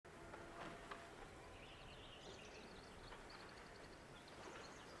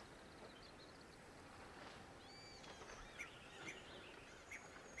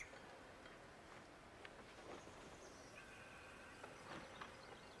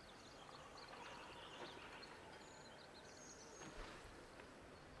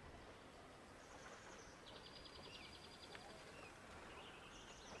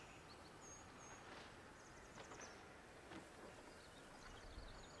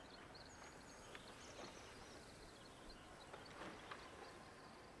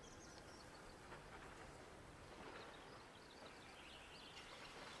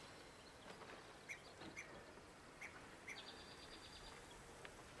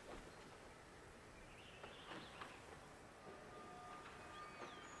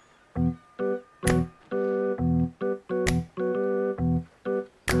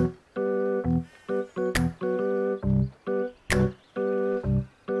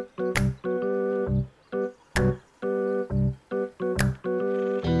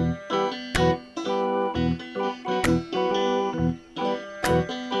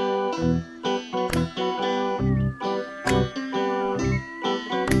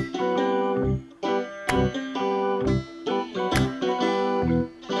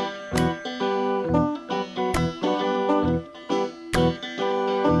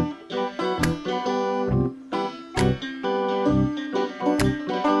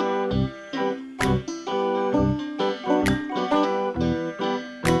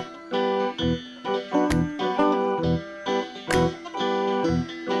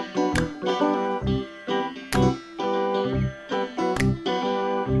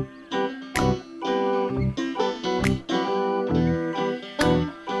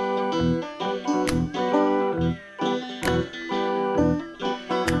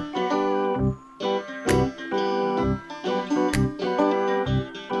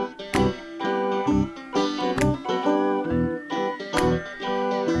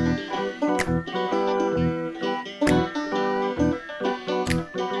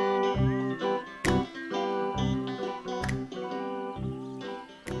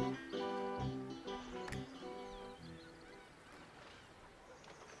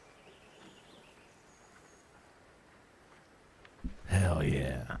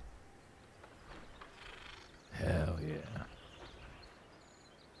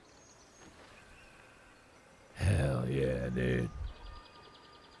dude.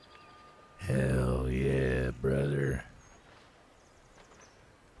 Hell yeah, brother.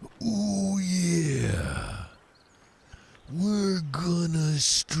 Ooh, yeah. We're gonna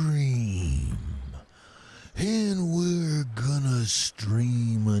stream. And we're gonna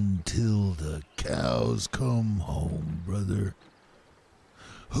stream until the cows come home, brother.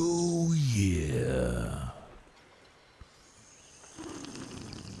 Oh, yeah.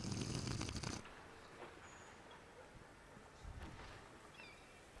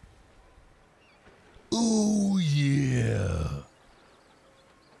 Oh, yeah.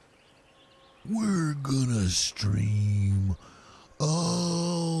 We're gonna stream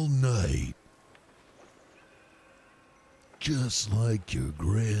all night. Just like your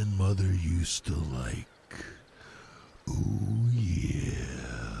grandmother used to like. Oh, yeah.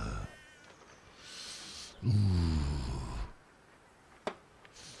 Ooh.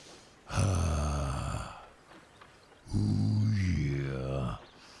 Ah. Ooh, yeah.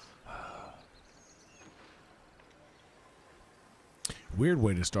 Weird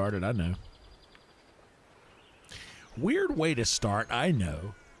way to start it, I know. Weird way to start, I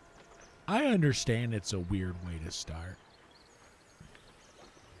know. I understand it's a weird way to start.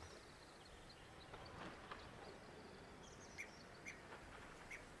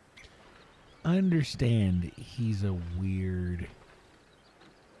 I understand he's a weird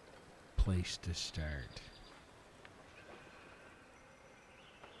place to start.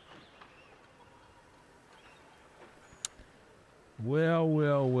 Well,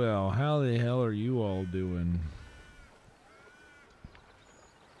 well, well. How the hell are you all doing?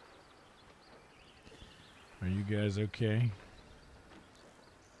 Are you guys okay?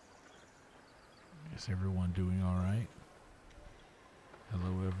 Is everyone doing all right?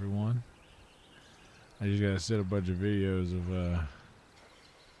 Hello, everyone. I just gotta set a bunch of videos of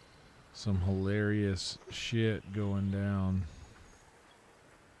some hilarious shit going down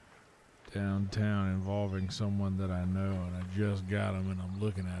downtown involving someone that I know, and I just got him and I'm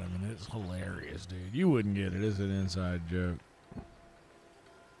looking at him and it's hilarious, dude. You wouldn't get it. It's an inside joke.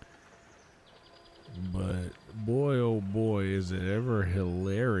 But boy, oh boy, is it ever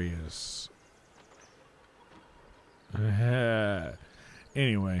hilarious.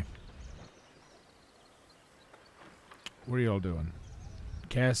 Anyway. What are y'all doing?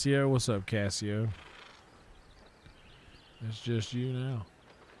 Cassio? What's up, Cassio? It's just you now.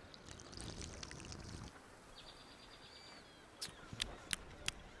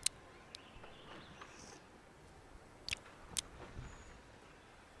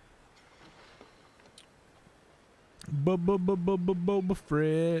 Boba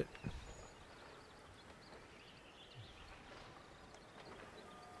Fred.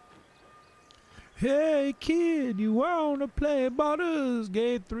 Hey kid, you wanna play Baldur's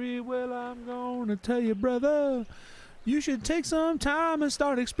Gate 3? Well, I'm gonna tell you, brother, you should take some time and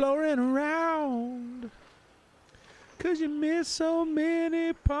start exploring around. 'Cause you miss so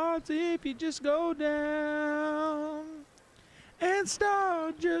many parts if you just go down and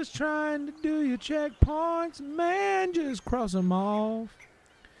start just trying to do your checkpoints. Man, just cross them off.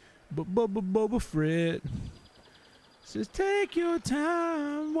 Boba Fred says take your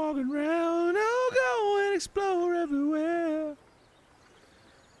time walking around. Oh, go and explore everywhere.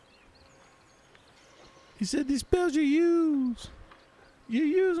 He said these spells you use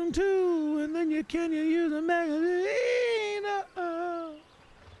them too, and then you use a magazine.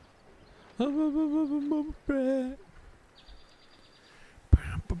 Boba Fred.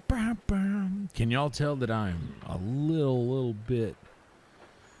 Can y'all tell that I'm a little bit...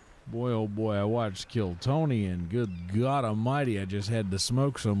 Boy, oh boy, I watched Kill Tony, and good God almighty, I just had to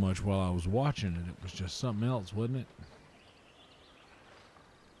smoke so much while I was watching it. It was just something else, wasn't it?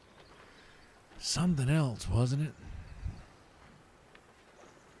 Something else, wasn't it?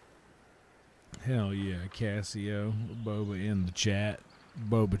 Hell yeah, Cassio, Boba in the chat.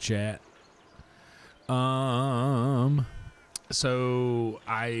 Boba chat. So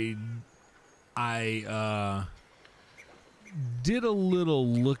I did a little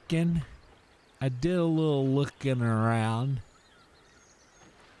looking. I did a little looking around.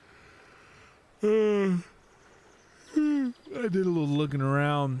 I did a little looking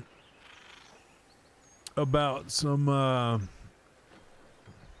around about some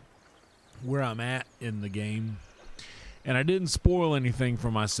where I'm at in the game, and I didn't spoil anything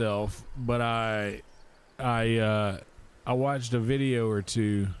for myself, but I watched a video or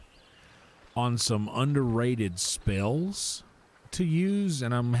two on some underrated spells to use,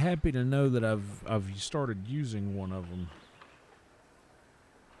 and I'm happy to know that I've started using one of them.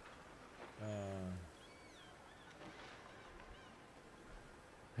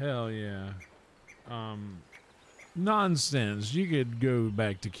 Hell yeah. Nonsense. You could go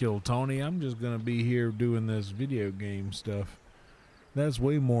back to Kill Tony. I'm just going to be here doing this video game stuff. That's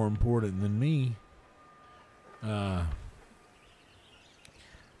way more important than me. Yeah,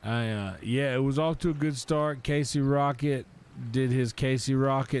 it was off to a good start. Casey Rocket did his Casey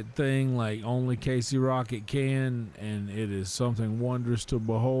Rocket thing like only Casey Rocket can, and it is something wondrous to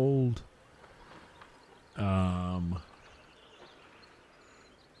behold.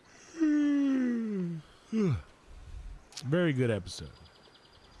 Very good episode.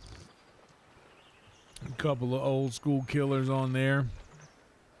 A couple of old school killers on there.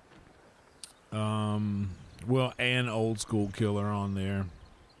 Well, an old school killer on there.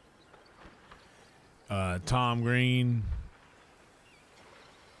 Tom Green.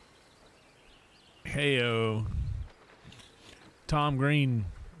 Heyo. Tom Green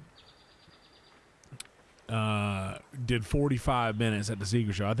did 45 minutes at the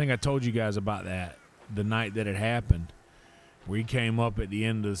Secret Show. I think I told you guys about that the night that it happened. We came up at the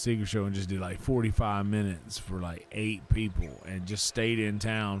end of the Secret Show and just did like 45 minutes for like 8 people and just stayed in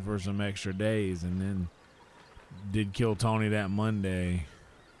town for some extra days, and then did Kill Tony that Monday.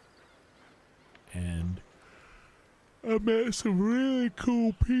 And I met some really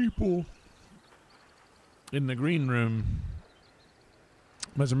cool people in the green room.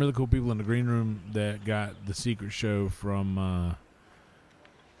 Met some really cool people in the green room that got the Secret Show from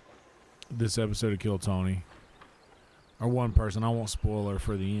this episode of Kill Tony. Or one person. I won't spoil her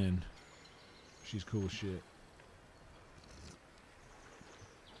for the end. She's cool as shit.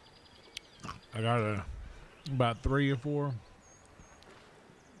 I got about 3 or 4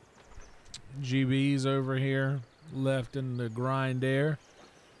 GBs over here left in the grind air.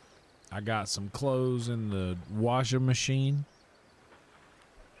 I got some clothes in the washing machine.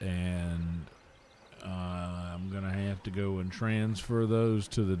 And I'm going to have to go and transfer those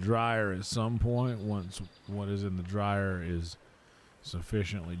to the dryer at some point once what is in the dryer is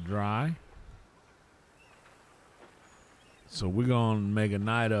sufficiently dry. So we're going to make a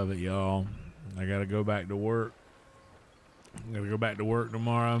night of it, y'all. I got to go back to work. I'm going to go back to work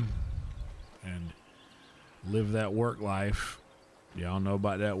tomorrow and live that work life. Y'all know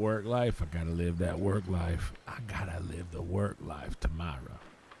about that work life? I got to live that work life. I got to live the work life tomorrow.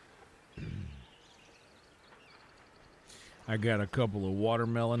 I got a couple of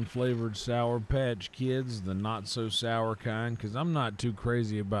watermelon flavored Sour Patch Kids, the not so sour kind, because I'm not too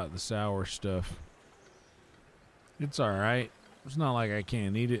crazy about the sour stuff. It's alright. It's not like I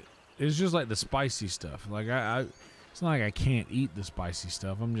can't eat it. It's just like the spicy stuff. Like it's not like I can't eat the spicy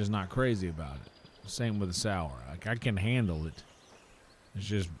stuff. I'm just not crazy about it. Same with the sour. Like I can handle it. It's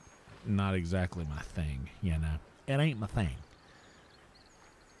just not exactly my thing, you know. It ain't my thing.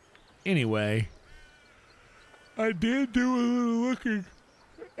 Anyway, I did do a little looking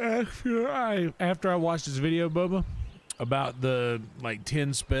after I watched this video, Bubba, about the like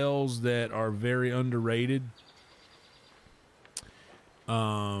 10 spells that are very underrated.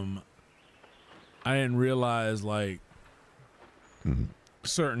 I didn't realize like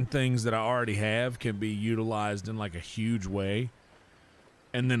certain things that I already have can be utilized in like a huge way,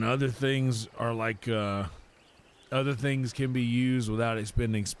 and then other things are like other things can be used without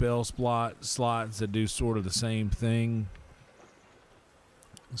expending spell slots that do sort of the same thing.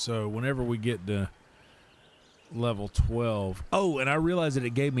 So whenever we get to level 12... Oh, and I realized that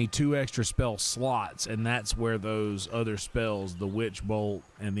it gave me 2 extra spell slots, and that's where those other spells, the Witch Bolt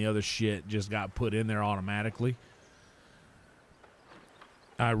and the other shit, just got put in there automatically.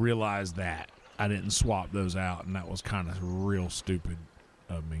 I realized that. I didn't swap those out, and that was kind of real stupid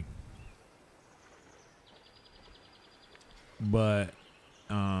of me. But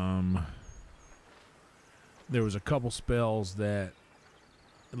there was a couple spells that,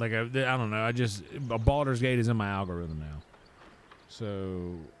 like, I don't know. A Baldur's Gate is in my algorithm now.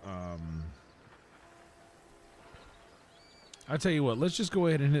 So, I tell you what, let's just go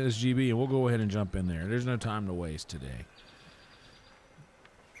ahead and hit this GB and we'll go ahead and jump in there. There's no time to waste today.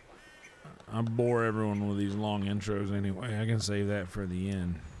 I bore everyone with these long intros anyway. I can save that for the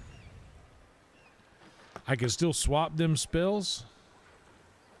end. I can still swap them spells?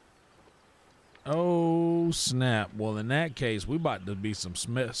 Oh, snap. Well, in that case, we about to be some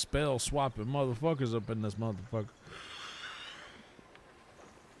spell swapping motherfuckers up in this motherfucker.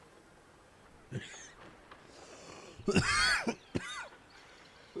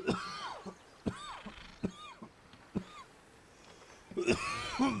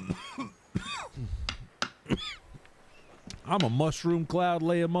 I'm a mushroom cloud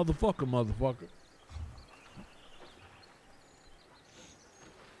layer motherfucker.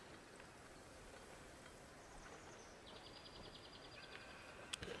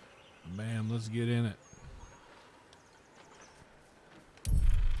 Bam, let's get in it.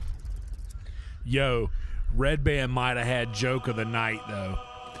 Yo, Red Band might have had joke of the night, though.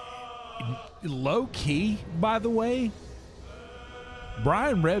 Low key, by the way,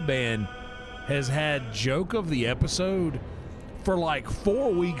 Brian Redband has had joke of the episode for like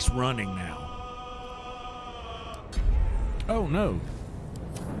 4 weeks running now. Oh no.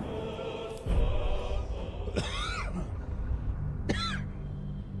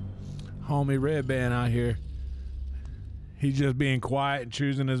 Homie Redband out here. He's just being quiet and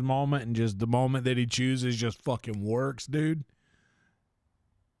choosing his moment, and just the moment that he chooses just fucking works, dude.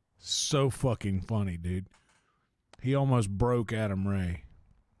 So fucking funny, dude. He almost broke Adam Ray.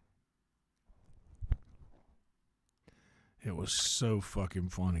 It was so fucking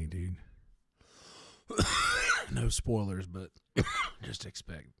funny, dude. No spoilers, but just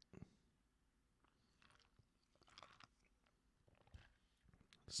expect.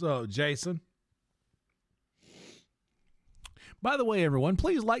 So, Jason. By the way, everyone,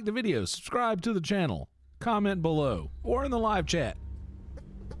 please like the video, subscribe to the channel, comment below, or in the live chat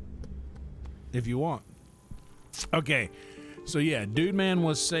if you want. Okay, so yeah, Dude Man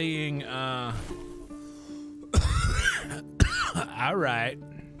was saying, all right.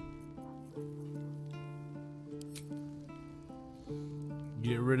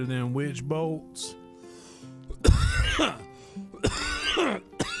 Get rid of them witch bolts.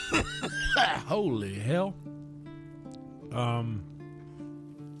 Holy hell. I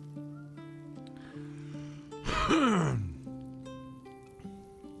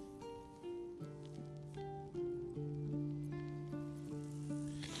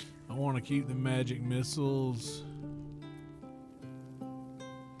want to keep the magic missiles.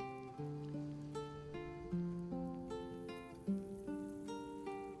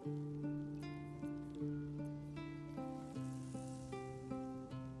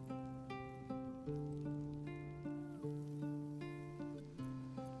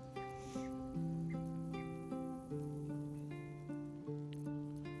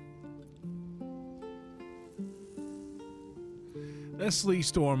 That sleet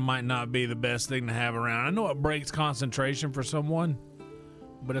storm might not be the best thing to have around. I know it breaks concentration for someone,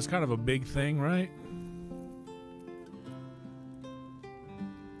 but it's kind of a big thing, right?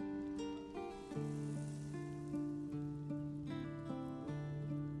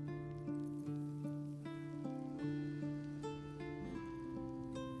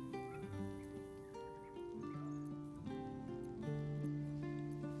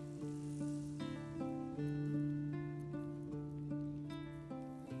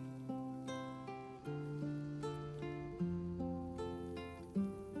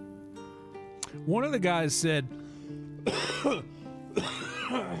 One of the guys said,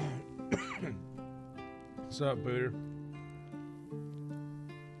 "What's up, Booter?"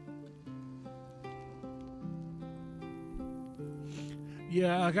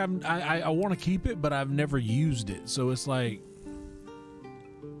 Yeah, like I want to keep it, but I've never used it, so it's like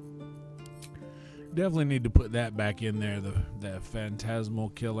definitely need to put that back in there. That phantasmal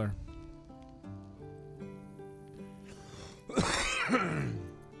killer.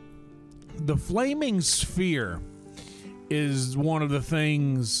 The flaming sphere is one of the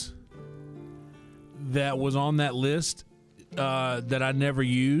things that was on that list that I never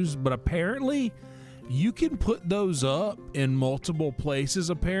used, but apparently you can put those up in multiple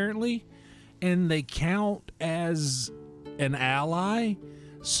places apparently, and they count as an ally.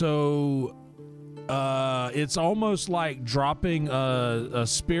 So it's almost like dropping a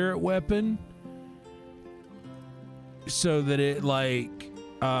spirit weapon, so that it like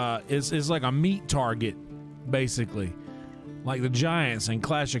it's like a meat target, basically, like the Giants and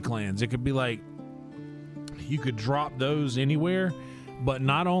Clash of Clans. It could be like you could drop those anywhere, but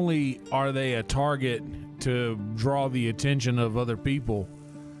not only are they a target to draw the attention of other people,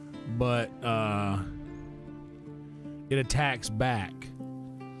 but it attacks back.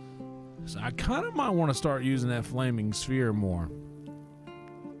 So I kind of might want to start using that flaming sphere more.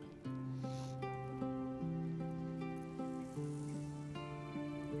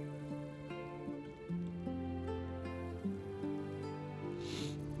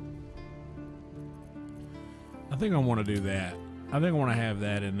 I think I want to do that. I think I want to have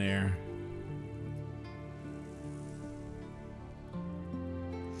that in there.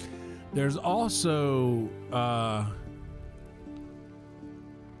 There's also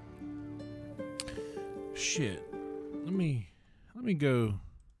shit. Let me go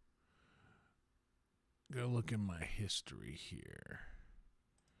look in my history here.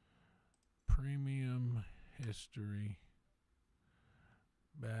 Premium history.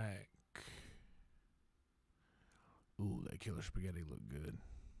 Back. Ooh, that killer spaghetti looked good.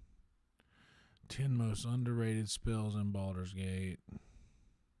 10 most underrated spells in Baldur's Gate.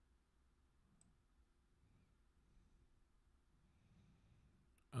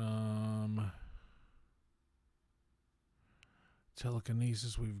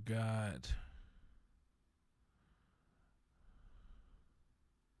 telekinesis we've got.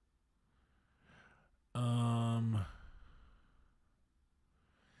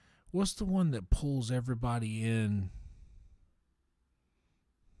 What's the one that pulls everybody in?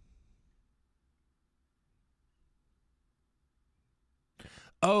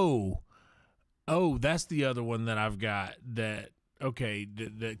 Oh, that's the other one that I've got that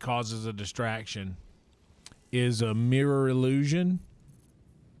causes a distraction. Is a mirror illusion.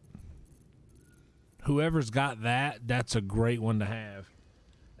 Whoever's got that, that's a great one to have.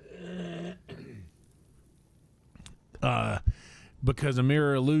 Because a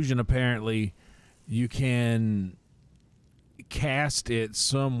mirror illusion, apparently, you can cast it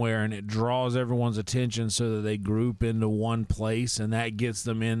somewhere and it draws everyone's attention so that they group into one place, and that gets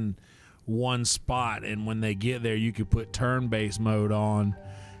them in one spot. And when they get there, you could put turn-based mode on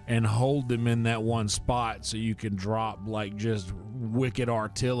and hold them in that one spot so you can drop like just wicked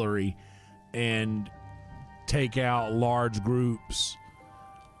artillery and take out large groups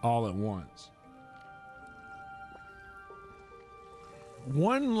all at once.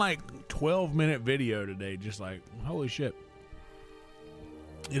 One like 12-minute video today, just like, holy shit.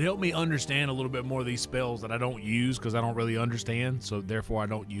 It helped me understand a little bit more of these spells that I don't use because I don't really understand, so therefore I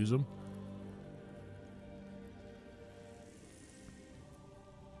don't use them.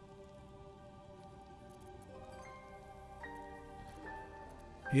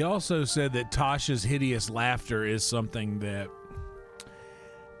 He also said that Tasha's hideous laughter is something that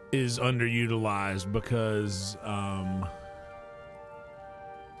is underutilized because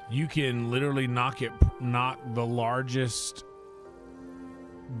you can literally knock the largest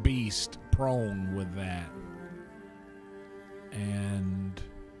beast prone with that, and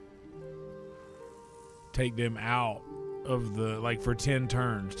take them out of the, like, for 10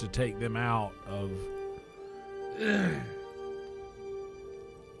 turns to take them out of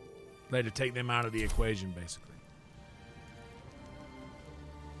they had to take them out of the equation, basically.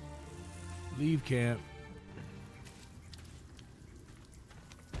 Leave camp.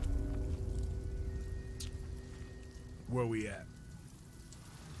 Where we at?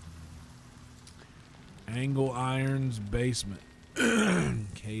 Angle Irons basement.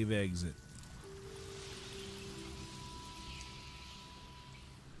 Cave exit.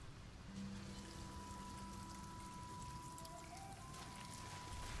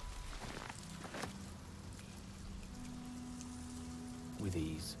 With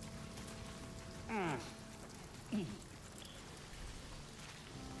ease.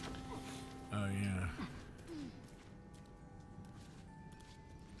 Oh, yeah.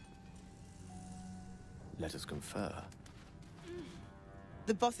 Let us confer.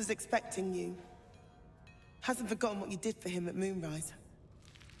 The boss is expecting you. Hasn't forgotten what you did for him at Moonrise.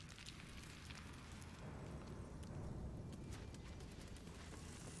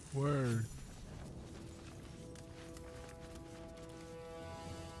 Word.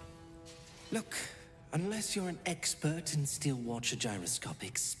 Look, unless you're an expert in steel watcher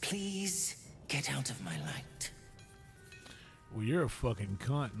gyroscopics, please get out of my light. Well, you're a fucking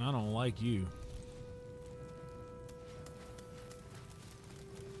cunt, and I don't like you.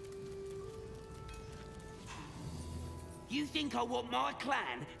 You think I want my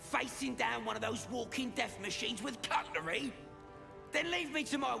clan facing down one of those walking death machines with cutlery? Then leave me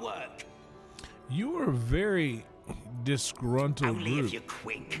to my work. You are a very disgruntled Only group. if you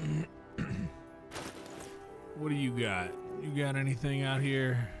quink. What do you got? You got anything out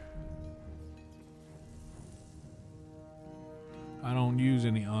here? I don't use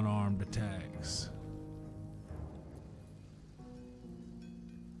any unarmed attacks.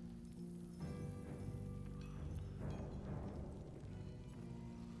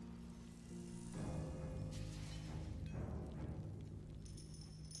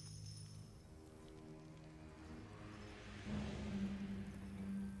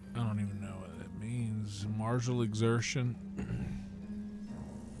 I don't even know what that means. Martial exertion.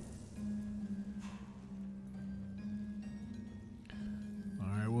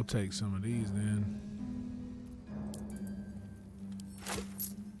 Alright, we'll take some of these then.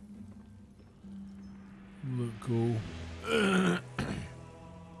 Look cool. We'll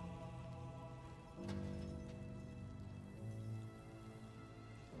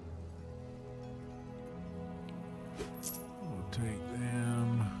take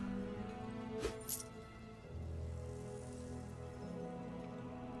them.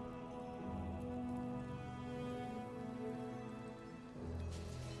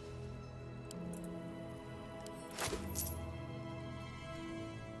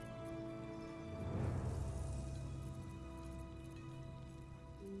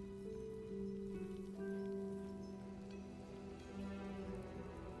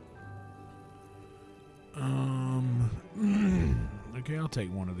 Okay, I'll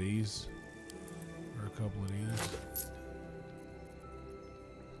take one of these. Or a couple of these.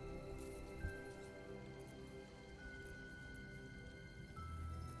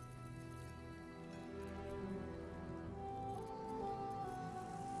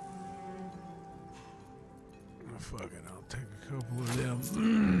 Fuck it, I'll take a couple of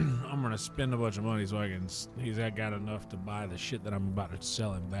them. I'm gonna spend a bunch of money so I can. He's got enough to buy the shit that I'm about to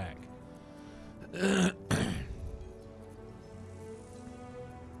sell him back.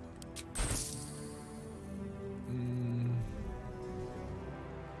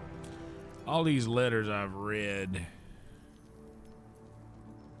 All these letters I've read.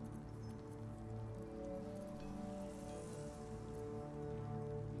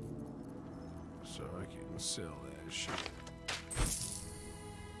 So I can sell that shit.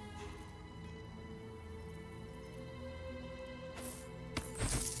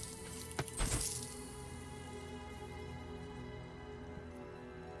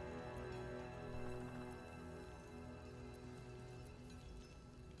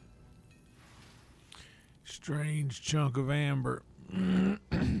 Strange chunk of amber.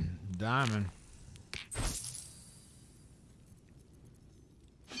 Diamond.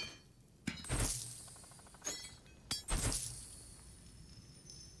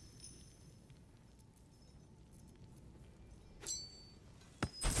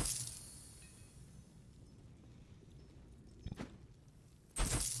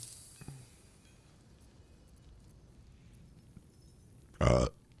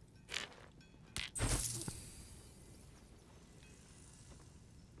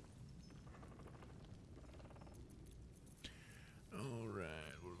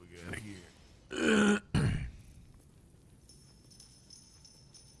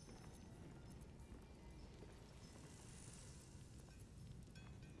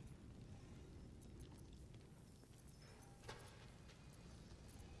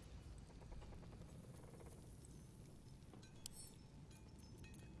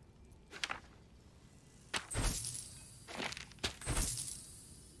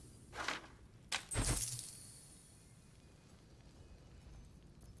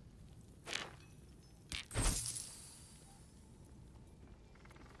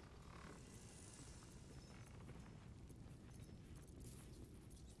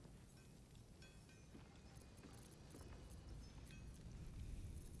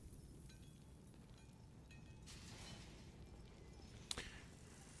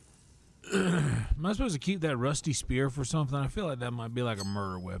 Am I supposed to keep that rusty spear for something? I feel like that might be like a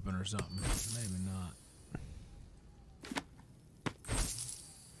murder weapon or something. Maybe not.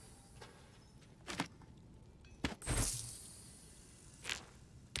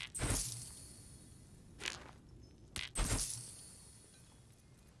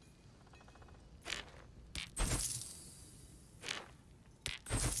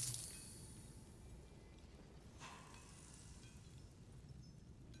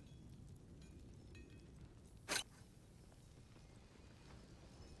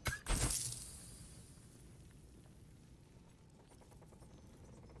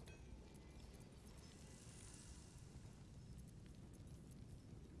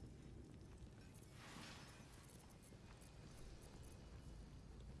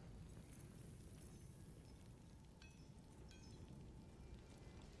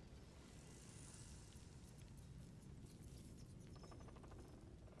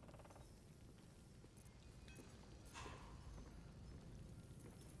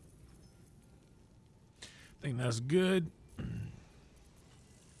 I think that's good.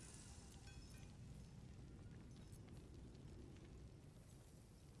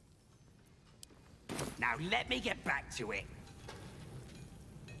 Now let me get back to it.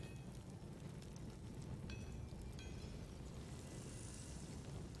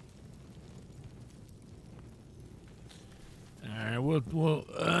 All right, we'll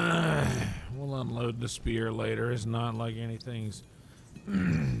unload the spear later. It's not like anything's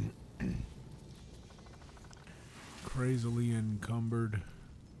crazily encumbered.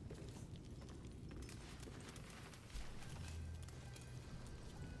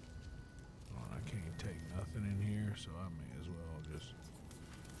 Oh, I can't take nothing in here, so I may as well just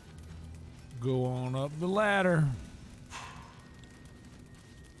go on up the ladder.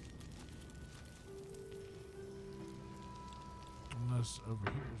 Unless over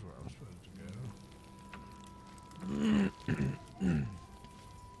here is where I'm supposed to go.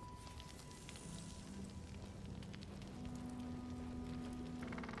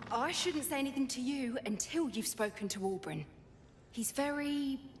 I shouldn't say anything to you until you've spoken to Auburn. He's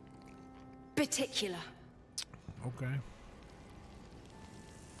very particular. Okay.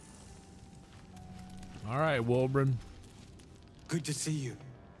 All right, Wilburn. Good to see you.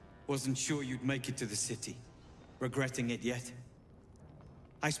 Wasn't sure you'd make it to the city. Regretting it yet?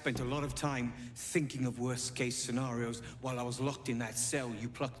 I spent a lot of time thinking of worst-case scenarios while I was locked in that cell you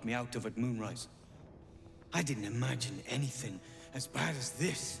plucked me out of at Moonrise. I didn't imagine anything as bad as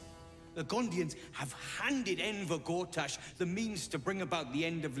this. The Gondians have handed Enver Gortash the means to bring about the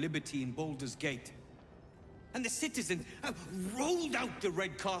end of liberty in Baldur's Gate. And the citizens have rolled out the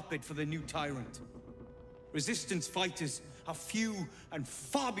red carpet for the new tyrant. Resistance fighters are few and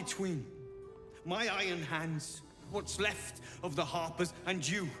far between. My iron hands, what's left of the Harpers, and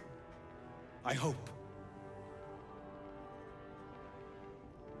you, I hope.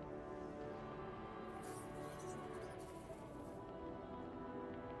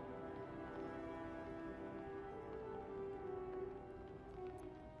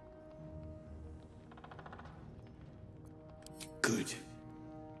 Good.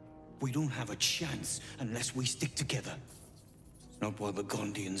 We don't have a chance unless we stick together. Not while the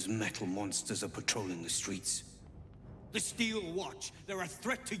Gondians' metal monsters are patrolling the streets. The Steel Watch, they're a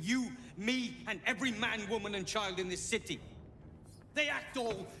threat to you, me, and every man, woman, and child in this city. They act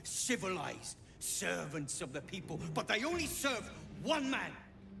all civilized, servants of the people, but they only serve one man.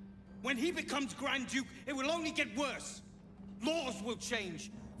 When he becomes Grand Duke, it will only get worse. Laws will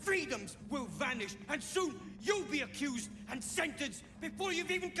change, freedoms will vanish, and soon you'll be accused and sentenced before you've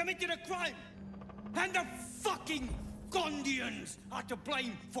even committed a crime. And the fucking Gondians are to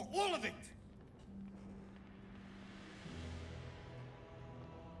blame for all of it.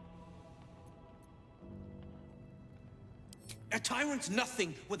 A tyrant's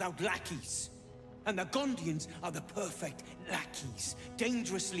nothing without lackeys. And the Gondians are the perfect lackeys.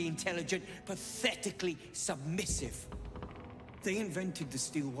 Dangerously intelligent, pathetically submissive. They invented the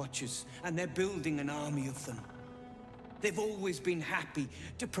Steel Watchers, and they're building an army of them. They've always been happy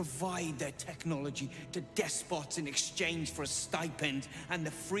to provide their technology to despots in exchange for a stipend and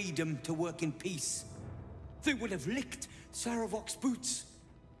the freedom to work in peace. They would have licked Saravok's boots,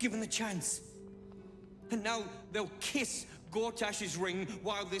 given the chance. And now they'll kiss Gortash's ring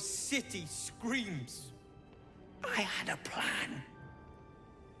while the city screams. I had a plan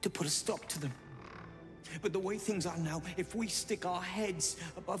to put a stop to them. But the way things are now, if we stick our heads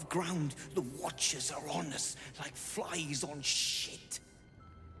above ground, the Watchers are on us like flies on shit.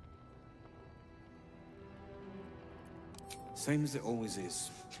 Same as it always is.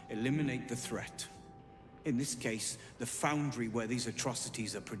 Eliminate the threat. In this case, the foundry where these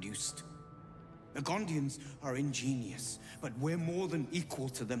atrocities are produced. The Gondians are ingenious, but we're more than equal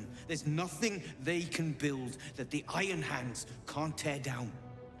to them. There's nothing they can build that the Iron Hands can't tear down.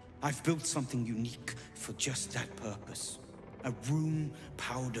 I've built something unique for just that purpose. A room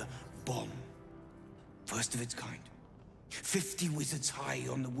powder bomb. First of its kind. 50 wizards high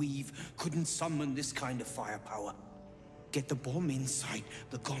on the weave couldn't summon this kind of firepower. Get the bomb inside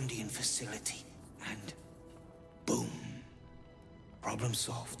the Gondian facility, and boom. Problem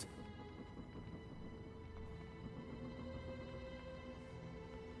solved.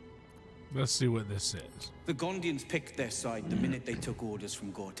 Let's see what this says. The Gondians picked their side the minute they took orders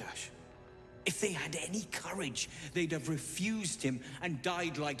from Gortash. If they had any courage, they'd have refused him and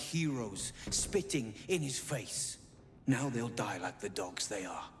died like heroes, spitting in his face. Now they'll die like the dogs they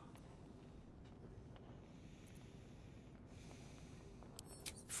are.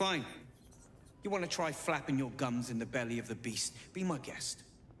 Fine. You want to try flapping your gums in the belly of the beast? Be my guest.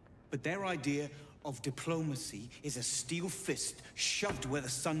 But their idea of diplomacy is a steel fist shoved where the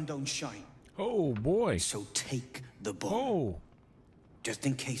sun don't shine. Oh, boy. So take the bomb. Oh. Just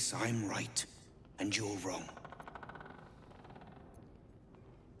in case I'm right and you're wrong.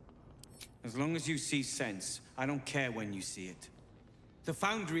 As long as you see sense, I don't care when you see it. The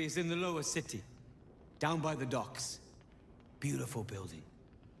foundry is in the lower city, down by the docks. Beautiful building,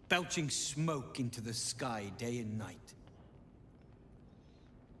 belching smoke into the sky day and night.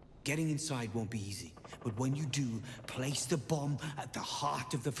 Getting inside won't be easy, but when you do, place the bomb at the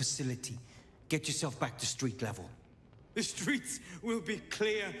heart of the facility. Get yourself back to street level. The streets will be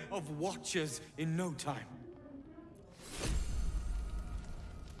clear of Watchers in no time.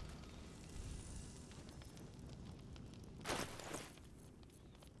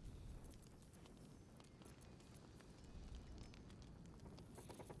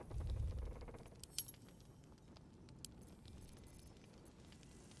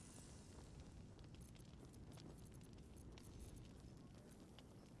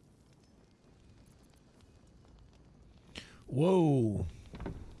 Whoa.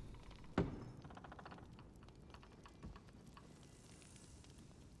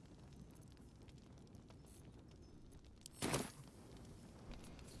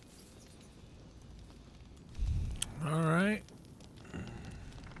 All right.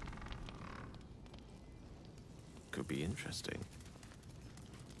 be interesting.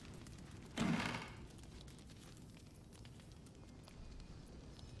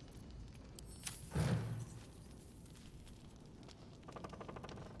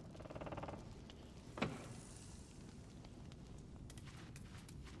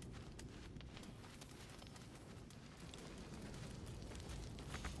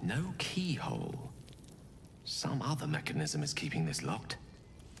 No keyhole. Some other mechanism is keeping this locked.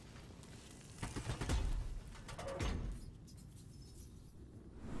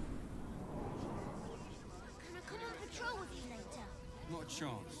 Can I come on patrol with you later? Not a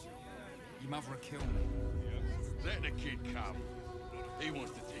chance. Your mother will kill me. Let the kid come. He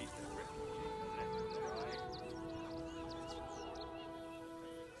wants to teach the rest.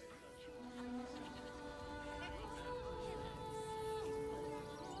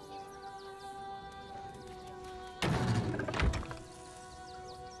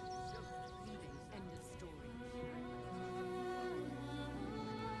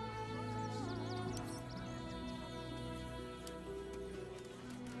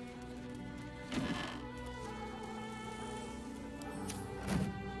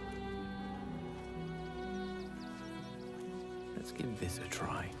 Let's give this a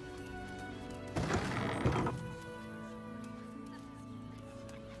try.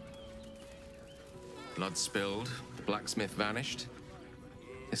 Blood spilled, the blacksmith vanished.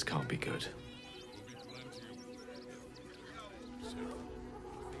 This can't be good.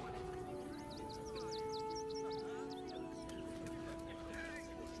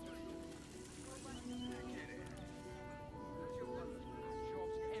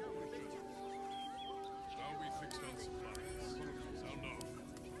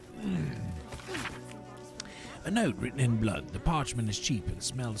 A note written in blood. The parchment is cheap and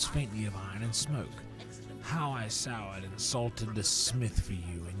smells faintly of iron and smoke. How I soured and salted the smith for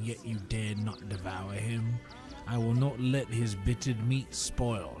you, and yet you dared not devour him. I will not let his bittered meat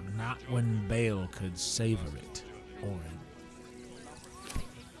spoil, not when Bale could savor it. Orin.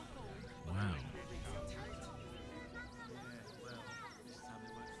 Wow.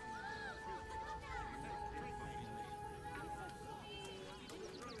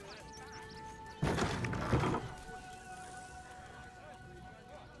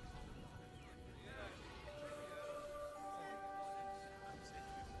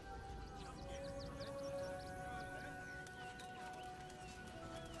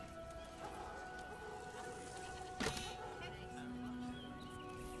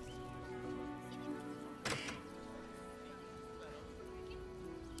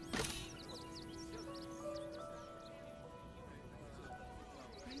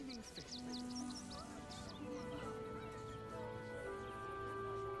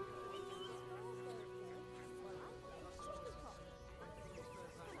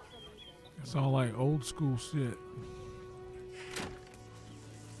 It's all like old school shit.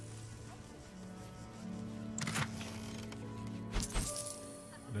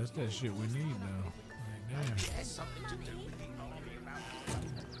 That's that shit we need now. Right there. There's something to do with the army about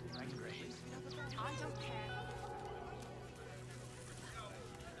angry. I don't care.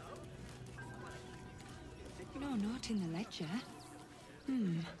 No, not in the ledger.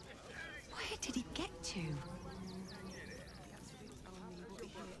 Where did he get to?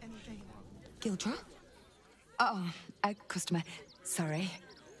 Gildra? Oh, a customer. Sorry.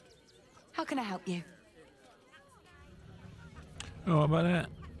 How can I help you? Oh, how about that?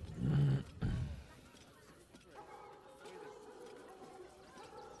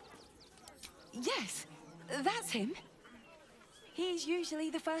 Yes, that's him. He's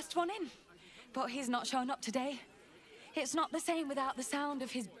usually the first one in, but he's not shown up today. It's not the same without the sound of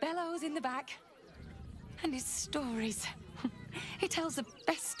his bellows in the back. And his stories. He tells the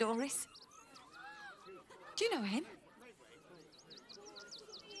best stories. Do you know him?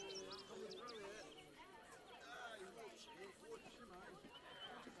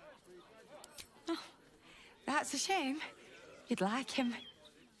 Oh, that's a shame. You'd like him.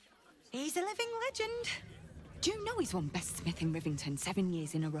 He's a living legend. Do you know he's won Best Smith in Rivington 7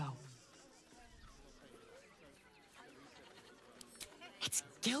 years in a row? It's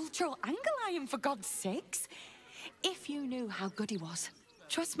Gildro Angelion, for God's sakes. If you knew how good he was,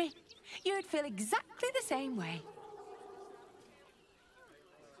 trust me, you'd feel exactly the same way.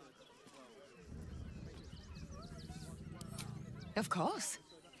 Of course.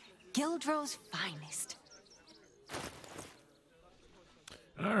 Gildro's finest.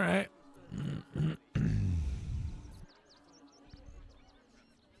 All right.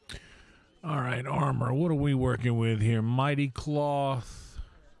 All right, armor. What are we working with here? Mighty cloth.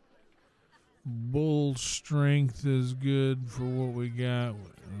 Bull strength is good for what we got.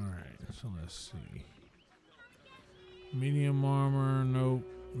 All right, so let's see. Medium armor, nope,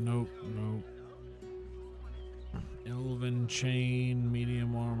 nope, nope. Elven chain,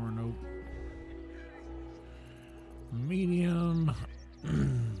 medium armor, nope. Medium,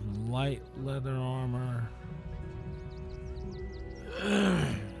 light leather armor.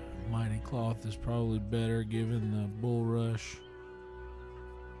 Mighty cloth is probably better given the bull rush.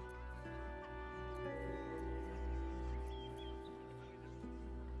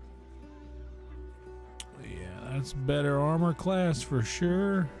 Yeah, that's better armor class for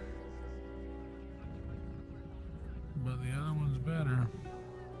sure. But the other one's better.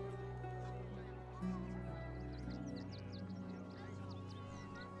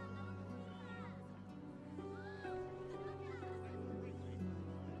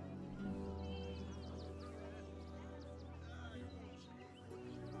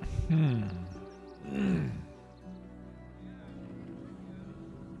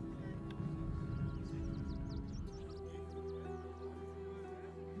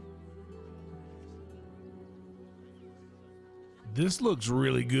 This looks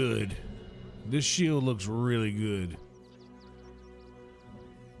really good. This shield looks really good.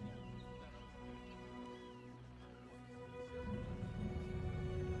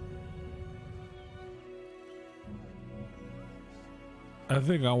 I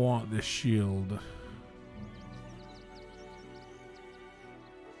think I want this shield.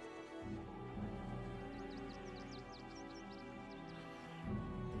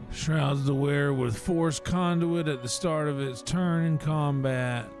 Shrouds the wearer with force conduit at the start of its turn in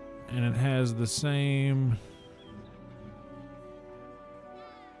combat, and it has the same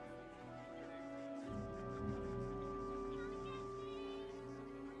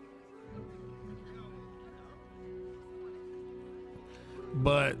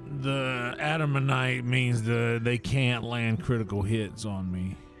but the Adamantite means they can't land critical hits on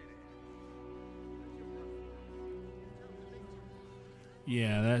me.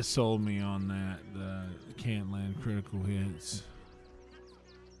 Yeah, that sold me on that. Can't land critical hits.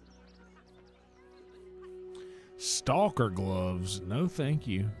 Stalker gloves. No, thank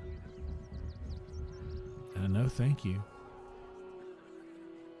you. No, thank you.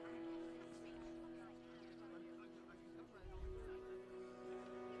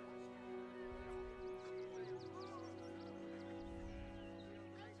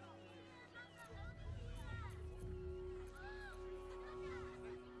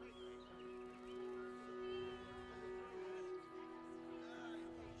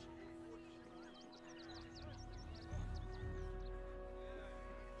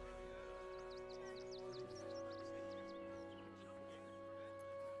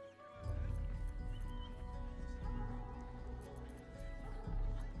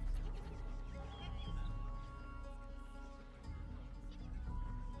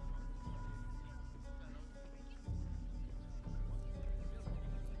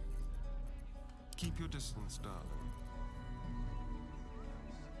 Keep your distance, darling.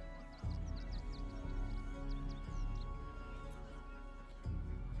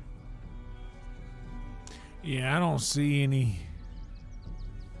 Yeah, I don't see anything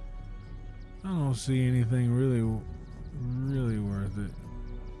really worth it.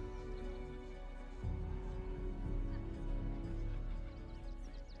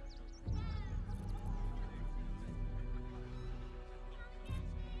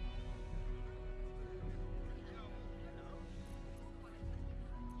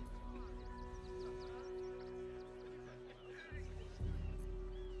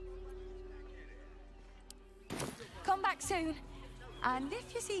 Come back soon. And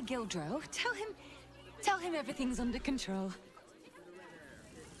if you see Gildro, tell him everything's under control.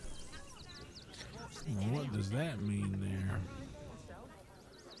 Well, what does that mean there?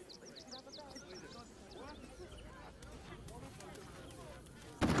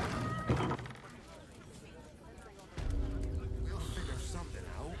 We'll figure something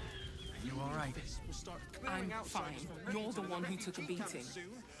out. You all right? I'm fine. You're the one who took a beating.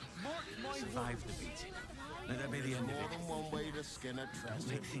 Survived the beating. Let that be the end of it. More than one way to skin a Don't dress.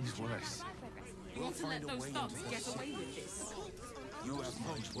 make things worse. You want to let those thugs get away with this? You have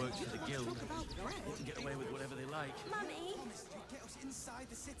much work for the guild. They can get away with whatever they like. Mummy! Get us inside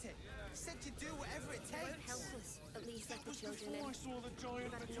the city. Said you'd do whatever it takes. Help us. At least let the children in. I saw the giant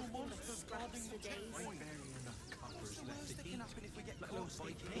We've had metal nothing but monster scraps for days.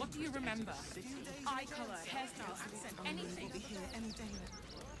 What do you remember? Eye color, hairstyle, accent, anything. We'll be here any day now.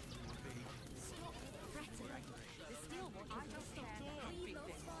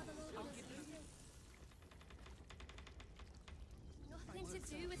 Nothing to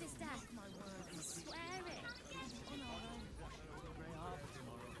do with his death, my word. I swear it.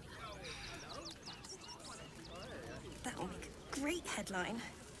 The headline.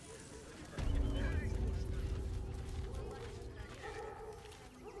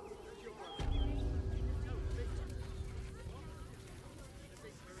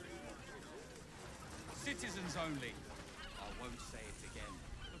 Citizens only. I won't say it again.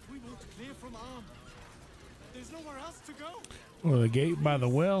 But we won't clear from arm. There's nowhere else to go. Well, the gate by the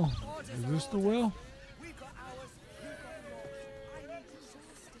well. Is this the well? We've got ours, you've got yours. I'm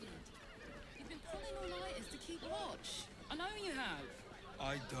exhausted. You've been pulling all-nighters to keep watch. I know you have.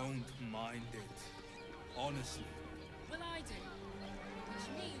 I don't mind it. Honestly. Well, I do. Which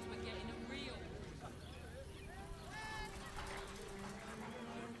means we're getting a real...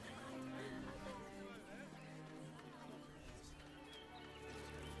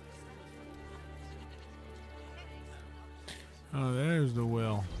 Oh, there's the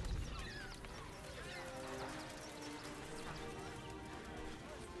well.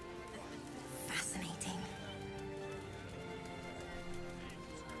 Fascinating.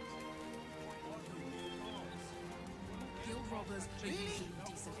 Guild robbers are usually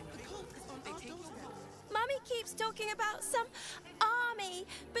decent. Mummy keeps talking about some army,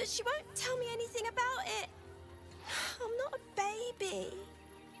 but she won't tell me anything about it. I'm not a baby.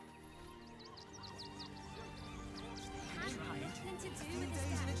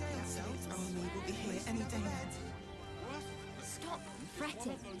 Army will be here any day. Stop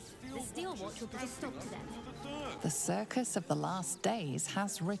fretting. The Steel Watch will put a stop to them. The circus of the last days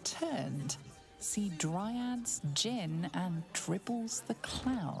has returned. See Dryads, Jinn, and Dribbles the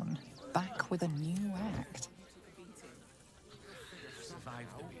Clown back with a new act. Survive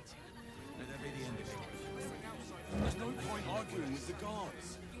the meeting. Let that be the end of it. There's no point arguing with the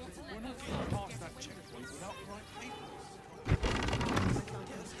guards. We're not getting past that checkpoint without the right papers.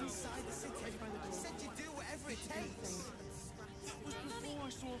 Inside the city. Said you do whatever it takes. Before I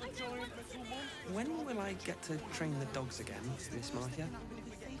saw the giant metal monster. When will I get to train the dogs again, Miss Martha?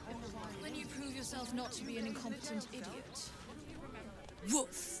 When you prove yourself not to be an incompetent idiot.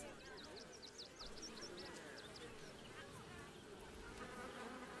 Woof!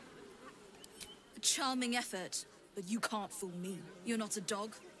 A charming effort, but you can't fool me. You're not a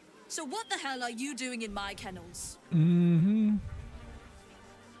dog. So what the hell are you doing in my kennels? Mm-hmm.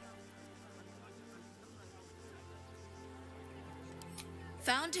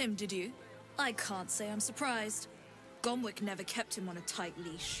 Found him, did you? I can't say I'm surprised. Gomwick never kept him on a tight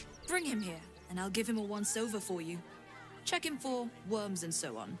leash. Bring him here, and I'll give him a once-over for you. Check him for worms and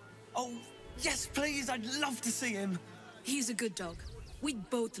so on. Oh, yes, please. I'd love to see him. He's a good dog. We'd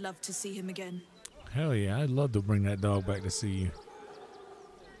both love to see him again. Hell yeah, I'd love to bring that dog back to see you.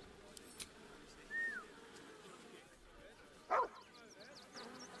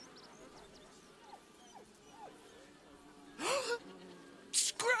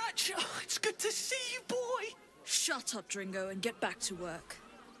 Scratch! Oh, it's good to see you, boy! Shut up, Dringo, and get back to work.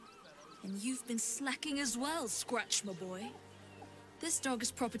 And you've been slacking as well, Scratch, my boy. This dog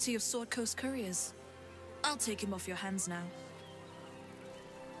is property of Sword Coast Couriers. I'll take him off your hands now.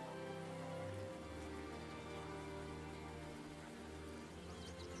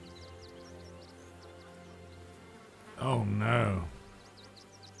 Oh no.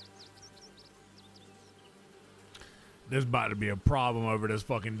 There's about to be a problem over this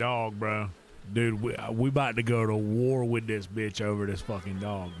fucking dog, bro. Dude, we about to go to war with this bitch over this fucking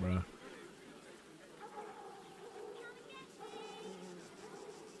dog, bro.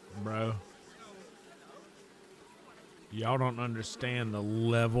 Bro. Y'all don't understand the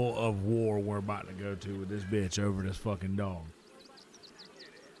level of war we're about to go to with this bitch over this fucking dog.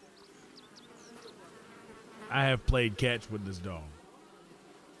 I have played catch with this dog.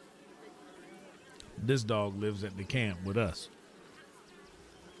 This dog lives at the camp with us.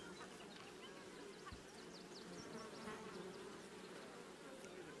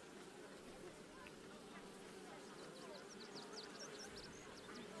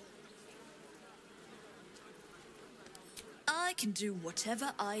 I can do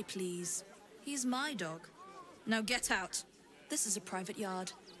whatever I please. He's my dog. Now get out. This is a private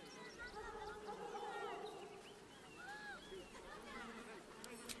yard.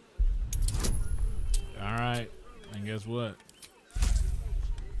 All right, and guess what?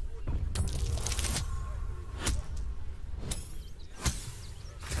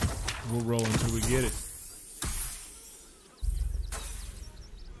 We'll roll until we get it.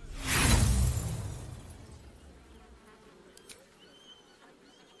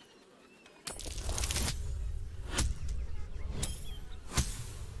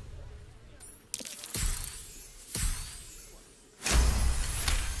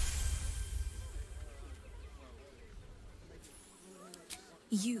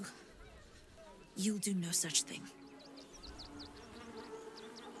 You'll do no such thing.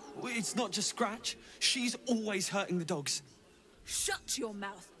 It's not just Scratch. She's always hurting the dogs. Shut your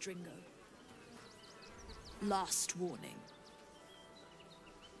mouth, Dringo. Last warning.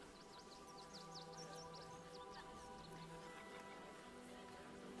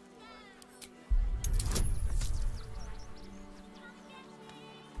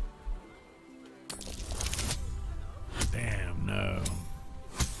 Damn, no.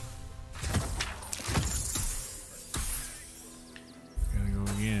 Gotta go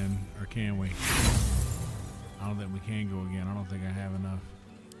again, or can we? I don't think we can go again. I don't think I have enough.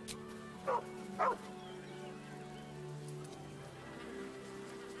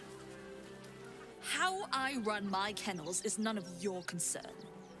 How I run my kennels is none of your concern.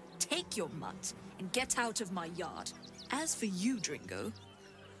 Take your mutt and get out of my yard. As for you, Dringo,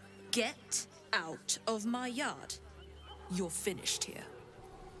 get out of my yard. You're finished here.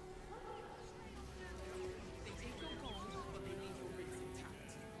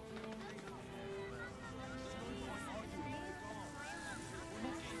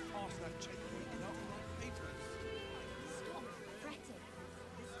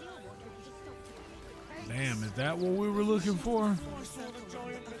 Damn, is that what we were looking for?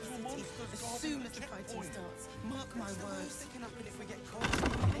 As soon as the fighting starts, mark my words. Sticking up if we get caught.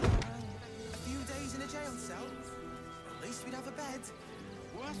 A few days in a jail cell. At least we'd have a bed.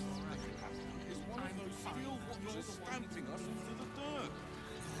 Worst that could happen is one of those steel watchers stamping us into the dirt.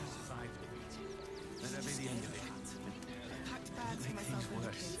 Let that be the end of it. Packed bags for myself and the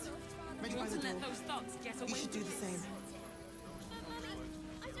kids. Ready by the door. Let those thugs get away. You should do the same.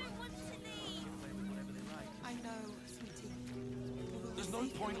 I know, sweetie. There's no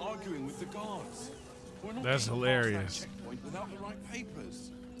point arguing with the guards. We're not That's getting hilarious. past that checkpoint without the right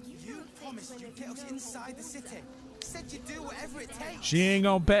papers. You promised you'd get us inside the city. Said you'd do whatever it takes. She ain't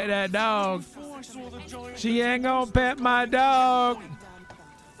gonna pet that dog. She ain't gonna pet my dog.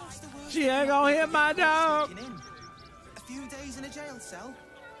 She ain't gonna hit my dog. A few days in a jail cell.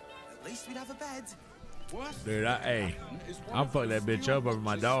 At least we'd have a bed. Dude, I'll fuck that bitch up over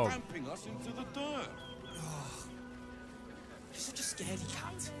my dog. Stamping us into the dirt. You're such a scaredy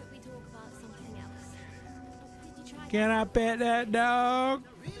cat. We talk about something else. Did you try? Can I pet that dog?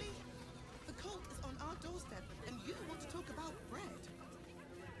 Really? The cult is on our doorstep, and you want to talk about bread?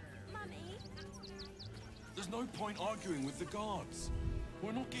 Mummy? There's no point arguing with the guards.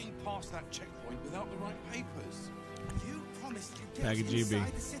 We're not getting past that checkpoint without the right papers. You promised you'd get Package us GB.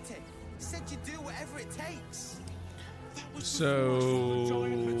 inside the city. Said you'd do whatever it takes. So,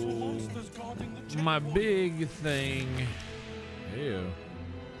 my big thing,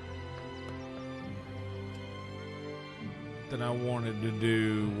 that I wanted to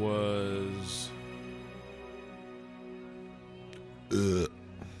do was,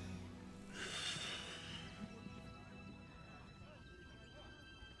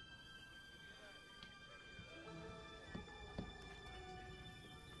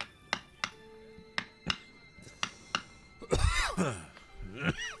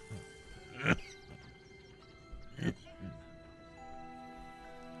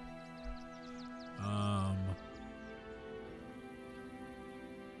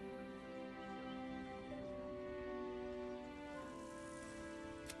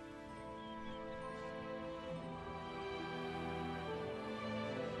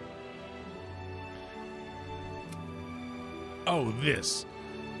 oh, this.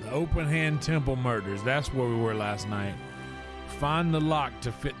 The open hand temple murders. That's where we were last night. Find the lock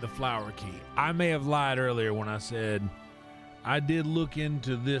to fit the flower key. I may have lied earlier when I said I did look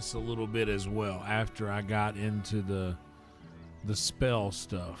into this a little bit as well after I got into the spell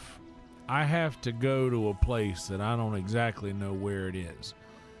stuff. I have to go to a place that I don't exactly know where it is.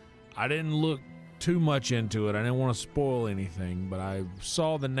 I didn't look too much into it. I didn't want to spoil anything, but I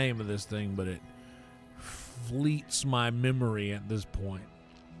saw the name of this thing, but it fleets my memory at this point.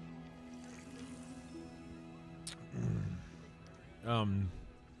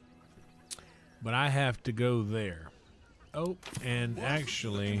 But I have to go there. Oh, and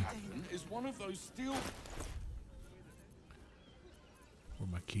actually, is one of those steel. Where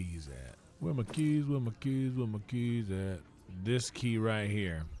my keys at? Where my keys? Where my keys? Where my keys at? This key right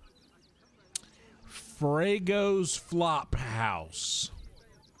here. Frago's Flop House.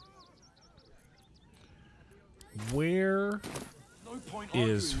 Where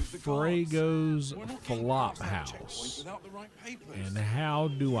is Frago's Flop House? And how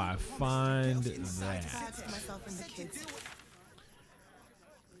do I find that?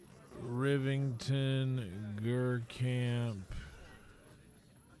 Rivington, Gurkamp.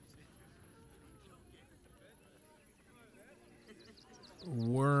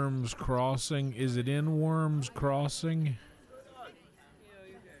 Worms Crossing. Is it in Worms Crossing?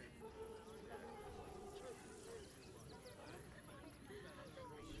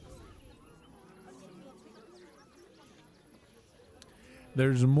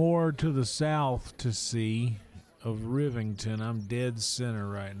 There's more to the south to see of Rivington. I'm dead center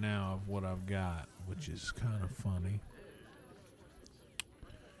right now of what I've got, which is kind of funny.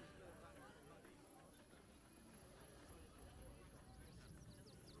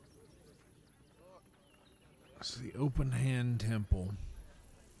 It's the Open Hand Temple.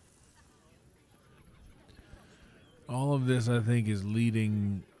 All of this, I think, is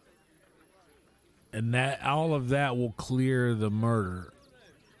leading, and that all of that will clear the murder.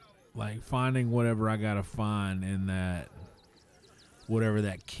 Like finding whatever I gotta find in that, whatever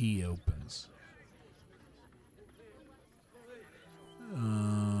that key opens.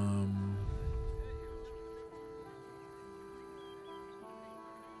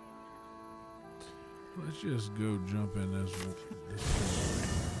 Let's just go jump in this door.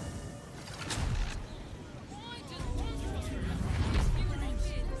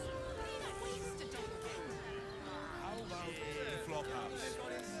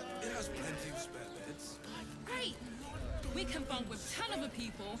 It has plenty of spare beds. Great! We can bunk with 10 other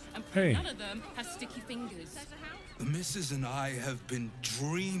people, and Hey. none of them has sticky fingers. The missus and I have been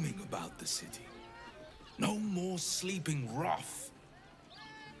dreaming about the city. No more sleeping rough.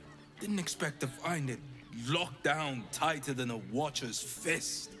 Didn't expect to find it locked down tighter than a watcher's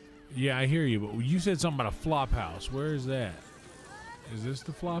fist. Yeah, I hear you, but you said something about a flop house. Where is that? Is this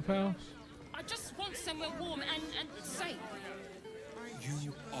the flop house? I just want somewhere warm and safe.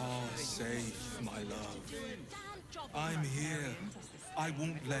 You are safe, my love. I'm here. I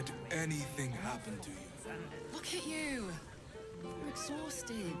won't let anything happen to you. Look at you. You're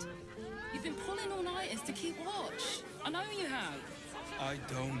exhausted. You've been pulling all-nighters to keep watch. I know you have. I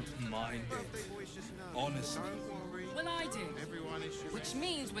don't mind it. Honestly. Well, I do. Which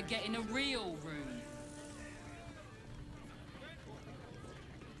means we're getting a real room.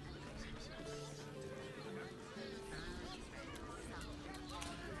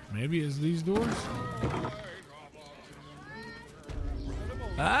 Maybe it's these doors?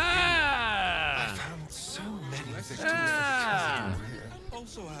 Ah! I found so many victims Ah! over here.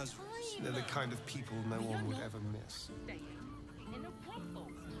 Also has. They're the kind of people no one would ever miss.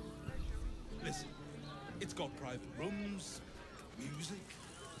 Listen, it's got private rooms, music.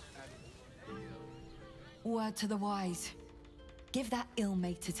 Word to the wise. Give that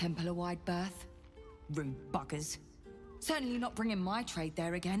ill-mated temple a wide berth. Rude buggers. Certainly not bringing my trade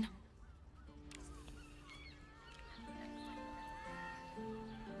there again.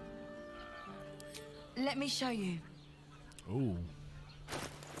 Let me show you. Oh.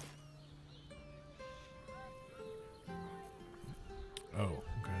 Oh,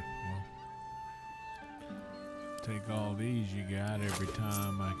 okay. Well, take all these you got every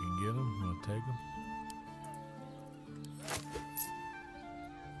time I can get them. We'll take them.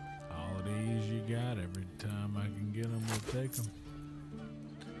 All of these you got every time I can get them. We'll take them.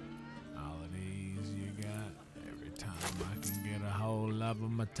 All of these you got every time I can get a hold of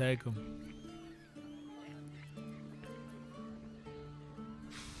them. I take them.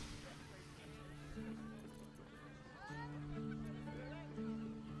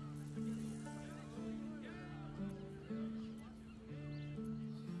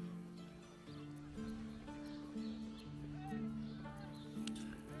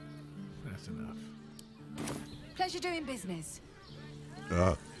 That's enough. Pleasure doing business.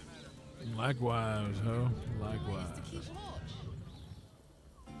 Likewise, ho. Likewise.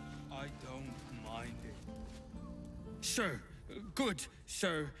 I don't mind it. Sir, good,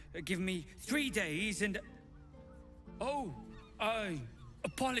 sir. Give me 3 days and... Oh,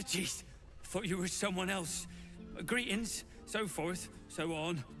 apologies. Thought you were someone else. Greetings, so forth, so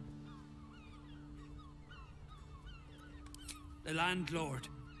on. The landlord,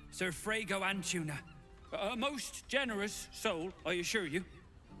 Sir Frago Antuna. A most generous soul, I assure you.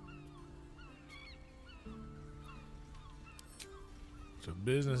 So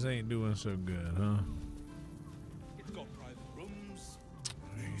business ain't doing so good, huh? It's got private rooms,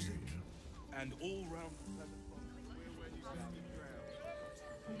 music, and all-round pleasant.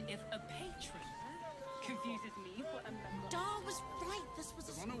 If a patron confuses me for a member... Dar was right. This was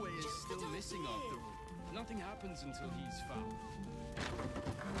The runaway is still missing after all. Nothing happens until he's found.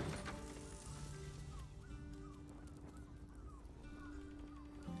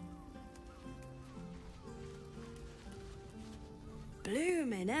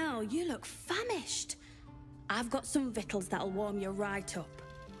 Bloomin' hell, you look famished. I've got some victuals that'll warm you right up.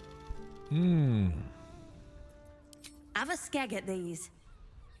 Have a skeg at these.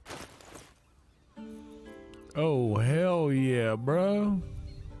 Oh, hell yeah, bro.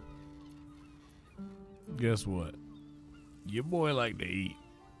 Guess what? Your boy like to eat.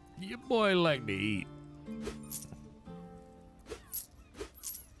 Your boy like to eat.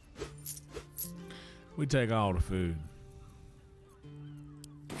 We take all the food.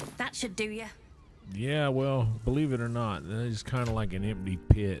 That should do you. Yeah, well, believe it or not, it's kind of like an empty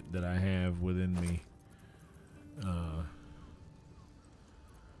pit that I have within me.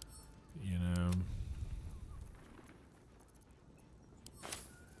 You know,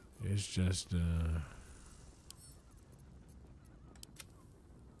 it's just,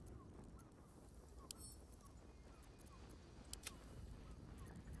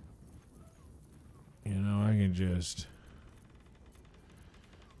 you know, I can just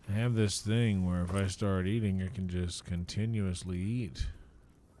have this thing where if I start eating, I can just continuously eat.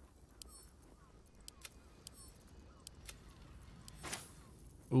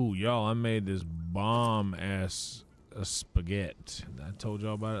 Ooh, y'all, I made this bomb-ass spaghetti. I told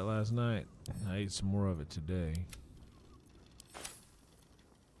y'all about it last night. I ate some more of it today.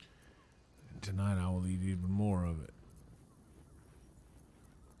 And tonight I will eat even more of it.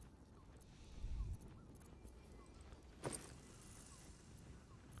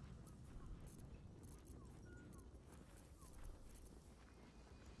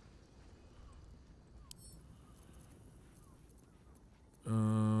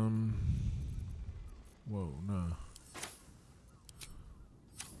 Whoa, no.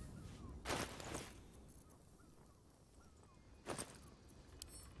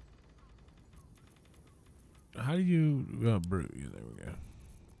 How do you brew? Yeah, there we go.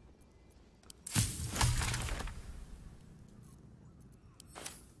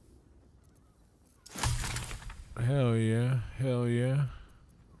 Hell yeah, hell yeah.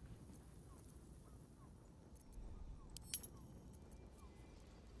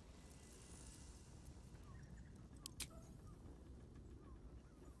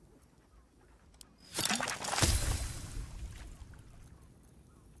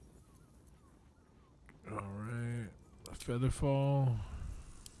 Featherfall.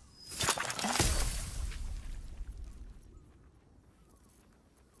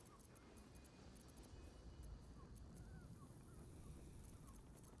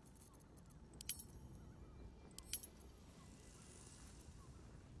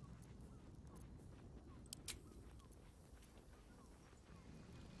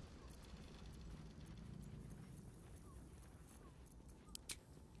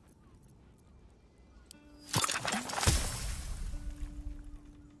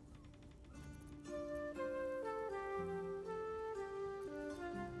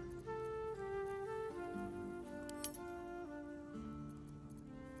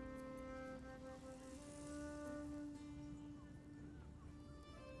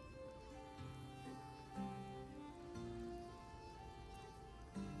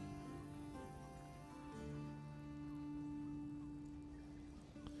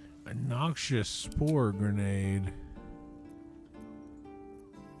 A noxious spore grenade.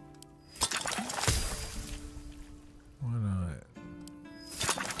 Why not?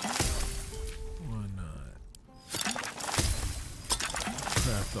 Why not?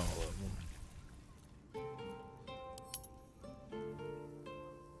 Craft all of them.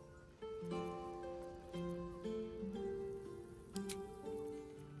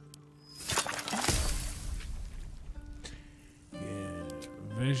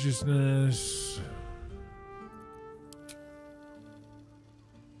 Viciousness.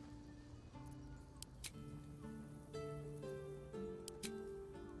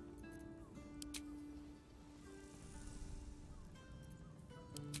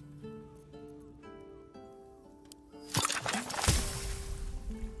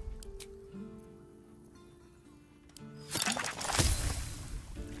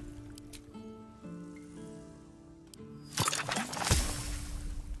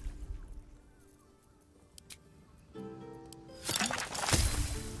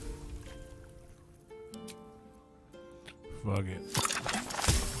 Fuck it.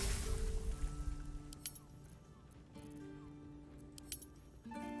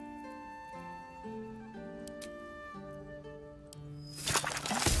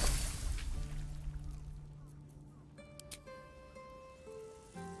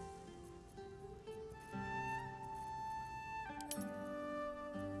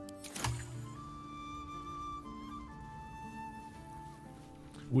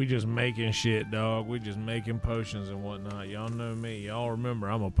 We just making shit, dog. We just making potions and whatnot. Y'all know me. Y'all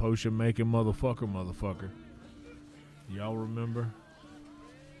remember I'm a potion making motherfucker. Y'all remember?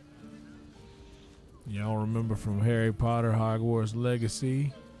 Y'all remember from Harry Potter Hogwarts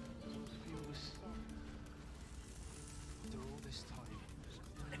Legacy?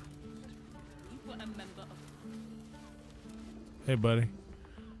 Hey, buddy.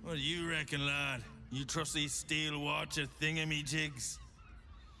 What do you reckon, lad? You trust these steel watcher thingamajigs?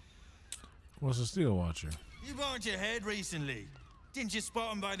 What's a steel watcher? You burned your head recently. Didn't you spot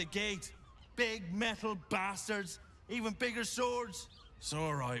them by the gate? Big metal bastards. Even bigger swords. It's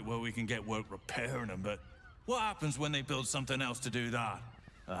all right, well, we can get work repairing them, but what happens when they build something else to do that?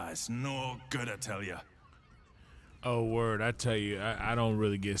 It's no good, I tell you. Oh, word. I tell you, I don't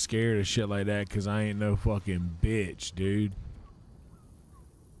really get scared of shit like that because I ain't no fucking bitch, dude.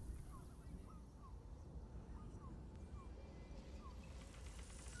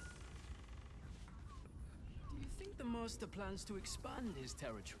 Do you think the Master plans to expand his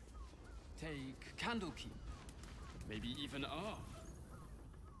territory? Take Candlekeep, maybe even Arm?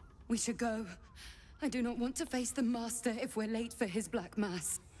 We should go. I do not want to face the Master if we're late for his Black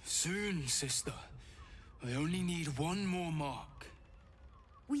Mass. Soon, sister. I only need one more mark.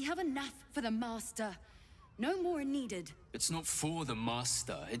 We have enough for the Master. No more needed. It's not for the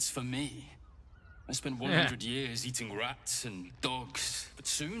Master, it's for me. I spent 100 years eating rats and dogs, but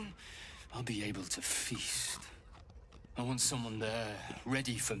soon I'll be able to feast. I want someone there,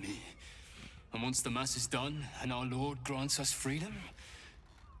 ready for me. And once the Mass is done, and our Lord grants us freedom,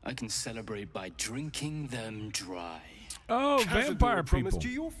 I can celebrate by drinking them dry. Oh, vampire people. Promised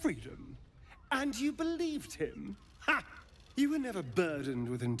you your freedom. And you believed him? Ha! You were never burdened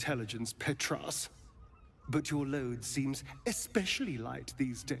with intelligence, Petras. But your load seems especially light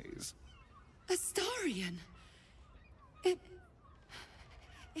these days. Astarion? It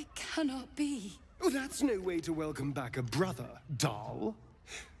cannot be. Oh, that's no way to welcome back a brother, doll.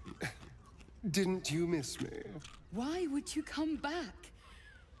 Didn't you miss me? Why would you come back?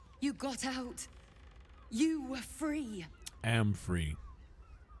 You got out. You were free. Am free.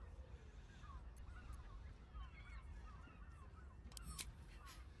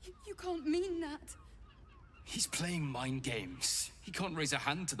 You can't mean that. He's playing mind games. He can't raise a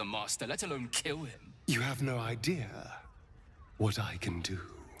hand to the Master, let alone kill him. You have no idea what I can do.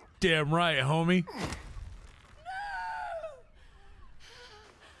 Damn right, homie.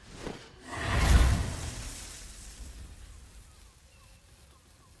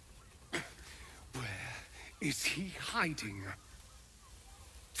 Where is he hiding?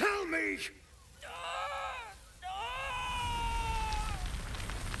 Tell me!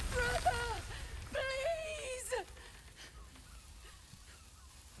 Brother, please!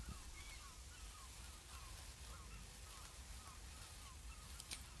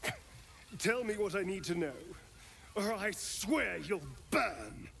 Tell me what I need to know, or I swear you'll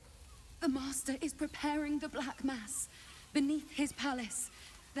burn! The Master is preparing the Black Mass. Beneath his palace,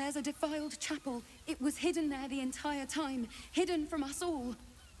 there's a defiled chapel. It was hidden there the entire time, hidden from us all.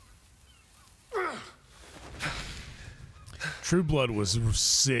 True Blood was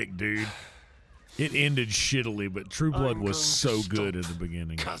sick, dude. It ended shittily, but True Blood was so good at the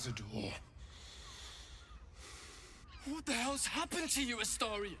beginning. Cazador. What the hell's happened to you,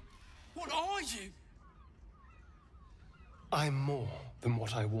 Astarion? What are you? I'm more than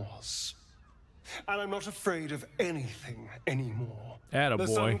what I was. And I'm not afraid of anything anymore. Attaboy. The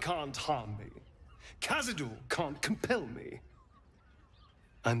sun can't harm me. Cazador can't compel me.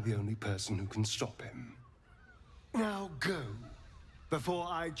 I'm the only person who can stop him. Now go, before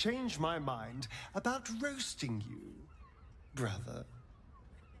I change my mind about roasting you, brother.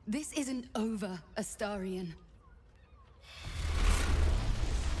 This isn't over, Astarion.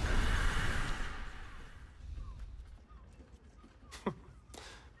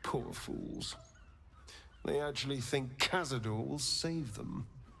 Poor fools. They actually think Cazador will save them.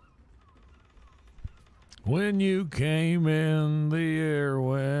 When you came in, the air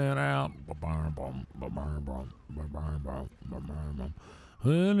went out.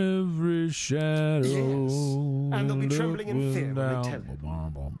 When every shadow. Yes, and they'll be trembling in fear when they down. tell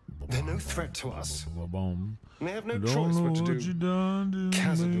him. They're no threat to us. And they have no You choice don't but to know do what you done to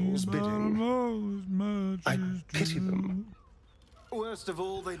Cazador's me, but I bidding. know as much I is pity true. them. Worst of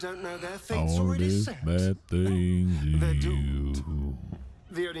all, they don't know their fate's All already this set. bad things They're you.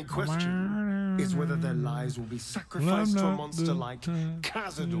 The only question is whether their lives will be sacrificed to a monster like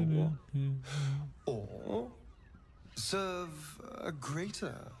Cazador, or serve a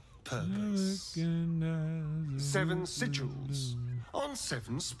greater purpose. 7 sigils on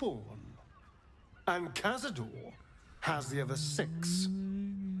 7 spawn. And Cazador has the other 6.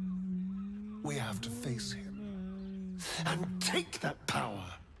 We have to face him and take that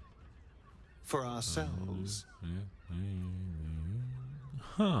power for ourselves.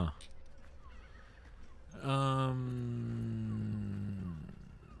 Huh.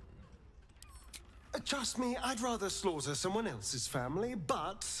 Trust me, I'd rather slaughter someone else's family,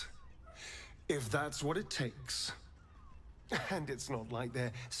 but if that's what it takes. And it's not like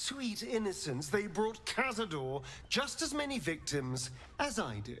their sweet innocence. They brought Cazador just as many victims as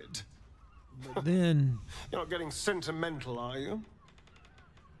I did. But then... You're not getting sentimental, are you?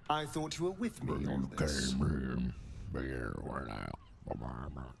 I thought you were with me on this.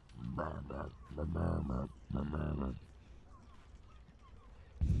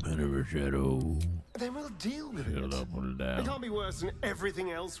 Under a shadow. Then we'll deal with it. Shut up, put it down. It can't be worse than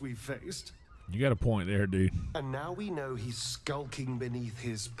everything else we've faced. You got a point there, dude. And now we know he's skulking beneath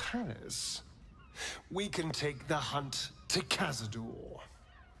his palace. We can take the hunt to Cazador.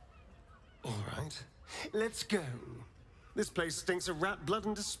 All right, let's go. This place stinks of rat blood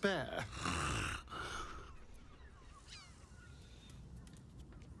and despair.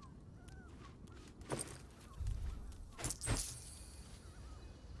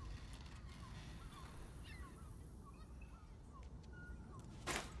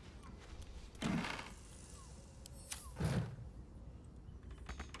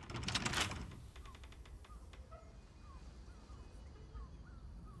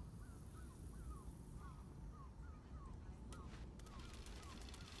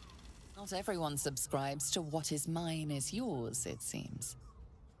 Not everyone subscribes to what is mine is yours, it seems.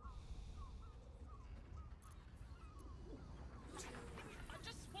 I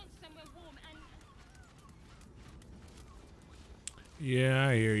just want somewhere warm and... Yeah,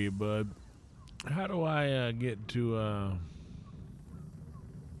 I hear you, bud. How do I get to...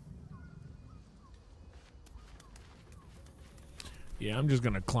 Yeah, I'm just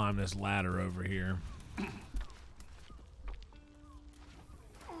gonna climb this ladder over here.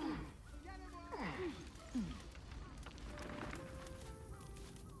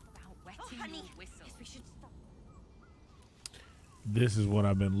 This is what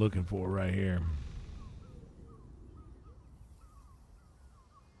I've been looking for right here.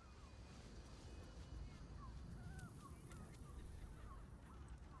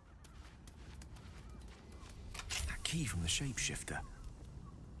 That key from the shapeshifter.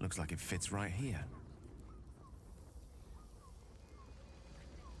 Looks like it fits right here.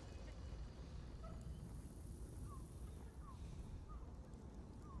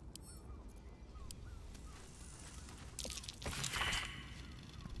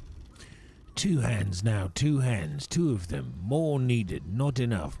 Two hands now, 2 hands, 2 of them, more needed, not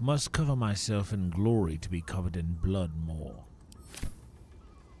enough, must cover myself in glory to be covered in blood more.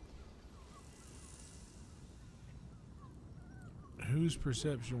 Whose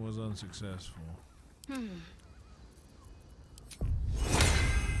perception was unsuccessful?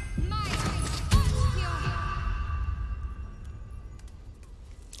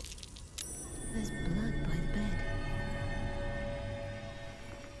 There's blood by the bed.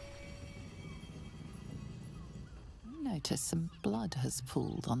 Notice some blood has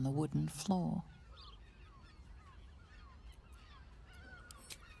pooled on the wooden floor.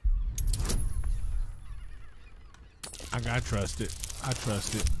 I trust it. I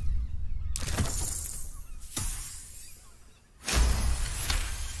trust it.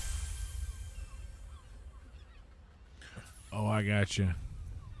 Oh, I got you.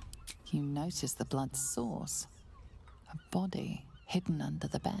 You notice the blood's source. A body hidden under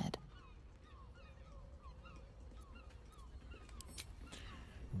the bed.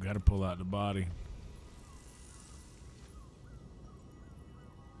 We've got to pull out the body.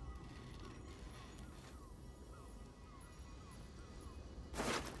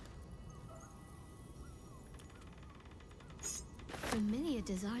 Familiar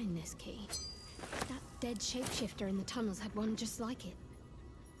design, this key. That dead shapeshifter in the tunnels had one just like it.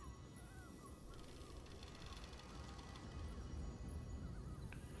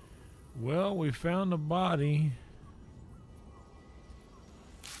 Well, we found the body.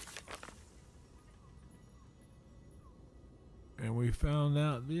 And we found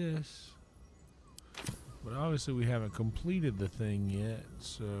out this. But obviously we haven't completed the thing yet,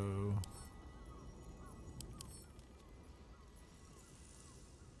 so...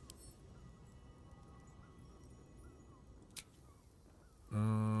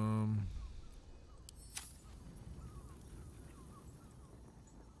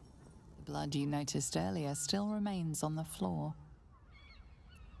 The blood you noticed earlier still remains on the floor.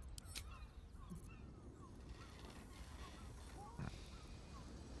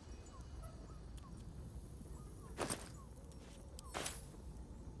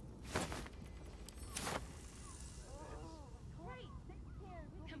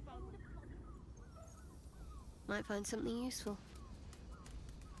 Might find something useful.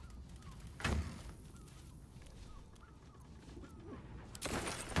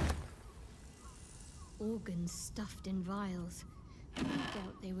 Organs stuffed in vials. I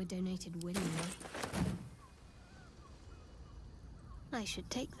doubt they were donated willingly. I should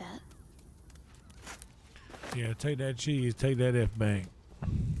take that. Yeah, take that cheese, take that F-Bank.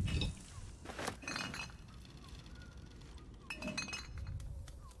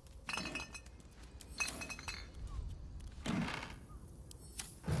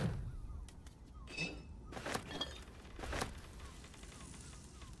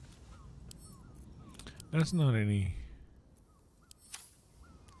 That's not any...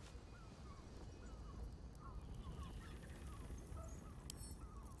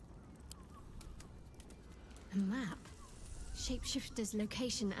 A map. Shapeshifter's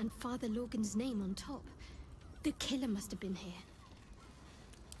location and Father Logan's name on top. The killer must have been here.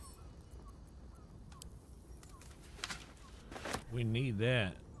 We need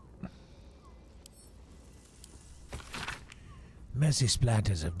that. Messy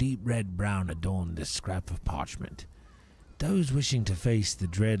splatters of deep red-brown adorn this scrap of parchment. Those wishing to face the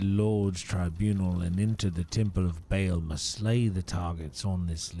dread Lord's tribunal and enter the Temple of Baal must slay the targets on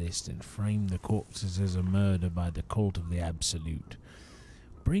this list and frame the corpses as a murder by the cult of the Absolute.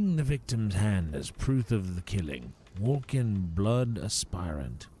 Bring the victim's hand as proof of the killing. Walk in blood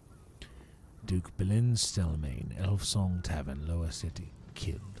aspirant. Duke Belin Stelmane, Elf Song Tavern, Lower City,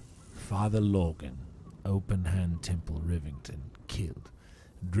 killed. Father Logan, Open Hand Temple, Rivington, killed.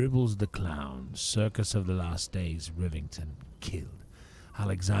 Dribbles the Clown, Circus of the Last Days, Rivington, killed.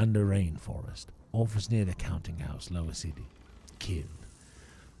 Alexander Rainforest, office near the counting house, Lower City, killed.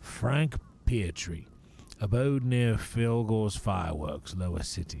 Frank Pietri, abode near Philgore's Fireworks, Lower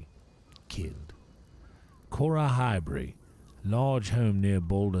City, killed. Cora Highbury, large home near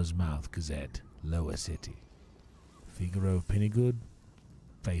Baldur's Mouth, Gazette, Lower City. Figaro Pennygood,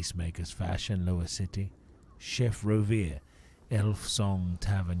 Facemaker's Fashion, Lower City. Chef Rovere, Elf Song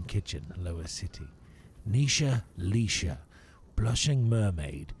Tavern Kitchen, Lower City. Nisha Leisha, Blushing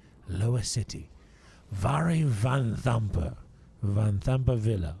Mermaid, Lower City. Vari Van Thamper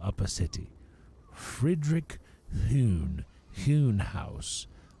Villa, Upper City. Friedrich Hoon House,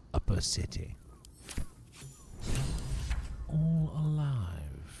 Upper City. All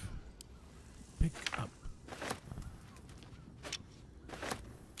alive. Pick up.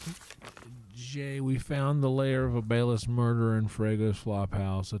 J. We found the lair of a bailiff's murderer in Frago's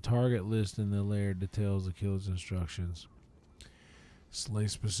Flophouse. A target list in the lair details the killer's instructions. Slay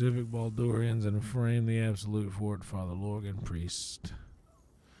specific Baldurians and frame the Absolute Fort. Father Logan, priest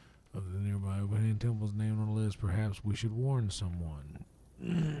of the nearby Open Temple's name on the list. Perhaps we should warn someone.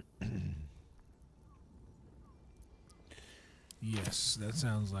 Yes, that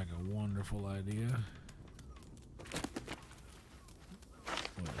sounds like a wonderful idea.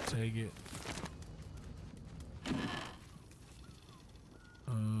 We'll take it.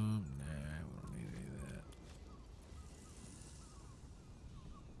 Nah, we don't need any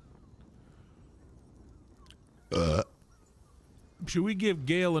of that. Should we give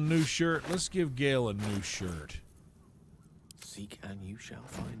Gale a new shirt? Let's give Gale a new shirt. Seek and you shall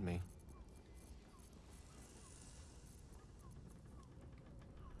find me.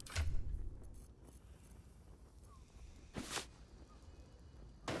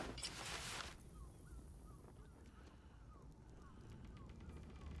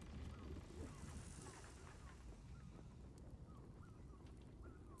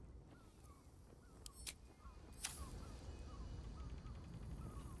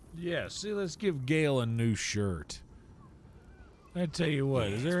 Yeah, see, let's give Gale a new shirt. I tell you what,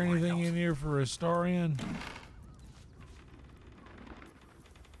 is there anything in here for Astarion?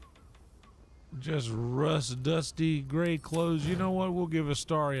 Just rust, dusty, gray clothes. You know what? We'll give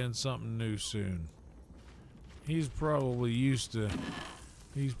Astarion something new soon. He's probably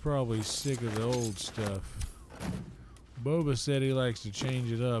he's probably sick of the old stuff. Boba said he likes to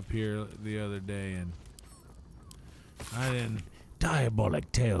change it up here the other day, and I didn't.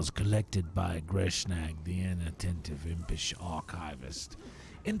 Diabolic tales collected by Greshnag, the inattentive, impish archivist.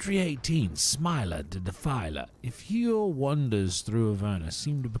 Entry 18, Smiler the Defiler. If your wanders through Averna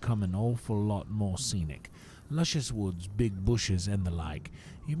seem to become an awful lot more scenic, luscious woods, big bushes, and the like,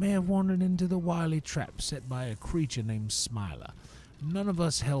 you may have wandered into the wily trap set by a creature named Smiler. None of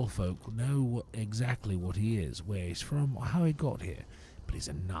us hellfolk know exactly what he is, where he's from, or how he got here, but he's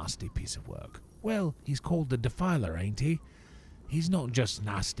a nasty piece of work. Well, he's called the Defiler, ain't he? He's not just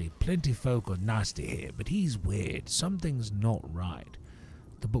nasty. Plenty folk are nasty here, but he's weird. Something's not right.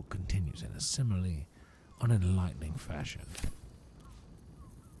 The book continues in a similarly unenlightening fashion.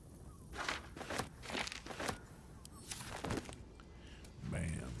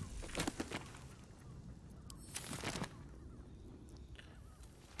 Bam.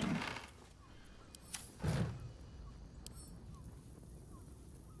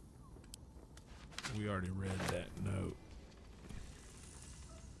 We already read that note.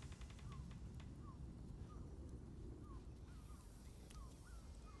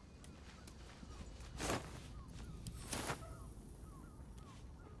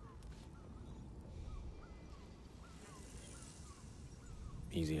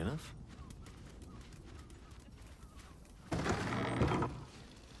 Easy enough.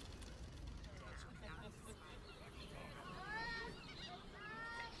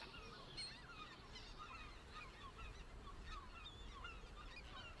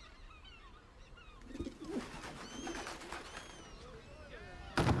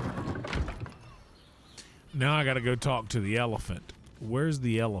 Now I gotta go talk to the elephant. Where's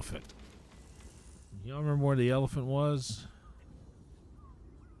the elephant? Y'all remember where the elephant was?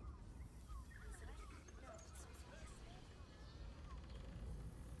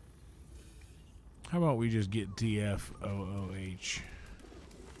 How about we just get TFOOH?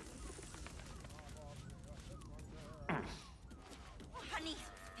 Honey,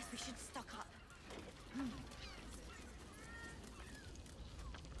 yes, we should stock up.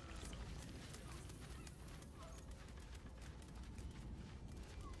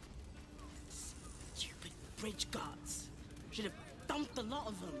 Stupid bridge guards. Should have dumped a lot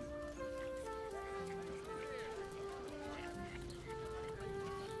of them.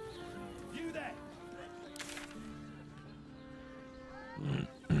 You there!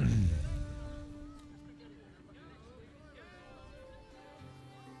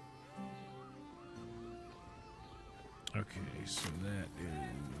 Okay, so that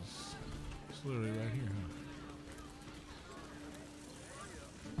is... It's literally right here,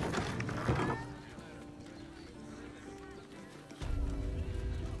 huh?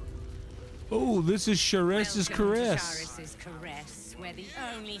 Oh, this is Chares's caress. Chares's caress, where the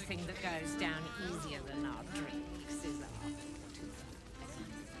only thing that goes down easier than our drinks is our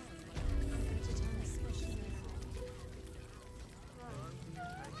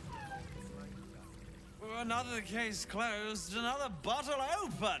Another case closed, another bottle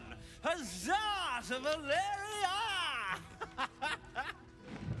open. Huzzah to Valeria!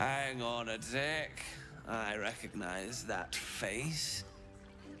 Hang on a tick. I recognize that face.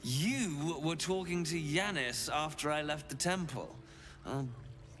 You were talking to Yanis after I left the temple. I'll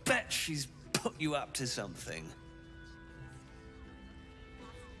bet she's put you up to something.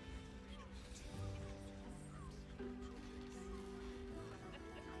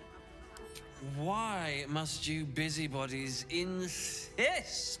 Why must you busybodies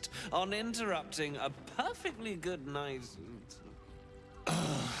insist on interrupting a perfectly good night?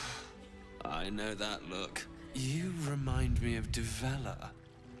 I know that look. You remind me of Devella.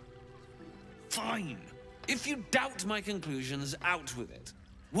 Fine. If you doubt my conclusions, out with it.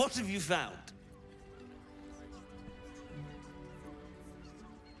 What have you found?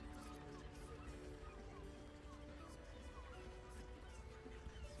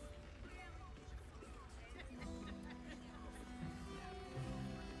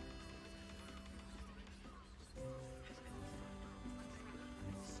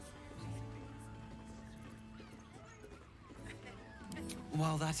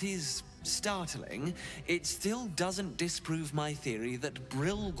 While that is startling, it still doesn't disprove my theory that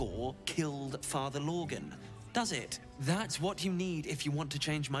Brilgor killed Father Lorgan, does it? That's what you need if you want to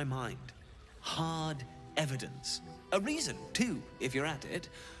change my mind. Hard evidence. A reason, too, if you're at it.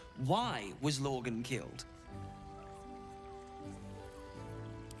 Why was Lorgan killed?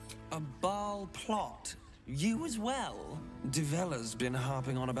 A Baal plot. You as well? Devella's been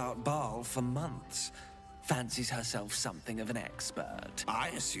harping on about Baal for months. Fancies herself something of an expert. I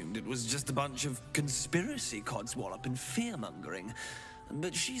assumed it was just a bunch of conspiracy codswallop and fear-mongering.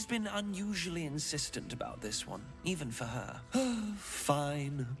 But she's been unusually insistent about this one, even for her.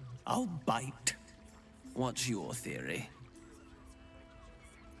 Fine. I'll bite. What's your theory?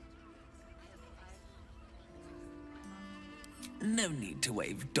 No need to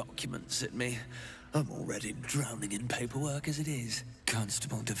wave documents at me. I'm already drowning in paperwork as it is.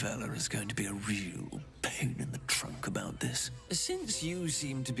 Constable Devella is going to be a real pain in the trunk about this. Since you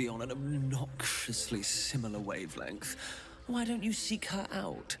seem to be on an obnoxiously similar wavelength, why don't you seek her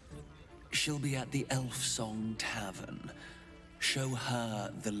out? She'll be at the Elf Song Tavern. Show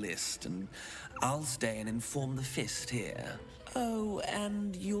her the list, and I'll stay and inform the Fist here. Oh,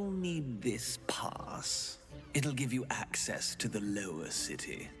 and you'll need this pass. It'll give you access to the lower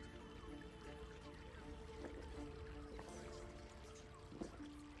city.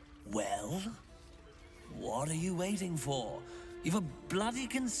 Well, what are you waiting for? You've a bloody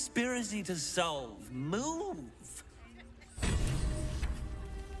conspiracy to solve. Move!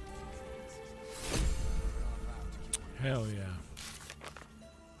 Hell yeah.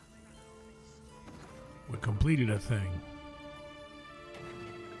 We completed a thing.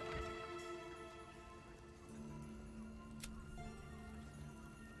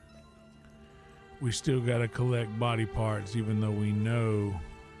 We still gotta collect body parts, even though we know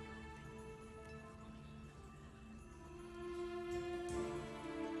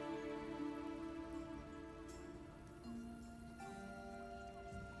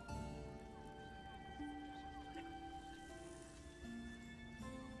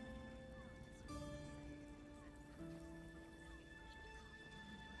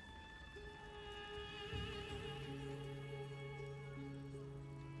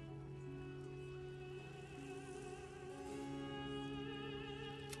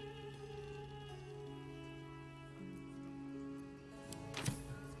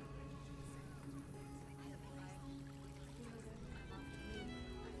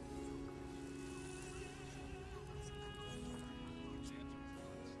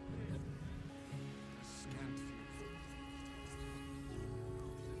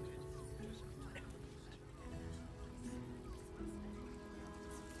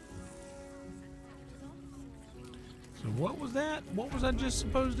What was that? What was I just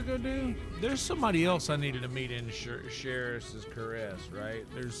supposed to go do? There's somebody else I needed to meet in Sheriff's Caress, right?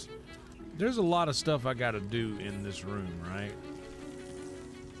 There's a lot of stuff I got to do in this room, right?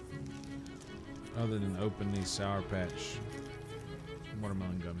 Other than open these Sour Patch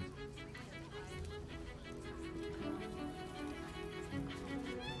watermelon gummies.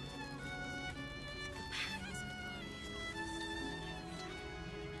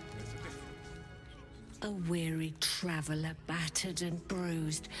 A weary traveller, battered and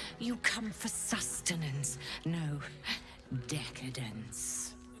bruised, you come for sustenance, no,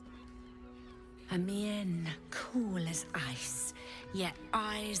 decadence. A mien cool as ice, yet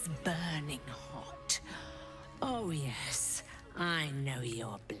eyes burning hot. Oh yes, I know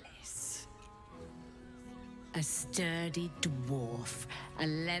your bliss. A sturdy dwarf, a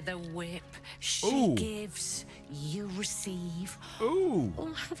leather whip, she gives, you receive. Ooh.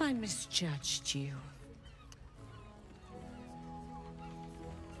 Or have I misjudged you?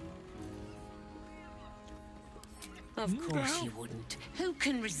 Of course you wouldn't. Who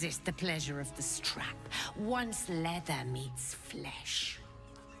can resist the pleasure of the strap once leather meets flesh?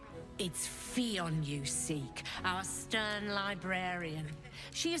 It's Fionn you seek, our stern librarian.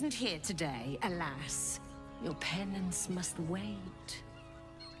 She isn't here today, alas. Your penance must wait.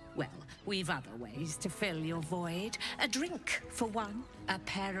 Well, we've other ways to fill your void. A drink for one, a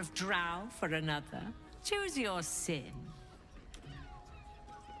pair of drow for another. Choose your sin.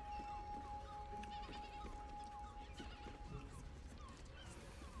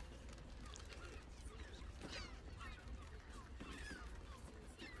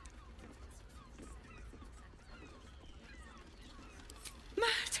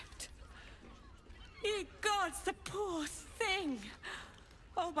 Murdered! Ye gods, the poor thing!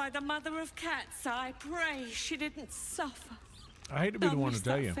 Oh, by the mother of cats, I pray she didn't suffer. I hate to be the one to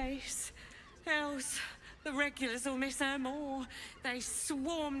tell you. Face. Else, the regulars will miss her more. They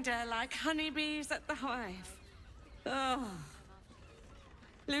swarmed her like honeybees at the hive. Oh.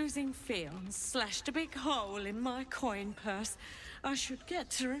 Losing Fionn slashed a big hole in my coin purse. I should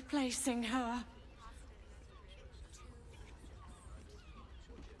get to replacing her.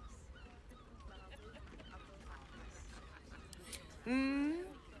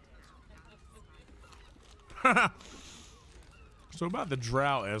 So about the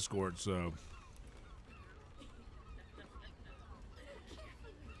drow escorts, I'm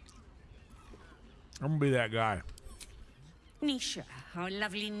gonna be that guy. Nisha, our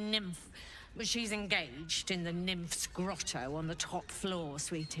lovely nymph. But she's engaged in the nymph's grotto on the top floor,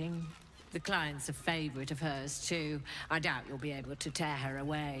 sweeting. The client's a favorite of hers, too. I doubt you'll be able to tear her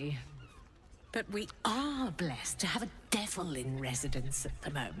away. But we are blessed to have a devil in residence at the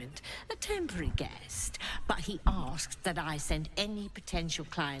moment. A temporary guest. But he asked that I send any potential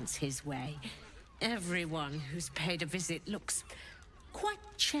clients his way. Everyone who's paid a visit looks quite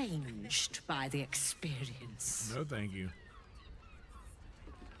changed by the experience. No, thank you.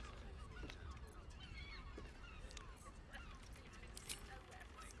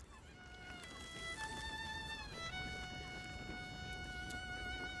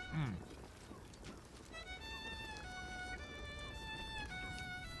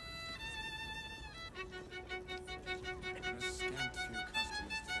 A scant few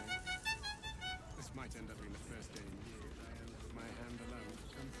customers today. This might end up being the first day in years I end with my hand alone with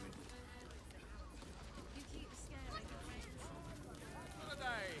company. You keep scaring the friends.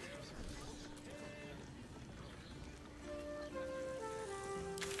 Holiday!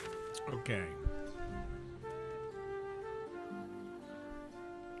 Okay.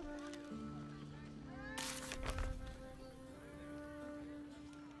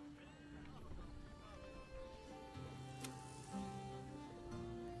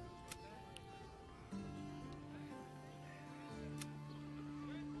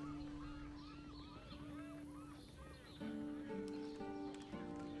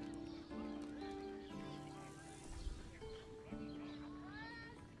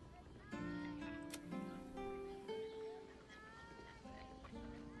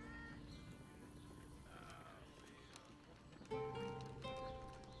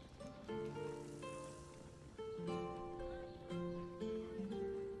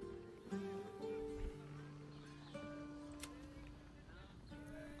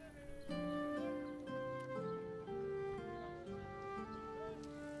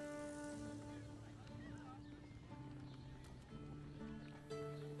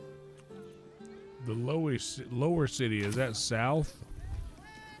 The lower city, is that south?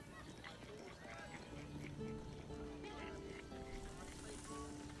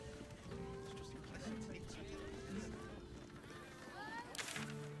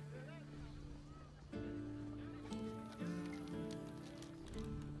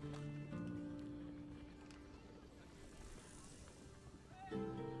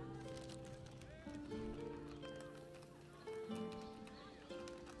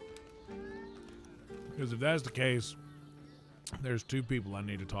 Because if that's the case, there's two people I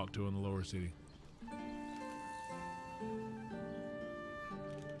need to talk to in the lower city.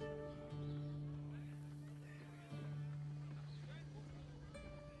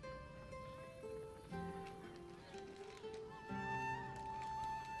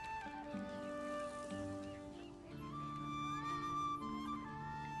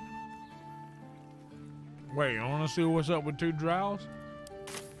 Wait, I want to see what's up with two drows?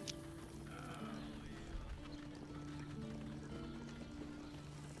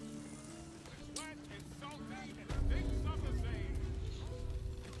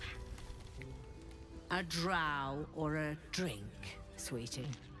 A drow or a drink, sweetie.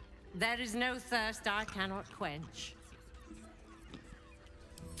 There is no thirst I cannot quench.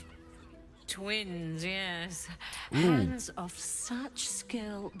 Twins, yes. Ooh. Hands of such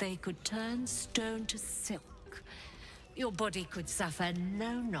skill they could turn stone to silk. Your body could suffer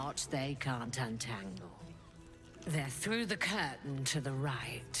no knot they can't untangle. They're through the curtain to the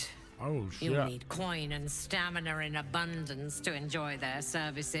right. Oh, shit. You'll need coin and stamina in abundance to enjoy their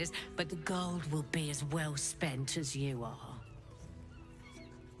services, but the gold will be as well spent as you are.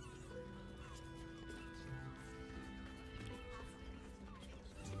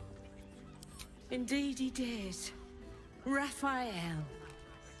 Indeed he did. Raphael.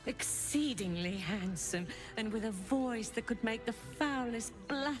 Exceedingly handsome, and with a voice that could make the foulest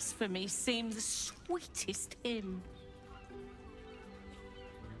blasphemy seem the sweetest hymn.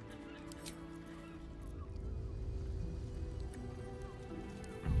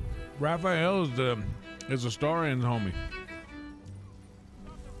 Raphael is a Starian's homie.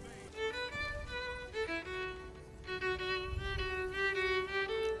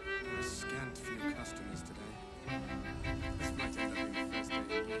 A scant few customers today. This might end up being the first day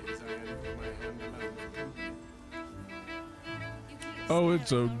in years I had my hand alone with company. Oh,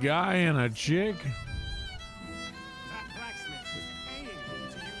 it's a guy and a chick? That blacksmith was paying me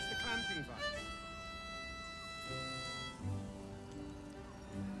to use the clamping vice.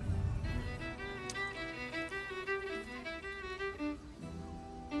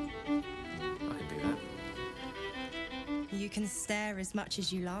 I can do that. You can stare as much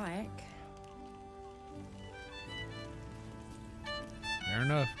as you like. Fair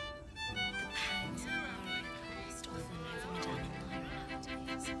enough.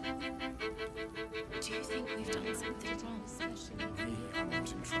 Do you think we've done something wrong? We are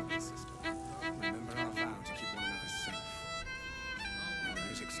not in trouble, sister. Remember our vow to keep one another safe. When the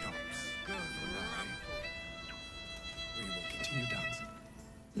music stops, we will continue dancing.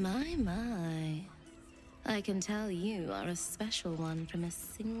 My. I can tell you are a special one from a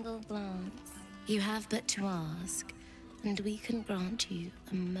single glance. You have but to ask, and we can grant you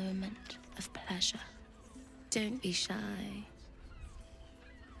a moment of pleasure. Don't be shy.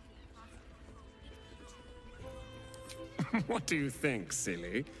 What do you think,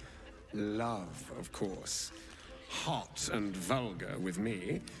 silly? Love, of course. Hot and vulgar with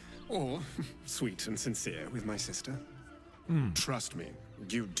me, or sweet and sincere with my sister. Trust me,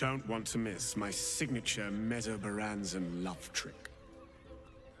 you don't want to miss my signature Mesobaranzan love trick.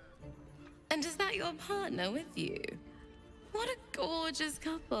 And is that your partner with you? What a gorgeous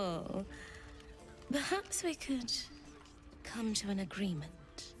couple. Perhaps we could come to an agreement.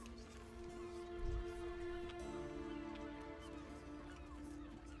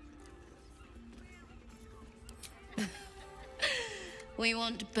 We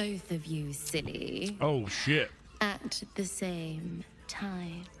want both of you, silly. Oh, shit. At the same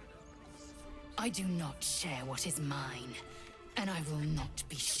time. I do not share what is mine, and I will not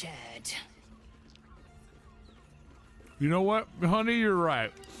be shared. You know what, honey, you're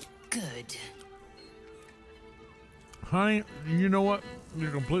right. Good. Honey, you know what?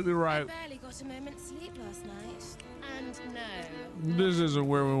 You're completely right. I barely got a moment's sleep last night. And no. This isn't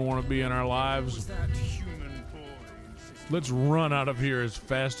where we want to be in our lives. Let's run out of here as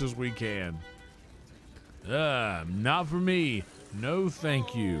fast as we can. Not for me. No,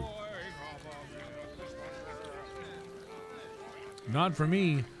 thank you. Not for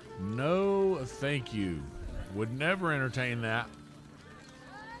me. No, thank you. Would never entertain that.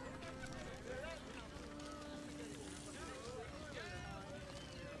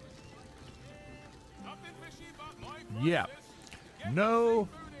 Yeah. No,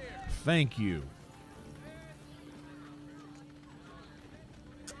 thank you.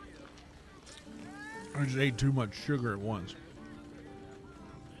 I just ate too much sugar at once.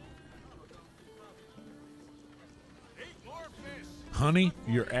 Honey,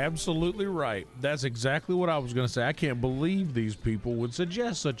 you're absolutely right. That's exactly what I was going to say. I can't believe these people would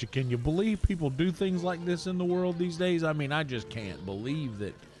suggest such a... Can you believe people do things like this in the world these days? I mean, I just can't believe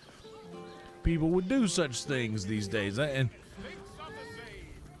that people would do such things these days. And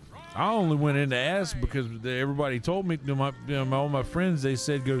I only went in to ask because everybody told me, all my friends, they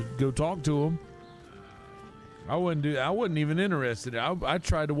said go talk to him. I wasn't even interested. I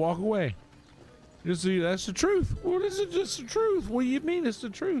tried to walk away. You see, that's the truth. Well, this is just the truth. What do you mean it's the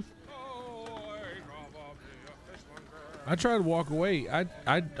truth? I tried to walk away. I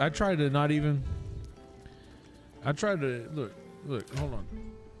tried to not even. I tried to look. Hold on.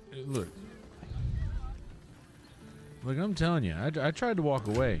 Look. I'm telling you, I tried to walk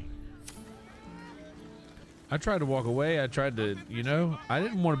away. I tried to, I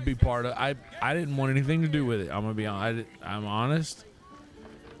didn't want to be part of. I didn't want anything to do with it. I'm gonna be honest. I'm honest.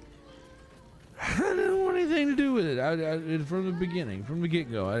 I didn't want anything to do with it. From the beginning, from the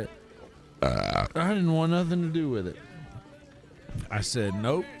get-go, I didn't want nothing to do with it. I said,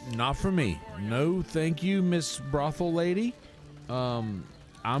 nope, not for me. No, thank you, Miss Brothel Lady. I'm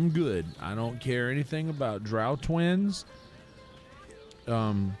good. I don't care anything about drow twins,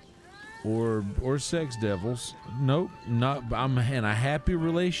 or sex devils. Nope, not. I'm in a happy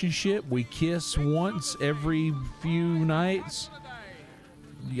relationship. We kiss once every few nights.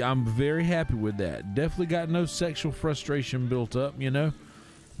 I'm very happy with that. Definitely got no sexual frustration built up,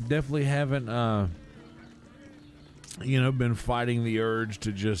 Definitely haven't, been fighting the urge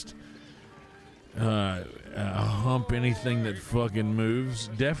to just hump anything that fucking moves.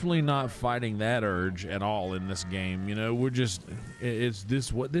 Definitely not fighting that urge at all in this game. We're just, it's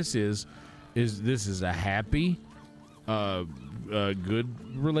this, what this is this is a happy, good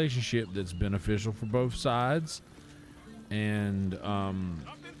relationship that's beneficial for both sides. And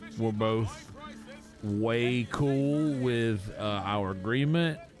we're both way cool with our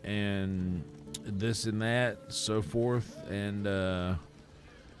agreement and this and that, so forth and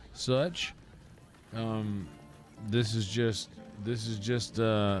such. This is just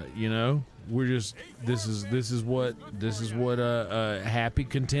we're just this is what a happy,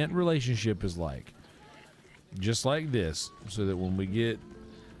 content relationship is like. Just like this, so that when we get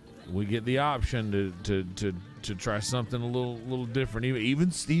the option to try something a little different,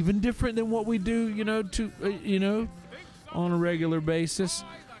 even different than what we do, on a regular basis.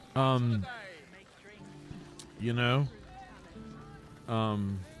 I'm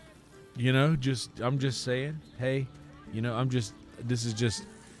just saying, hey, this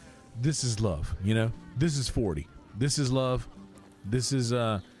is love, this is 40. This is love. This is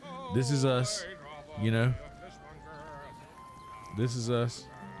us, This is us.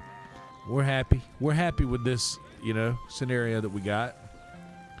 We're happy. We're happy with this, scenario that we got.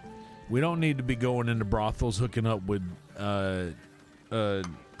 We don't need to be going into brothels hooking up with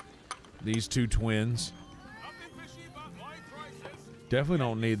these two twins. Definitely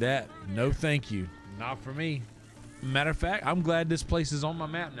don't need that. No, thank you. Not for me. Matter of fact, I'm glad this place is on my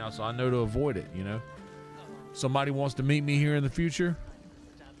map now, so I know to avoid it, Somebody wants to meet me here in the future,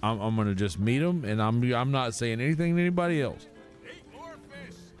 I'm going to just meet them, and I'm not saying anything to anybody else.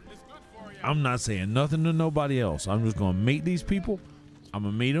 I'm not saying nothing to nobody else. I'm just going to meet these people. I'm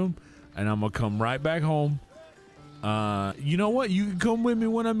going to meet them, and I'm going to come right back home. You know what? You can come with me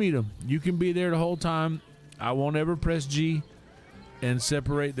when I meet them. You can be there the whole time. I won't ever press G and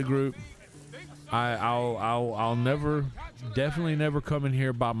separate the group. I'll never, definitely never come in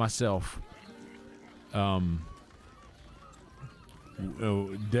here by myself. Definitely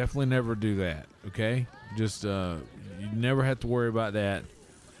never do that. Okay, just you never have to worry about that.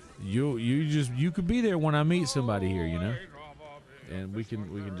 You could be there when I meet somebody here, and we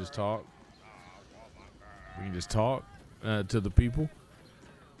can just talk. We can just talk to the people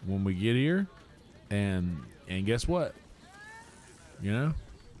when we get here, and guess what?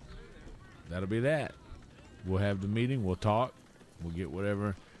 That'll be that. We'll have the meeting. We'll talk. We'll get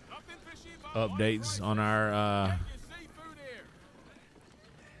whatever updates on our,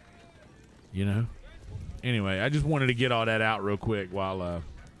 Anyway, I just wanted to get all that out real quick while,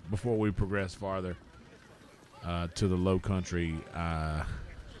 before we progress farther, to the low country,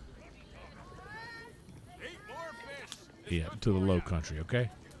 yeah, to the low country. Okay.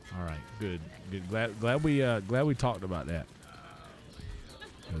 All right. Good. Glad we talked about that.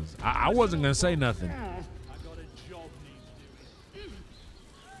 Cause I wasn't gonna say nothing.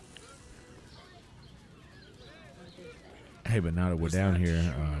 Hey, but now that we're down here,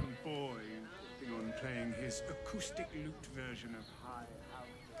 boy on playing his acoustic lute version of High House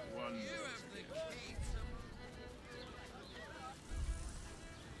Wonders.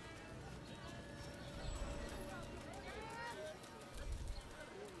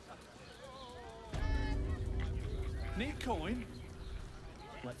 Need coin?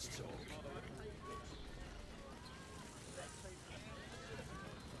 Let's talk.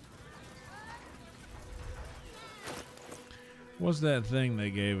 What's that thing they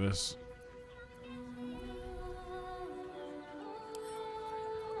gave us?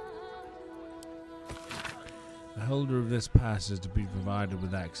 The holder of this pass is to be provided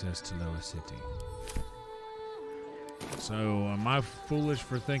with access to Lower City. So, am I foolish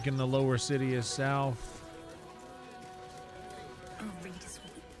for thinking the Lower City is south? Our readers will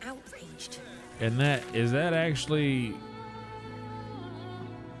be outraged. And is that actually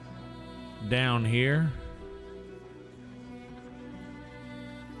down here?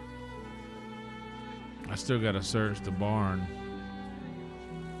 I still gotta search the barn.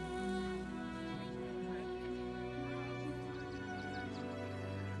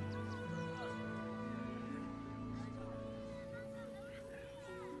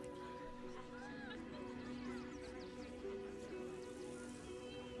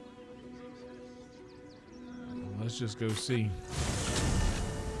 Let's just go see.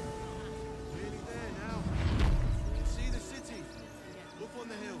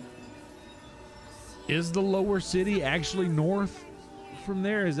 Is the Lower City actually north from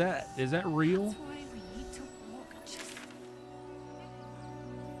there? Is that real?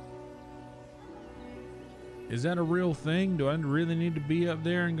 Is that a real thing? Do I really need to be up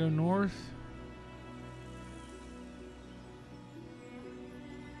there and go north?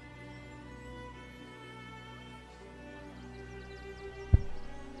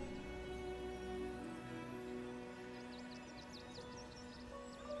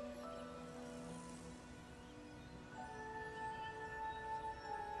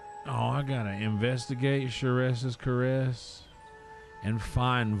 Oh, I gotta investigate Sharessa's Caress and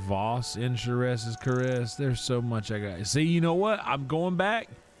find Voss in Sharessa's Caress. There's so much I got. See, you know what? I'm going back.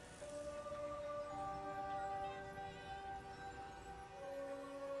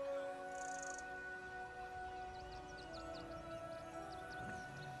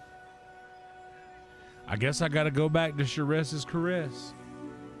 I guess I gotta go back to Sharessa's Caress.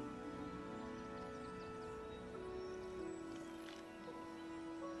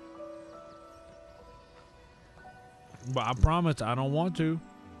 But I promise I don't want to.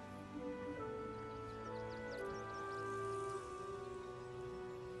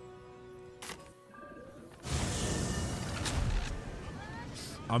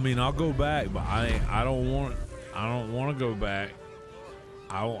 I mean, I'll go back, but I don't want to go back.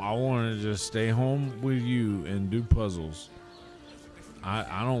 I want to just stay home with you and do puzzles.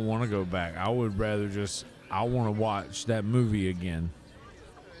 I don't want to go back. I would rather just, I want to watch that movie again.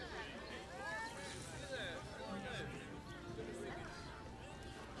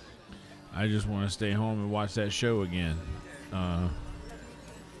 I just want to stay home and watch that show again. Yeah,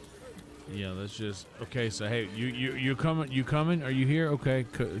 let's just, okay, so hey, you coming? Are you here? Okay,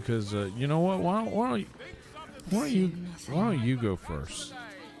 cause you know what? Why don't you go first?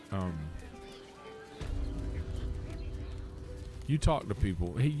 You talk to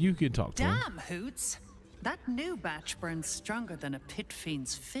people. Hey, you can talk to them. Damn, Hoots. That new batch burns stronger than a pit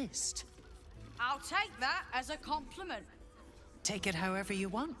fiend's fist. I'll take that as a compliment. Take it however you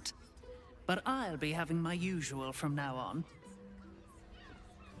want. But I'll be having my usual from now on.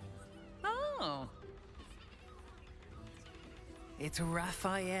 Oh. It's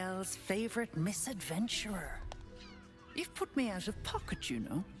Raphael's favorite misadventurer. You've put me out of pocket, you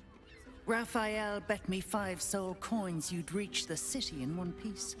know. Raphael bet me 5 soul coins you'd reach the city in one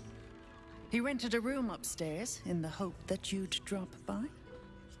piece. He rented a room upstairs in the hope that you'd drop by.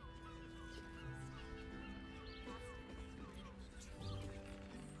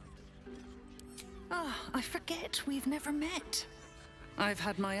 Ah, I forget we've never met. I've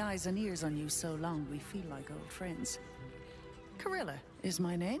had my eyes and ears on you so long we feel like old friends. Carilla is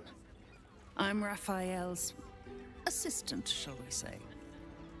my name. I'm Raphael's assistant, shall we say.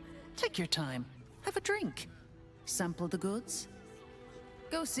 Take your time. Have a drink. Sample the goods.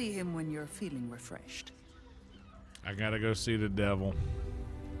 Go see him when you're feeling refreshed. I gotta go see the devil.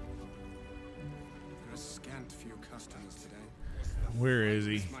 Got a scant few customers today. Where is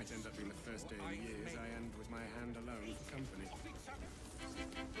he? This might end up being the first day in years I end with my hand alone for company.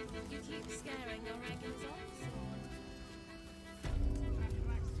 You keep scaring your regulars off.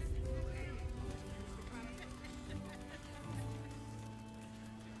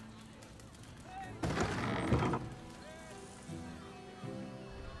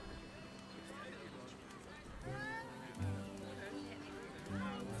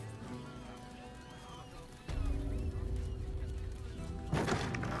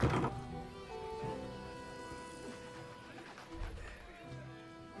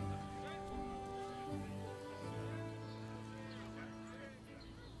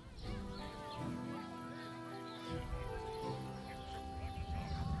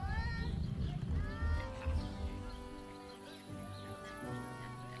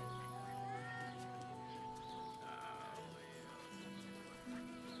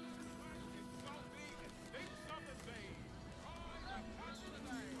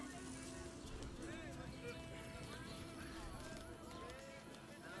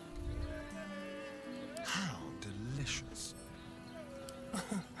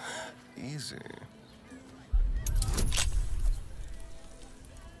 easy.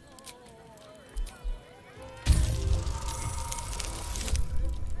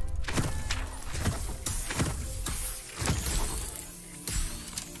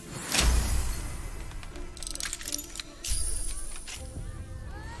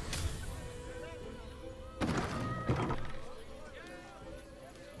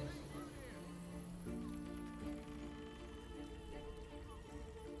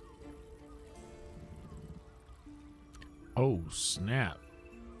 Oh, snap.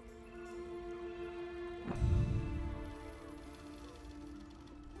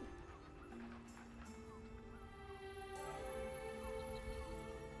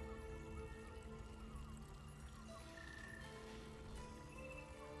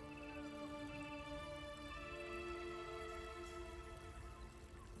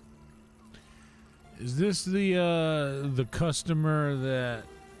 Is this the customer that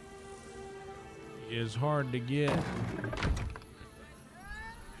is hard to get?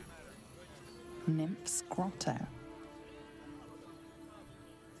 Nymph's Grotto.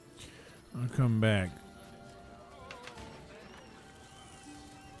 I'll come back.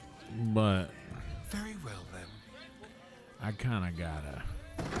 But Very well then. I kind of gotta.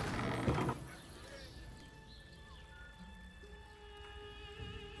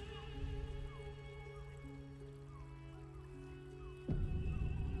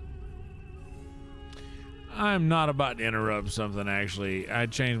 I'm not about to interrupt something, actually. I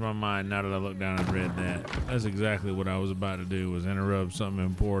changed my mind now that I looked down and read that. That's exactly what I was about to do, was interrupt something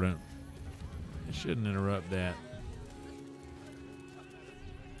important. I shouldn't interrupt that.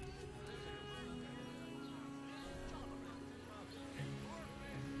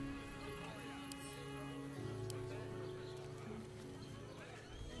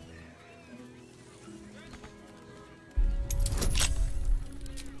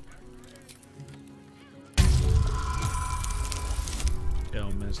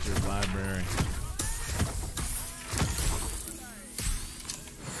 Mr. Library.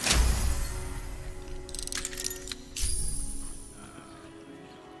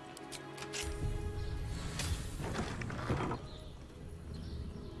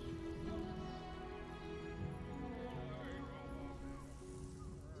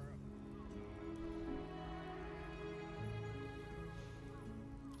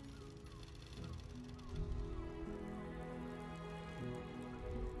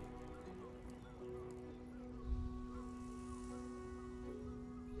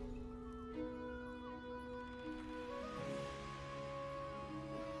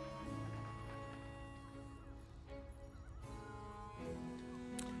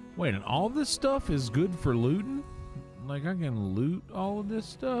 Wait, and all this stuff is good for looting? Like, I can loot all of this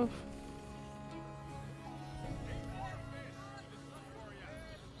stuff?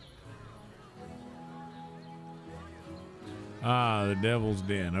 Ah, the Devil's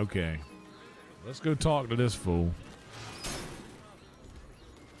Den. Okay. Let's go talk to this fool.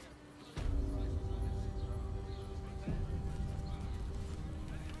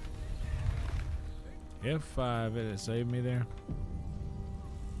 F5, it saved me there.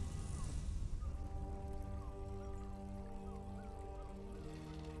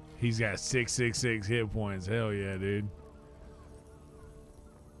 He's got 666 hit points. Hell yeah, dude.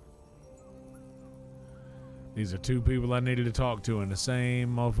 These are two people I needed to talk to in the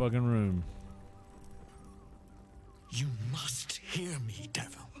same motherfucking room. You must hear me,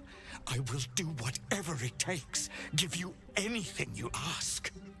 devil. I will do whatever it takes. Give you anything you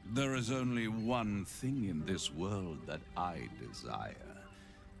ask. There is only one thing in this world that I desire.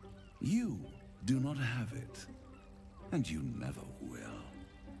 You do not have it, and you never will.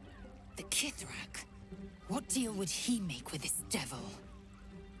 The Kithrak? What deal would he make with this devil?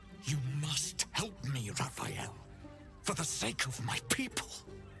 You must help me, Raphael. For the sake of my people.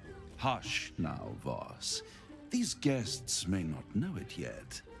 Hush now, Voss. These guests may not know it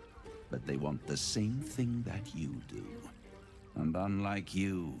yet, but they want the same thing that you do. And unlike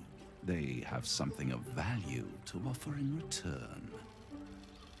you, they have something of value to offer in return.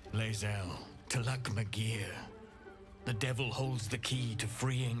 Lae'zel, Talak Magir. The devil holds the key to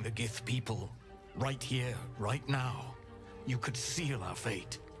freeing the Gith people. Right here, right now. You could seal our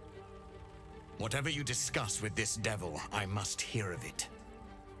fate. Whatever you discuss with this devil, I must hear of it.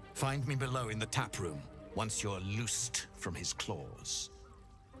 Find me below in the tap room, once you're loosed from his claws.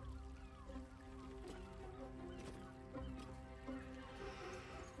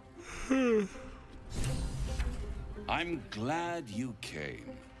 I'm glad you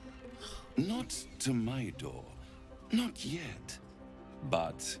came. Not to my door. Not yet,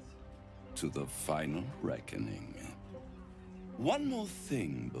 but to the final reckoning. One more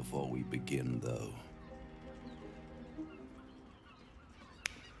thing before we begin, though.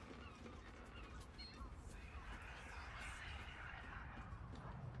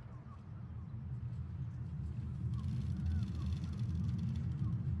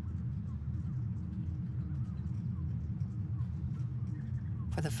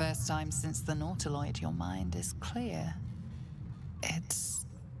 For the first time since the Nautiloid, your mind is clear. It's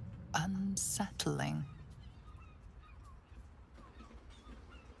unsettling.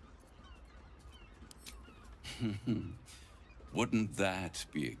 Wouldn't that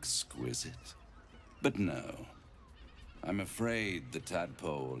be exquisite? But no. I'm afraid the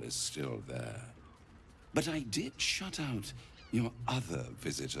tadpole is still there. But I did shut out your other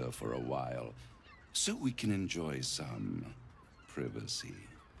visitor for a while, so we can enjoy some privacy.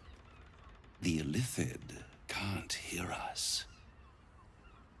 The Illithid can't hear us.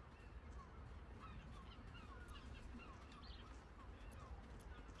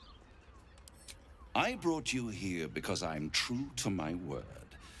 I brought you here because I'm true to my word,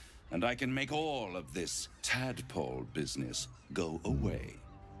 and I can make all of this tadpole business go away,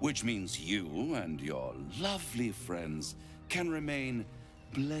 which means you and your lovely friends can remain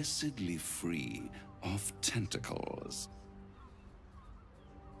blessedly free of tentacles.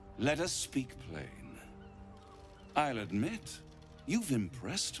 Let us speak plain. I'll admit, you've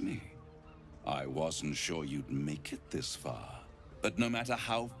impressed me. I wasn't sure you'd make it this far, but no matter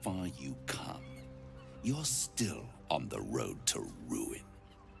how far you come, you're still on the road to ruin.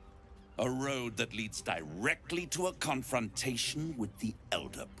 A road that leads directly to a confrontation with the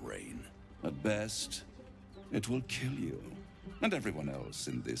Elder Brain. At best, it will kill you and everyone else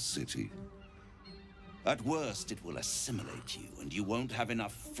in this city. At worst, it will assimilate you, and you won't have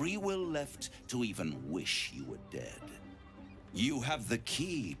enough free will left to even wish you were dead. You have the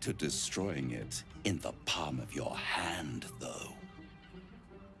key to destroying it in the palm of your hand, though.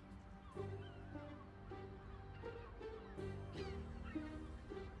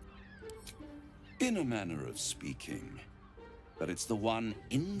 In a manner of speaking. But it's the one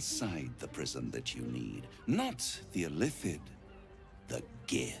inside the prison that you need, not the Illithid, the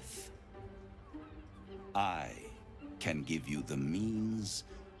Gith. I can give you the means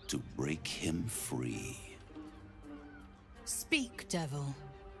to break him free. Speak, devil.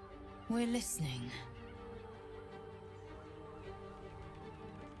 We're listening.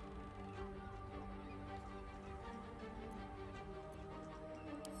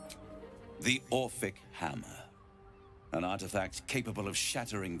 The Orphic Hammer. An artifact capable of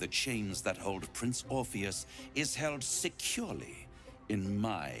shattering the chains that hold Prince Orpheus is held securely in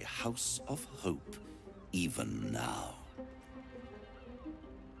my House of Hope, even now.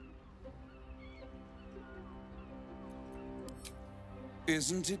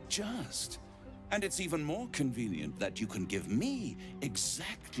 Isn't it just? And it's even more convenient that you can give me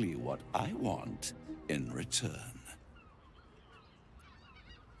exactly what I want in return.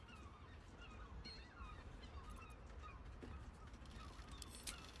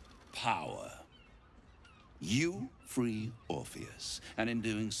 Power. You free Orpheus, and in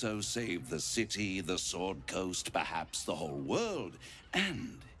doing so save the city, the Sword Coast, perhaps the whole world,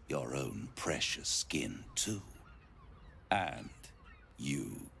 and your own precious skin too. And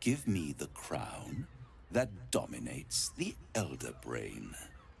you give me the crown that dominates the Elder Brain.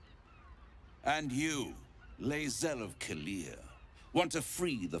 And you, Lae'zel of Kalir, want to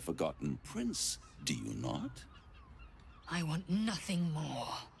free the Forgotten Prince, do you not? I want nothing more.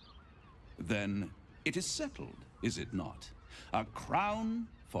 Then it is settled, is it not? A crown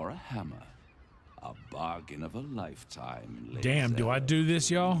for a hammer. A bargain of a lifetime. Damn, do I do this,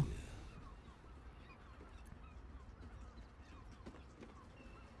 y'all?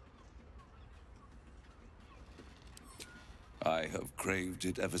 I have craved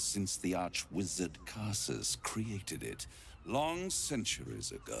it ever since the arch-wizard Karsus created it, long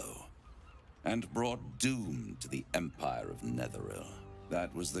centuries ago, and brought doom to the Empire of Netheril.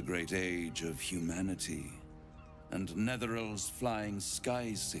 That was the great age of humanity, and Netheril's flying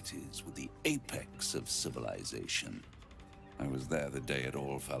sky cities were the apex of civilization. I was there the day it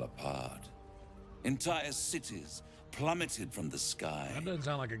all fell apart. Entire cities plummeted from the sky. That doesn't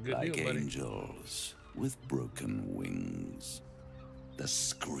sound like a good deal, buddy. Like angels with broken wings. The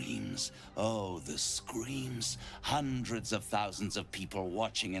screams, oh, the screams. Hundreds of thousands of people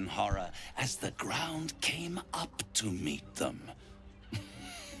watching in horror as the ground came up to meet them.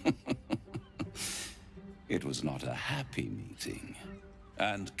 It was not a happy meeting,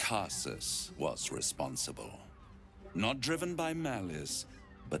 and Karsus was responsible. Not driven by malice,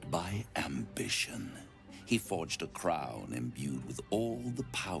 but by ambition. he forged a crown imbued with all the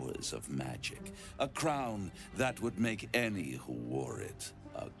powers of magic. A crown that would make any who wore it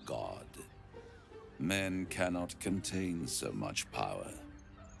a god. Men cannot contain so much power.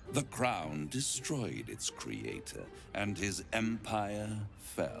 The crown destroyed its creator, and his empire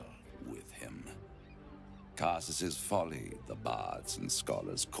fell with him. Karsus's folly, the bards and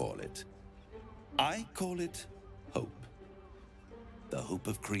scholars call it. I call it hope. The hope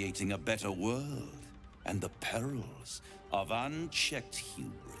of creating a better world, and the perils of unchecked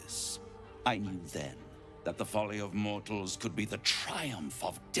hubris. I knew then that the folly of mortals could be the triumph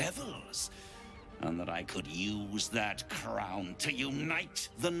of devils, and that I could use that crown to unite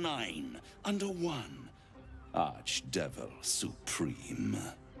the Nine under one Archdevil Supreme.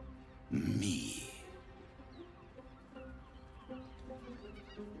 Me.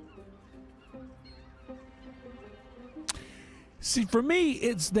 See, for me,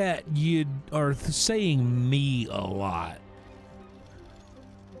 it's that you are saying me a lot.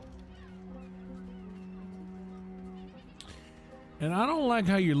 And I don't like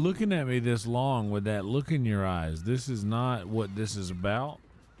how you're looking at me this long with that look in your eyes. This is not what this is about.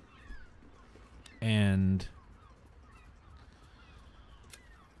 And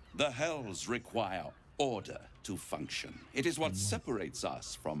The Hells require order to function. It is what separates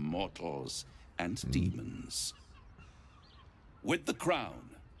us from mortals and demons. With the crown,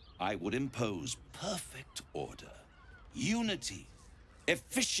 I would impose perfect order, unity,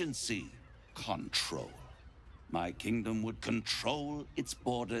 efficiency, control. My kingdom would control its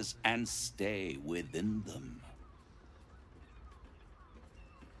borders and stay within them.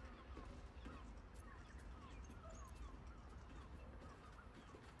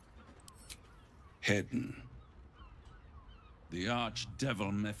 Hidden. The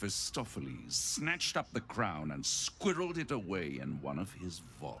archdevil Mephistopheles snatched up the crown and squirreled it away in one of his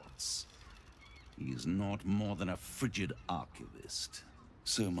vaults. He is not more than a frigid archivist.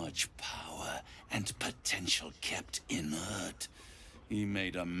 So much power and potential kept inert. He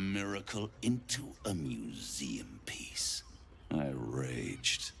made a miracle into a museum piece. I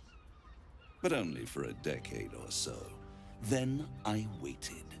raged. But only for a decade or so. Then I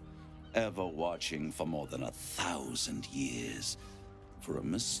waited, ever watching for more than 1,000 years. For a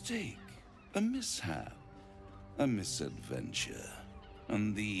mistake, a mishap, a misadventure.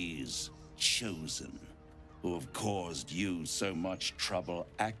 And these chosen, who have caused you so much trouble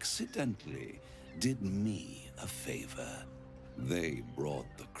accidentally, did me a favor. They brought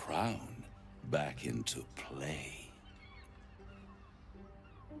the crown back into play.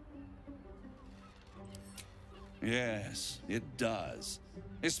 Yes, it does.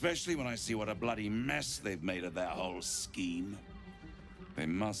 Especially when I see what a bloody mess they've made of their whole scheme. They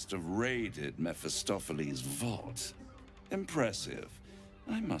must have raided Mephistopheles' vault. Impressive,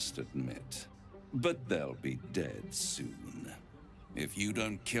 I must admit. But they'll be dead soon. If you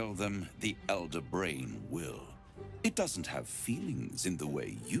don't kill them, the Elder Brain will. It doesn't have feelings in the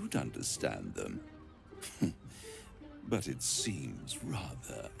way you'd understand them. But it seems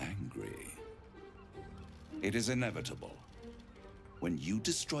rather angry. It is inevitable. When you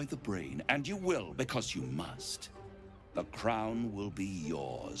destroy the brain, and you will because you must, the crown will be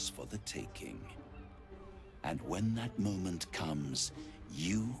yours for the taking. And when that moment comes,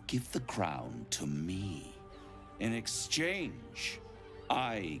 you give the crown to me. In exchange,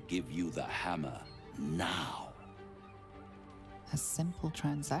 I give you the hammer now. A simple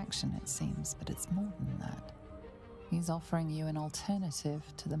transaction, it seems, but it's more than that. He's offering you an alternative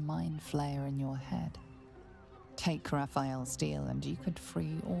to the mind flayer in your head. Take Raphael's deal and you could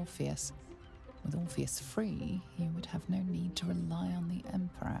free Orpheus. With Orpheus free, you would have no need to rely on the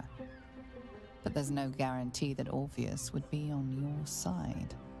Emperor. But there's no guarantee that Orpheus would be on your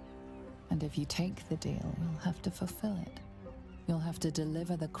side. And if you take the deal, you'll have to fulfill it. You'll have to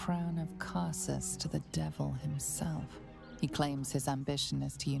deliver the crown of Karsus to the devil himself. He claims his ambition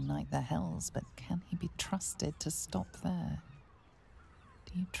is to unite the Hells, but can he be trusted to stop there?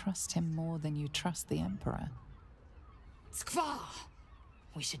 Do you trust him more than you trust the Emperor? Skvar!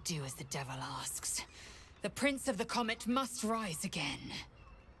 We should do as the devil asks. The Prince of the Comet must rise again.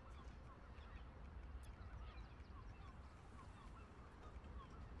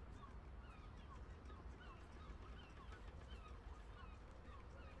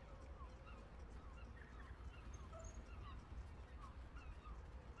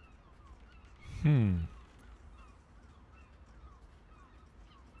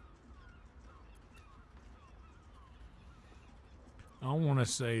 I want to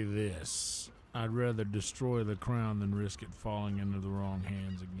say this. I'd rather destroy the crown than risk it falling into the wrong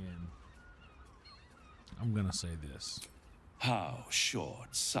hands again. I'm going to say this. How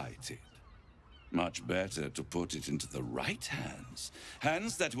short-sighted. Much better to put it into the right hands.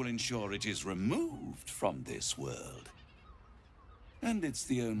 Hands that will ensure it is removed from this world. And it's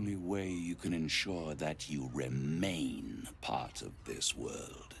the only way you can ensure that you remain part of this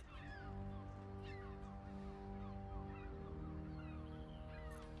world.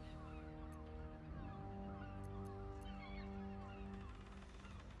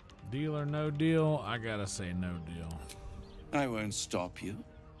 Deal or no deal? I gotta say no deal. I won't stop you.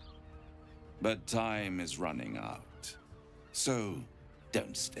 But time is running out. So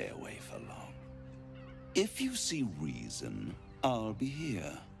don't stay away for long. If you see reason, I'll be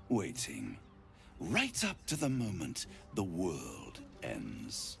here, waiting. Right up to the moment the world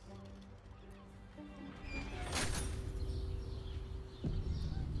ends.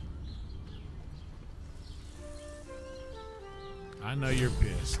 I know you're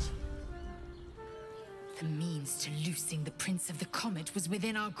pissed. The means to loosing the Prince of the Comet was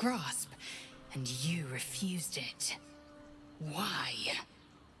within our grasp, and you refused it. Why?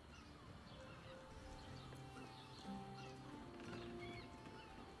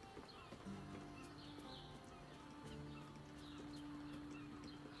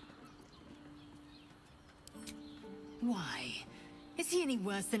 Why? Is he any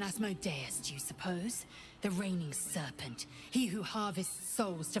worse than Asmodeus, do you suppose? The reigning serpent, he who harvests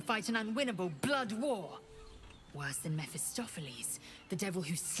souls to fight an unwinnable blood war. Worse than Mephistopheles, the devil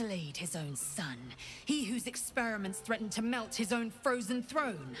who slayed his own son, he whose experiments threatened to melt his own frozen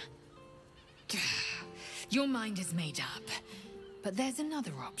throne. Your mind is made up, but there's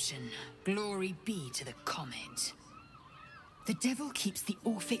another option. Glory be to the comet. The devil keeps the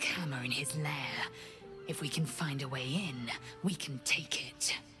Orphic hammer in his lair. If we can find a way in, we can take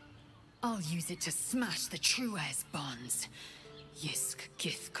it. I'll use it to smash the Truez bonds. Yisk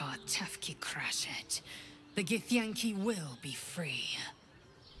Githkar Tafki Crashet. The Githyanki will be free.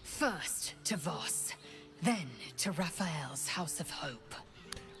 First to Voss, then to Raphael's House of Hope.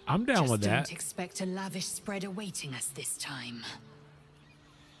 I'm down with that. Don't expect a lavish spread awaiting us this time.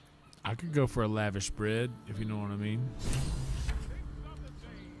 I could go for a lavish spread, if you know what I mean.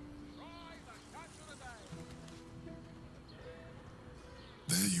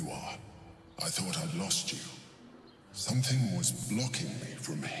 There you are. I thought I'd lost you. Something was blocking me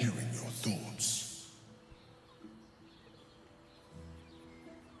from hearing your thoughts.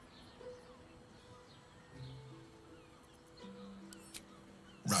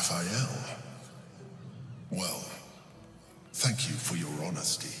 Raphael. Well, thank you for your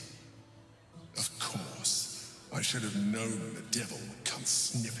honesty. Of course, I should have known the devil would come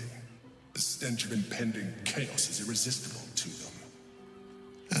sniffing. The stench of impending chaos is irresistible to them.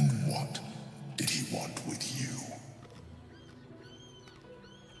 And what did he want with you?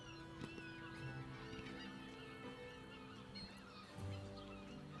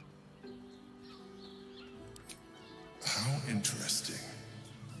 How interesting.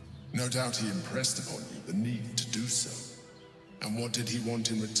 No doubt he impressed upon you the need to do so. And what did he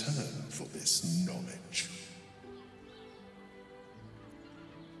want in return for this knowledge?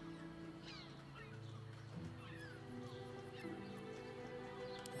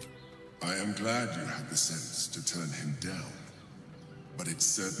 I am glad you had the sense to turn him down, but it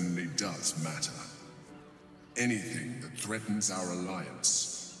certainly does matter. Anything that threatens our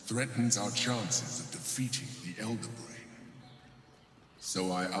alliance threatens our chances of defeating the Elder Brain.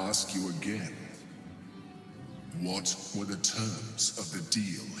 So I ask you again, what were the terms of the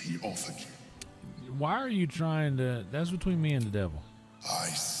deal he offered you? Why are you trying to... That's between me and the devil. I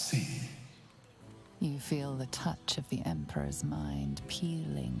see. You feel the touch of the Emperor's mind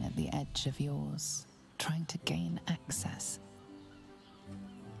peeling at the edge of yours, trying to gain access.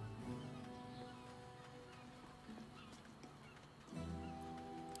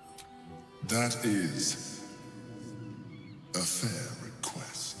 That is a fair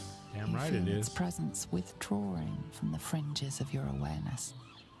request. Damn You right feel it its is. presence withdrawing from the fringes of your awareness.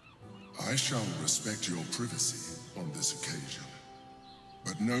 I shall respect your privacy on this occasion.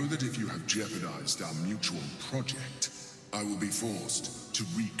 But know that if you have jeopardized our mutual project, I will be forced to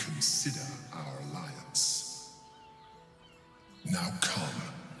reconsider our alliance. Now come.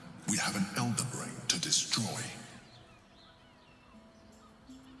 We have an Elder Brain to destroy.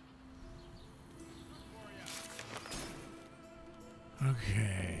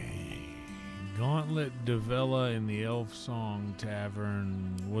 Okay. Gauntlet Devella in the Elf Song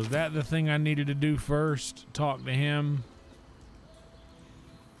Tavern. Was that the thing I needed to do first? Talk to him?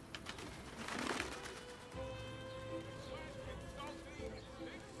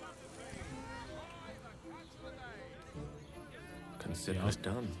 Consider it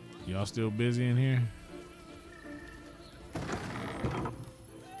done. Y'all still busy in here?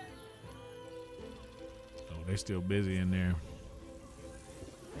 They still busy in there.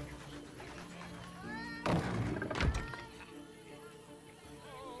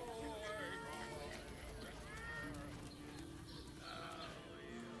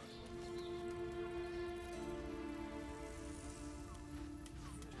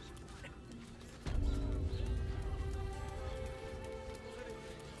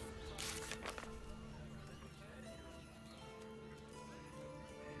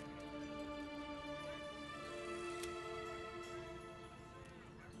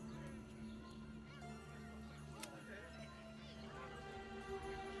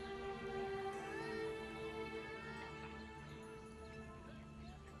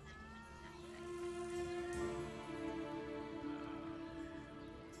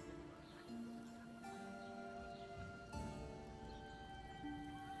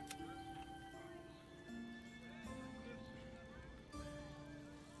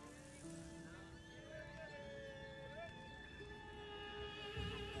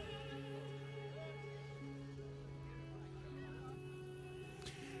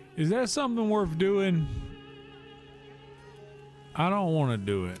 Is that something worth doing? I don't want to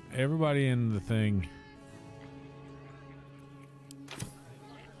do it. Everybody in the thing.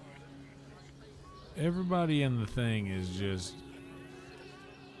 Everybody in the thing is just...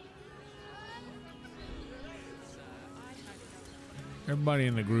 Everybody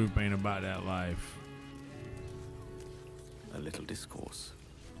in the group ain't about that life. A little discourse.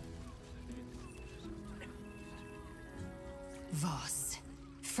 Voss,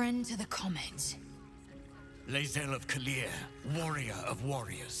 friend to the comet. Lae'zel of Kalir, warrior of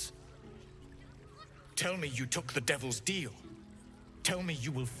warriors. Tell me you took the devil's deal. Tell me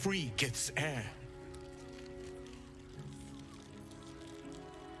you will free Gith's heir.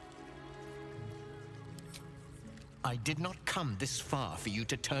 I did not come this far for you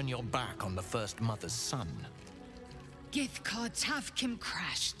to turn your back on the First Mother's son. Githkar Tavkim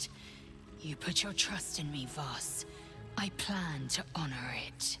crashed. You put your trust in me, Voss. I plan to honor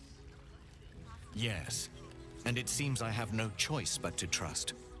it. Yes, and it seems I have no choice but to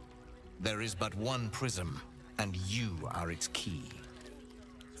trust. There is but one prism, and you are its key.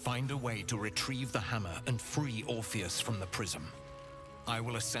 Find a way to retrieve the hammer and free Orpheus from the prism. I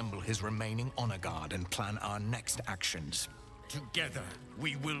will assemble his remaining honor guard and plan our next actions. Together,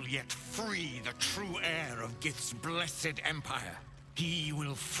 we will yet free the true heir of Gith's blessed empire. He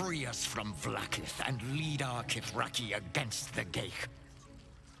will free us from Vlaakith and lead our Kithraki against the Geich.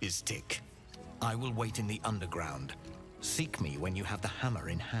 Istik, I will wait in the underground. Seek me when you have the hammer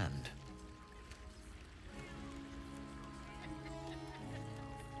in hand.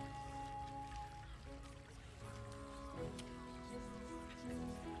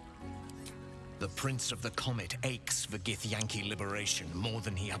 The Prince of the Comet aches for Githyanki liberation more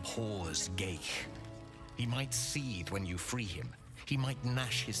than he abhors Geich. He might seethe when you free him. He might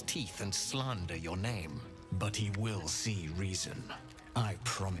gnash his teeth and slander your name. But he will see reason. I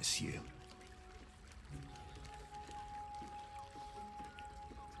promise you.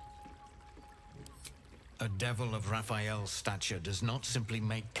 A devil of Raphael's stature does not simply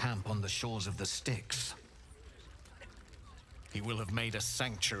make camp on the shores of the Styx. He will have made a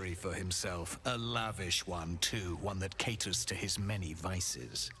sanctuary for himself, a lavish one too, one that caters to his many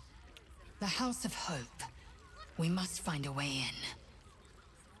vices. The House of Hope. We must find a way in.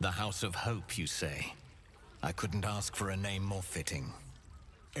 The House of Hope, you say? I couldn't ask for a name more fitting.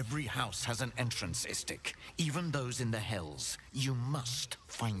 Every house has an entrance, Istik, even those in the Hells. You must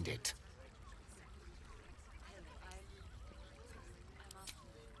find it.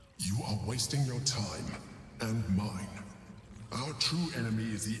 You are wasting your time, and mine. Our true enemy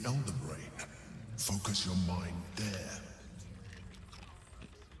is the Elder Brain. Focus your mind there.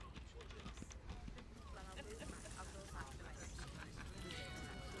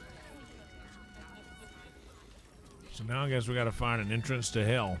 So now I guess we gotta find an entrance to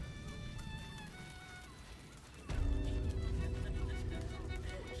hell.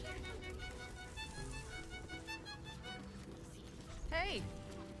 Hey!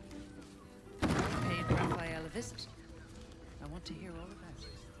 Paid Raphael a visit. I want to hear all about it.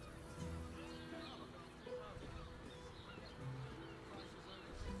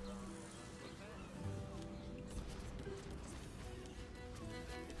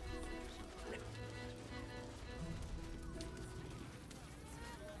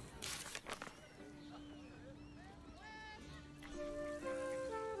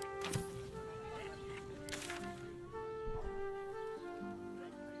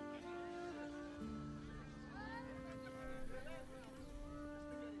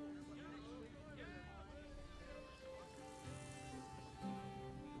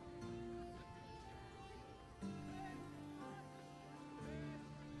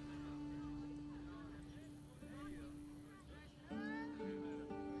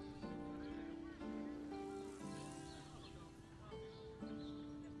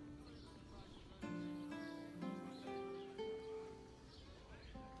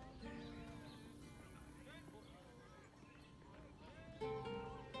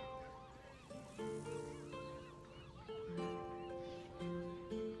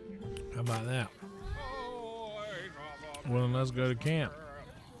 How about that? Well, then let's go to camp.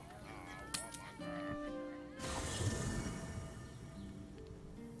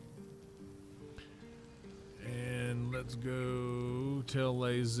 And let's go tell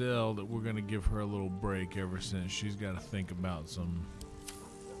Lae'zel that we're going to give her a little break ever since she's got to think about some...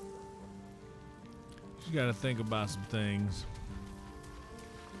 She's got to think about some things.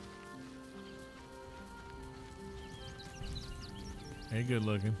 Hey, good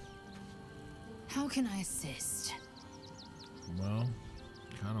looking. How can I assist? Well,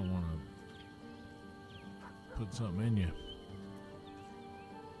 kind of want to put something in you.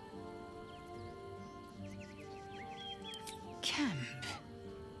 Camp?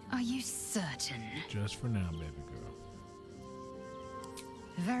 Are you certain? Just for now, baby girl.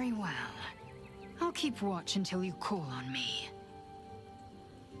 Very well. I'll keep watch until you call on me.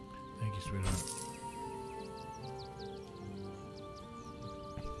 Thank you, sweetheart.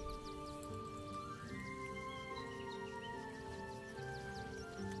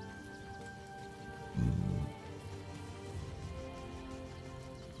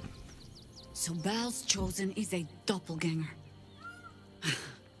 So Bal's chosen is a doppelganger.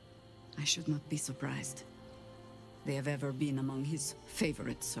 I should not be surprised. They have ever been among his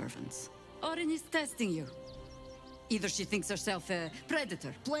favorite servants. Orin is testing you. Either she thinks herself a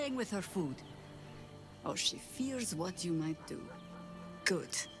predator, playing with her food, or she fears what you might do.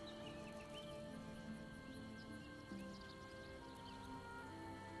 Good.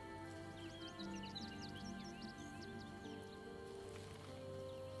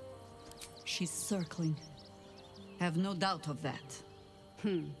 She's circling. Have no doubt of that.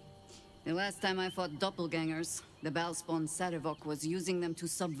 The last time I fought doppelgangers, the Balspawn Sarevok was using them to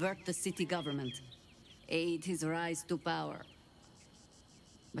subvert the city government, aid his rise to power.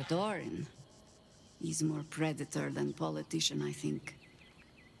 But Orin, he's more predator than politician, I think.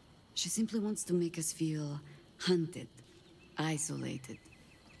 She simply wants to make us feel hunted, isolated.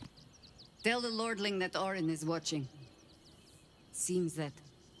 Tell the Lordling that Orin is watching. Seems that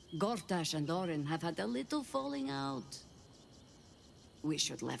Gortash and Orin have had a little falling out. We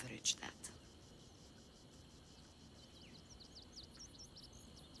should leverage that.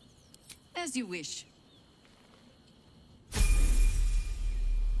 As you wish.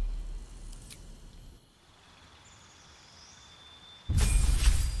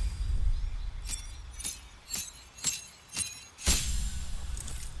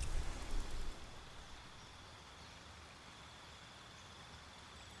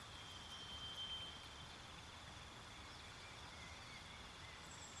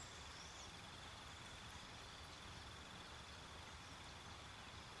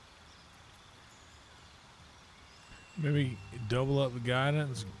 Maybe double up the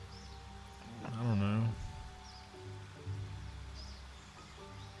guidance. I don't know.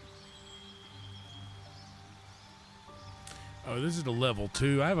 Oh, this is the level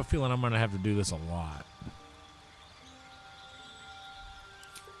 2. I have a feeling I'm going to have to do this a lot.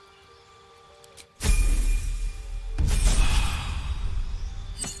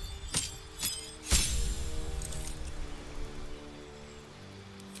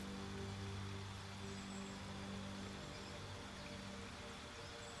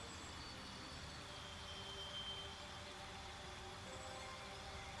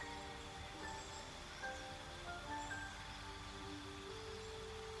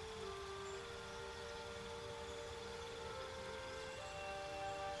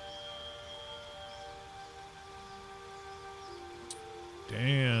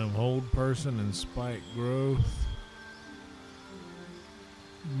 Damn, hold person and spike growth.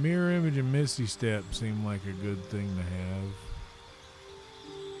 Mirror image and Misty Step seem like a good thing to have.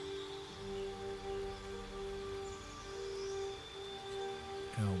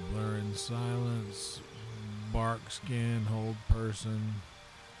 Hell, blur and silence. Bark skin, hold person.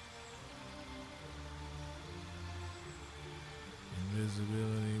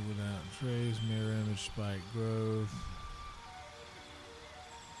 Invisibility without trace, mirror image, spike growth.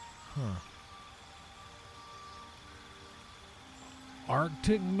 Huh.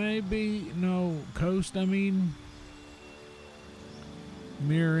 Arctic maybe? No, coast I mean.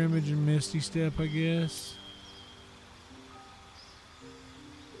 Mirror image and Misty Step, I guess.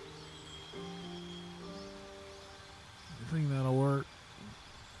 I think that'll work.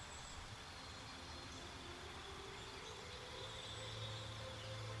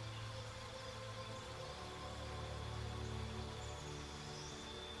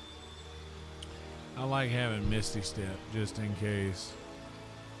 I like having Misty Step just in case.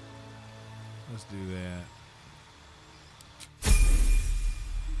 Let's do that.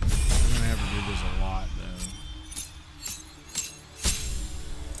 I'm gonna have to do this a lot though.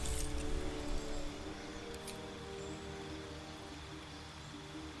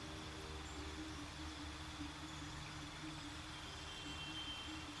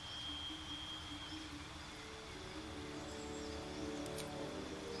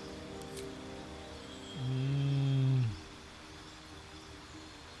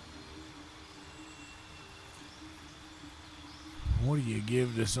 What do you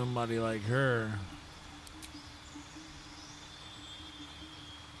give to somebody like her?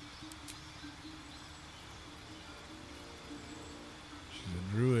 She's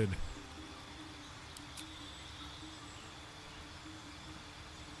a druid.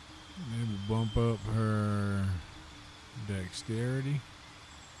 Maybe bump up her dexterity.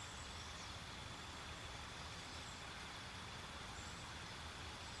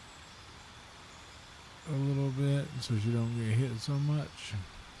 A little bit so she don't get hit so much.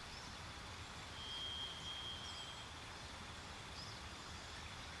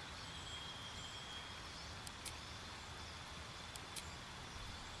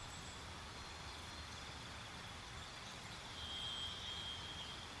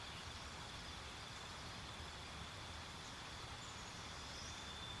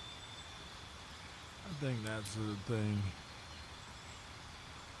 I think that's the thing.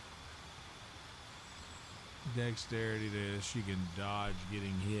 Dexterity to she can dodge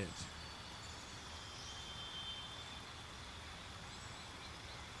getting hit.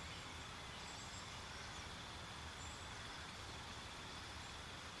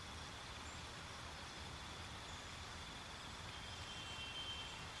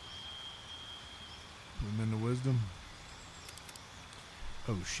 Put them into wisdom.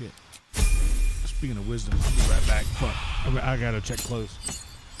 Oh shit. Speaking of wisdom, I'll be right back. Fuck. I gotta check close.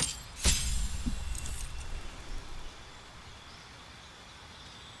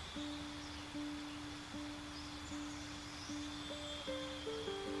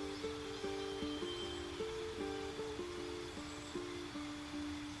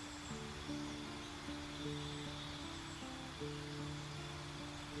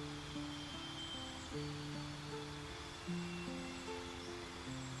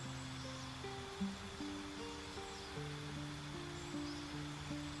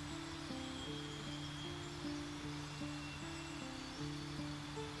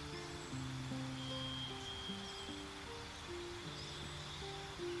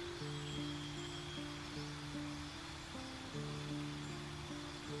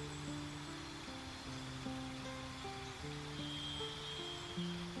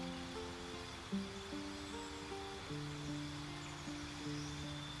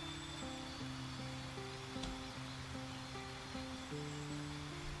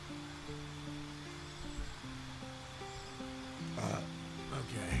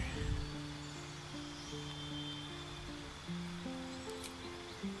 Okay.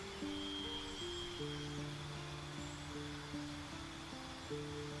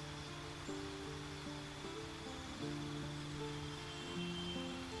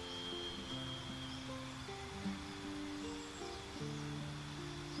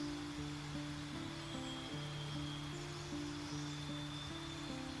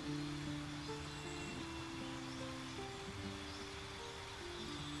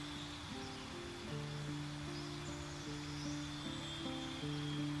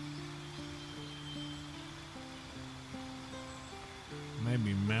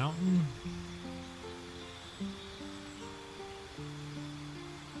 Maybe mountain.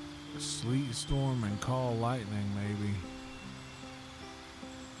 Sleet storm and call lightning, maybe.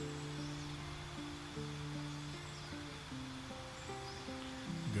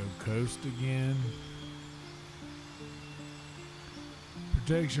 Go coast again.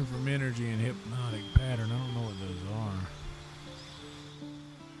 Protection from energy and hypnotic pattern. I don't know what those are.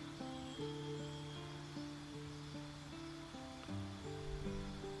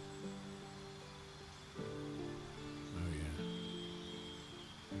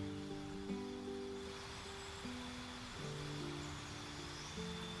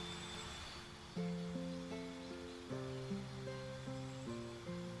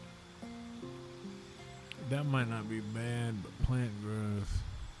 That might not be bad, but plant growth.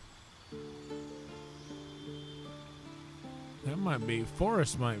 That might be,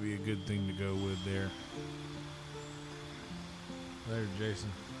 forest might be a good thing to go with there. Later, Jason.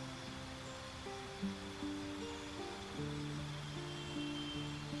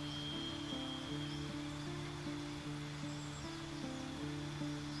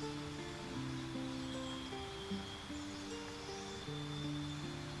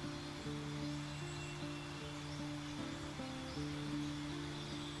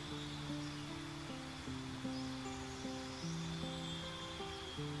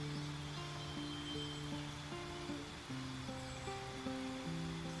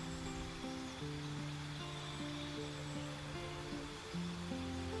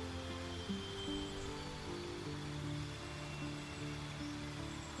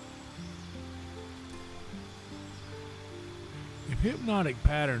 If hypnotic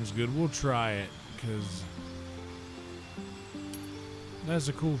pattern's good, we'll try it, because That's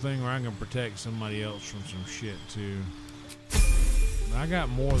a cool thing where I can protect somebody else from some shit too. I got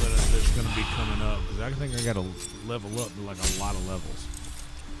more that's going to be coming up because I think I got to level up to like a lot of levels.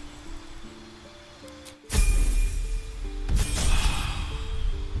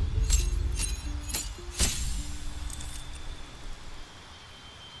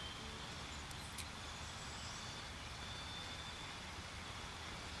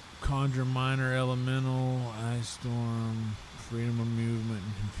 Conjure Minor Elemental, Ice Storm, Freedom of Movement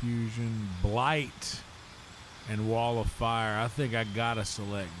and Confusion, Blight, and Wall of Fire. I think I gotta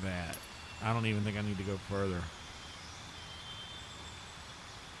select that. I don't even think I need to go further.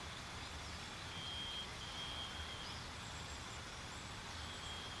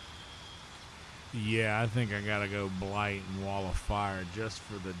 Yeah, I think I gotta go Blight and Wall of Fire just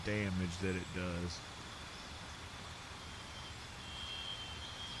for the damage that it does.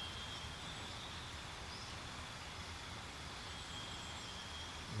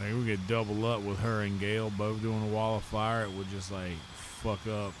 Like we could double up with her and Gale both doing a Wall of Fire. It would just like fuck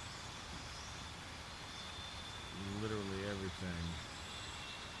up literally everything.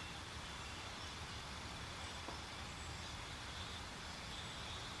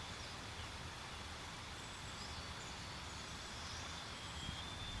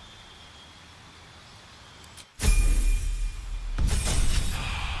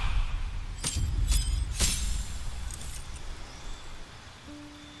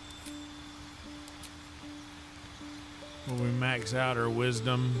 Will we max out our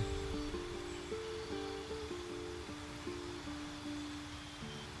wisdom?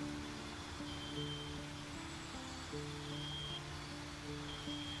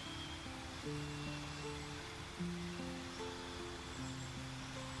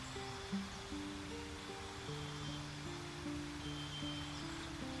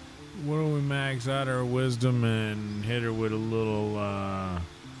 What do we max out our wisdom and hit her with a little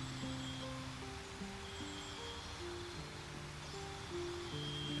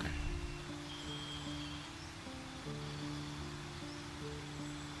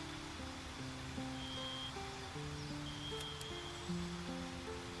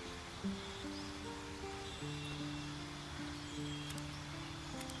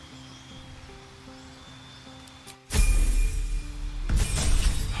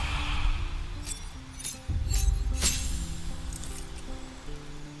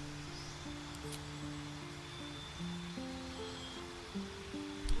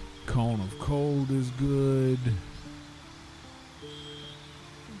Cone of Cold is good.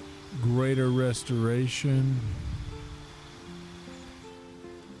 Greater Restoration.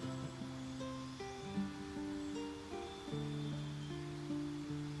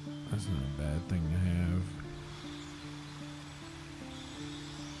 That's not a bad thing to have.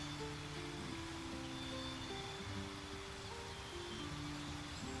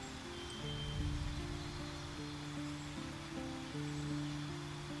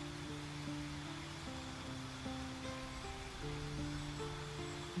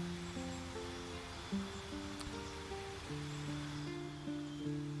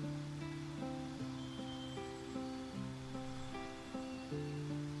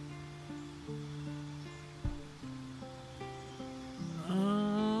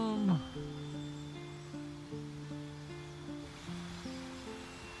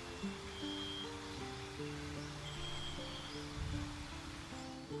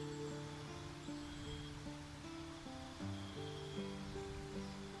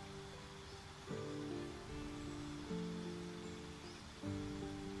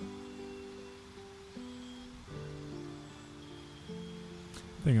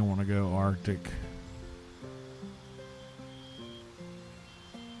 I think I want to go Arctic.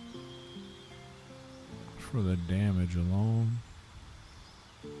 For the damage alone.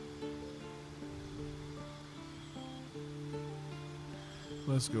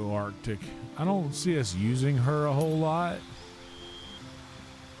 Let's go Arctic. I don't see us using her a whole lot.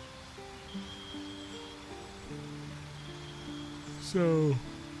 So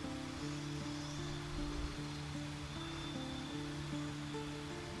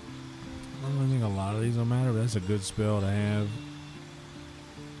I don't think a lot of these will matter, but that's a good spell to have.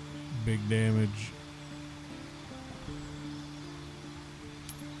 Big damage.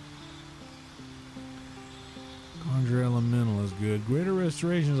 Conjure Elemental is good. Greater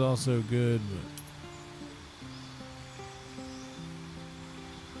Restoration is also good,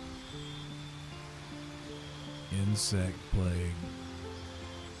 but Insect Plague.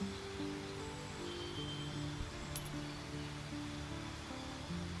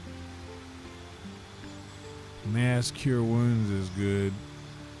 Mass Cure Wounds is good.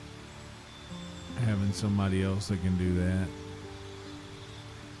 Having somebody else that can do that.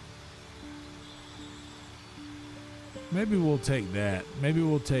 Maybe we'll take that. Maybe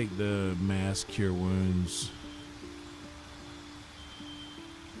we'll take the mass cure wounds.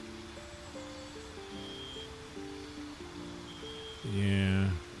 Yeah.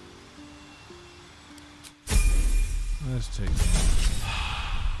 Let's take that.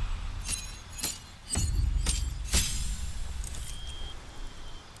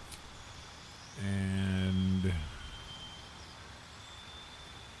 And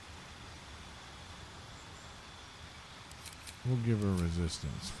we'll give her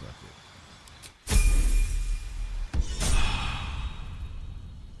resistance. Fuck it.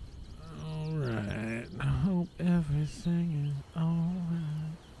 Alright. I hope everything is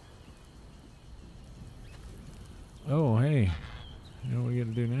alright. Oh, hey. You know what we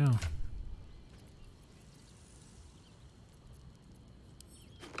gotta do now?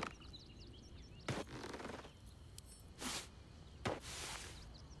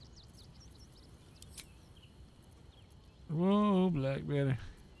 Whoa, Black Betty.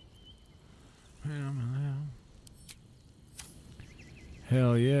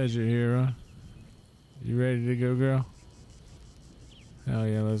 Hell yeah, Jahira. You ready to go, girl? Hell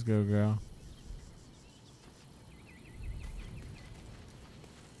yeah, let's go, girl.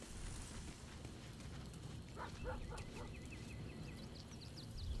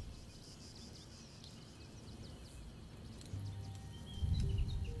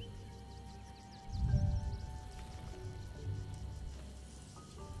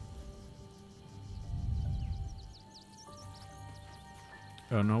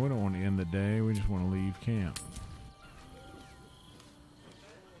 Oh no, we don't want to end the day. We just want to leave camp.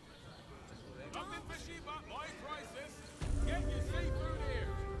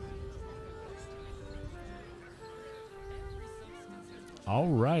 All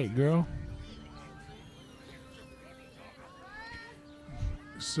right, girl.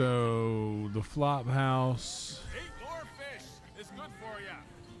 So the flop house. Eat more fish. It's good for you.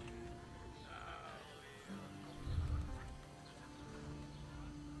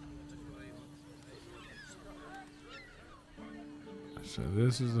 So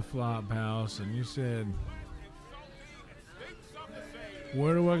this is the flop house, and you said,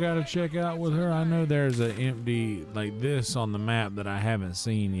 where do I gotta check out with her? I know there's an empty like this on the map that I haven't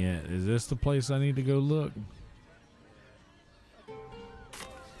seen yet. Is this the place I need to go look?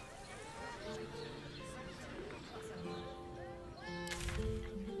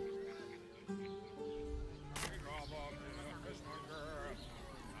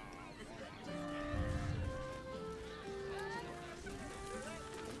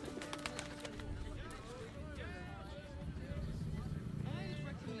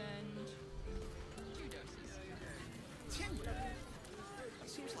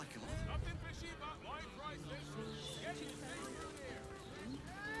 Seems like a lot.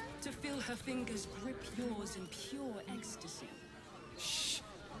 To feel her fingers grip yours in pure ecstasy. Shh.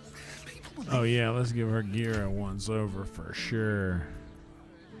 Oh yeah, let's give her gear a once over for sure.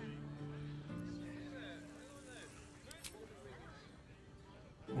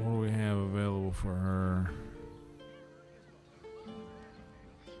 What do we have available for her?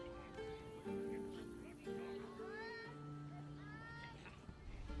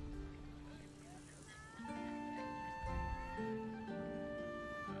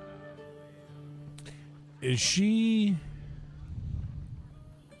 Is she...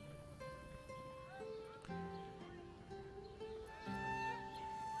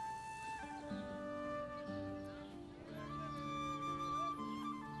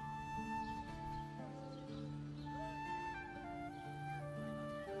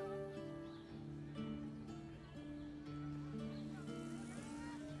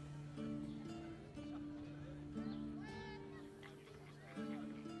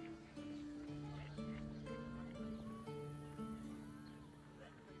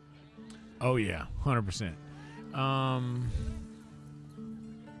 Oh yeah, 100%. I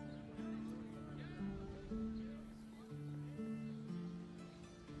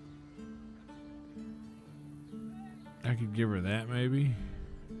could give her that maybe.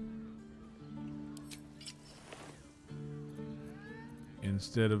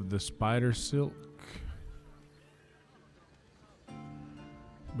 Instead of the spider silk.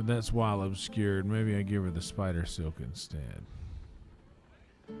 But that's wild obscured. Maybe I give her the spider silk instead.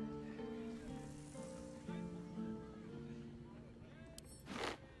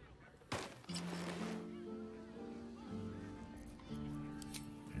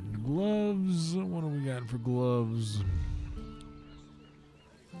 Gloves. What do we got for gloves?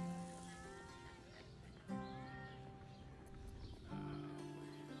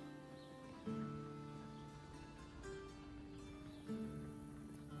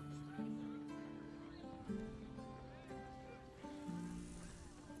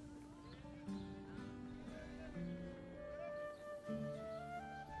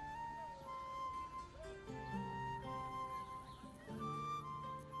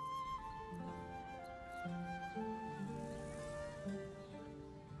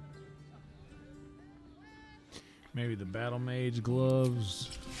 Maybe the battle mage gloves.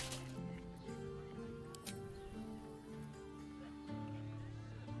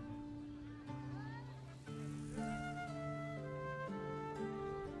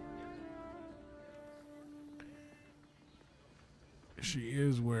 She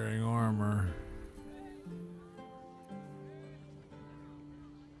is wearing armor.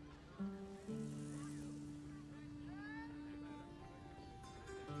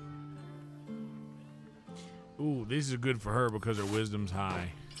 Ooh, these are good for her because her wisdom's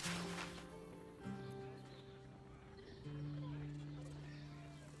high.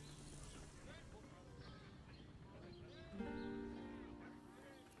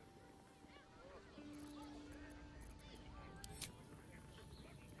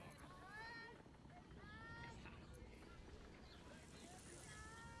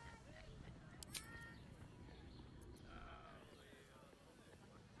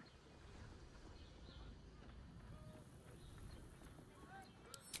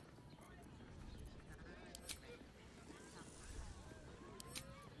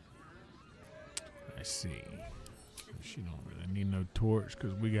 I see. She don't really need no torch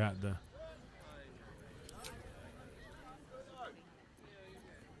because we got the...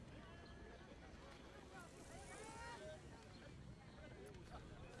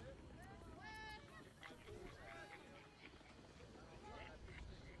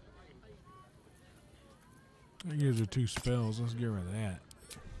 That gives her 2 spells. Let's give her that.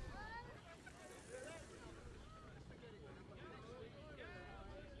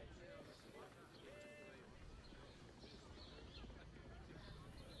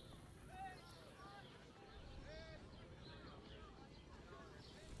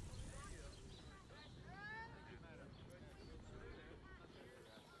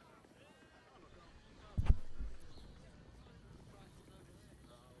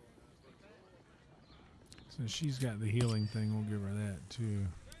 Since she's got the healing thing, we'll give her that too.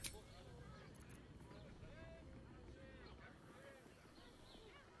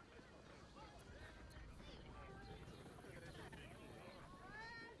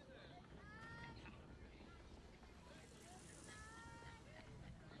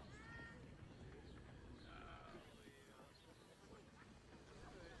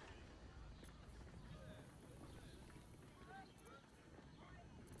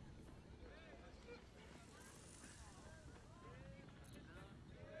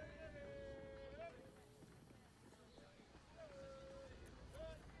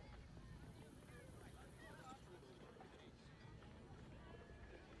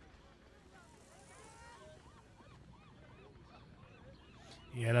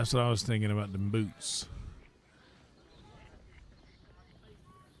 Yeah, that's what I was thinking about, them boots.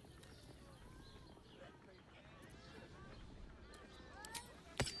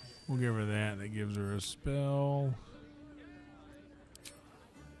 We'll give her that. That gives her a spell.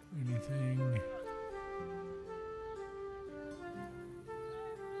 Anything?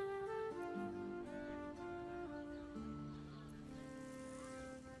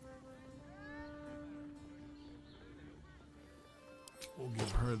 We'll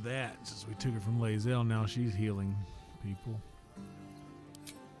give her that since we took it from Lae'zel. Now she's healing people.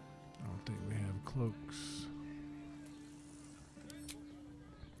 I don't think we have cloaks.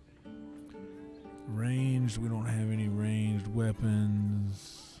 Ranged, we don't have any ranged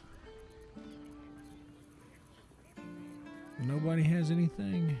weapons. Nobody has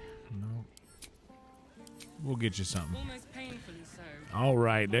anything? No. We'll get you something. Almost painfully so. All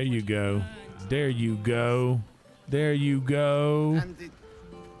right, there you go. There you go. There you go. And the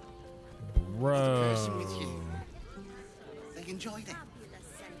Bro. person with you, they enjoyed it.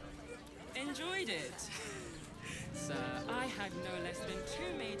 Enjoyed it? Sir, I had no less than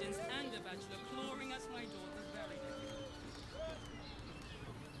 2 maidens and a bachelor clawing at my door this very day.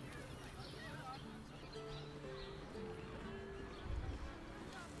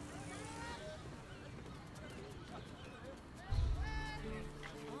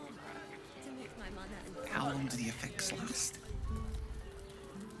 How long do the effects last?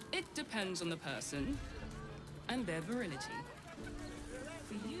 It depends on the person and their virility.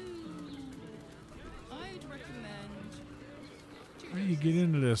 For you, I'd recommend... How do you get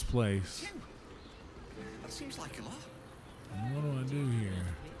into this place? That seems like a lot. What do I do here?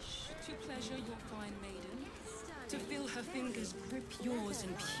 To pleasure your fine maiden, to feel her fingers grip yours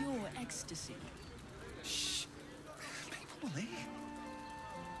in pure ecstasy. Shh. People will hear.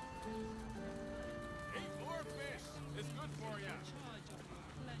 It's good for you.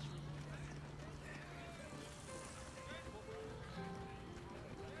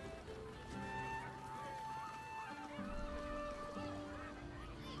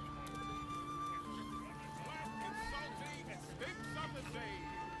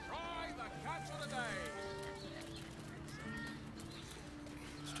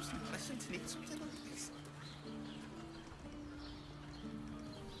 Anthony, something like this.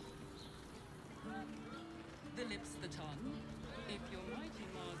 The lips, the tongue. If your mighty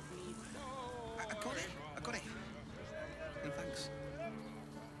mark needs... I got it. I got it. No, thanks.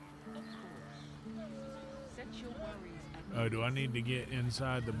 Set your worries at... Oh, do I need to get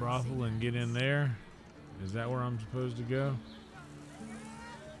inside the brothel and get in there? Is that where I'm supposed to go?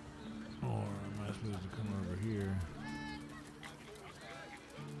 Or am I supposed to come over here?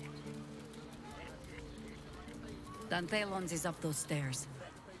 Dantelon's is up those stairs,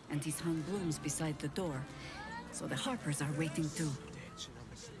 and he's hung blooms beside the door, so the Harpers are waiting too.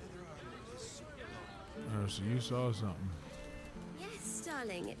 Oh, so you saw something. Yes,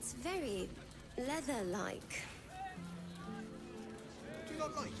 darling, it's very leather-like. Do you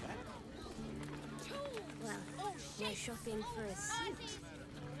not like it? Well, we're shopping for a suit.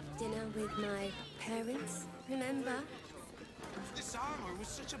 Dinner with my parents, remember? This armor was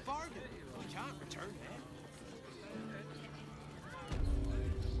such a bargain. We can't return it.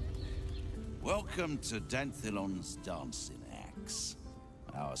 Welcome to Danthilon's dancing axe.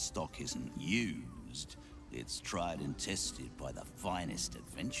 Our stock isn't used. It's tried and tested by the finest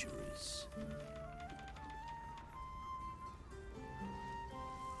adventurers.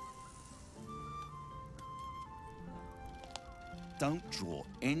 Don't draw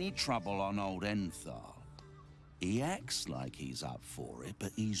any trouble on old Enthal. He acts like he's up for it,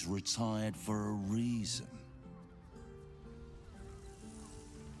 but he's retired for a reason.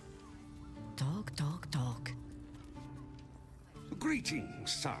 Talk, talk, talk.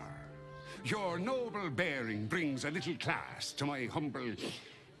 Greetings, sir. Your noble bearing brings a little class to my humble...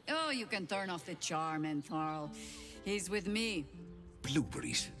 Oh, you can turn off the charm, Enthal. He's with me.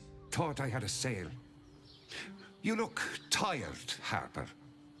 Blueberries. Thought I had a sale. You look tired, Harper.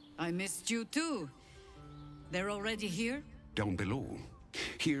 I missed you too. They're already here? Down below.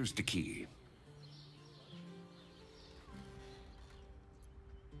 Here's the key.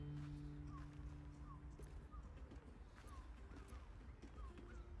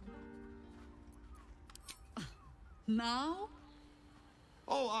 Now?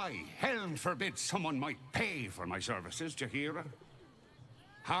 Oh, aye. Hell forbid someone might pay for my services, Jahira.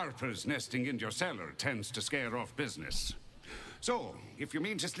 Harper's nesting in your cellar tends to scare off business. So, if you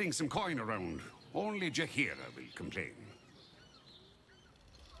mean to sling some coin around, only Jahira will complain.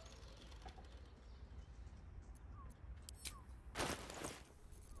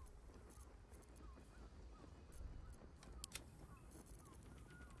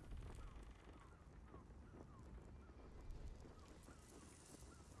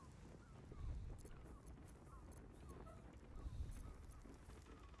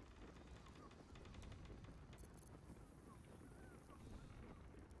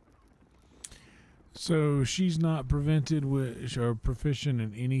 So she's not prevented with or proficient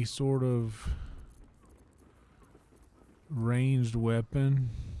in any sort of ranged weapon.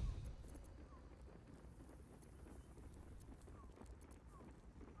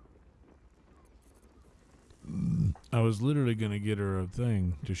 I was literally going to get her a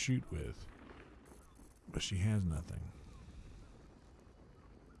thing to shoot with, but she has nothing.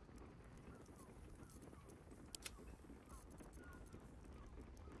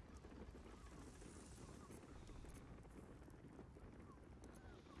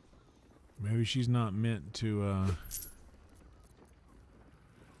 Maybe she's not meant to,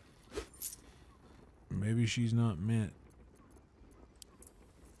 maybe she's not meant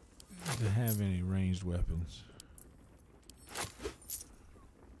to have any ranged weapons.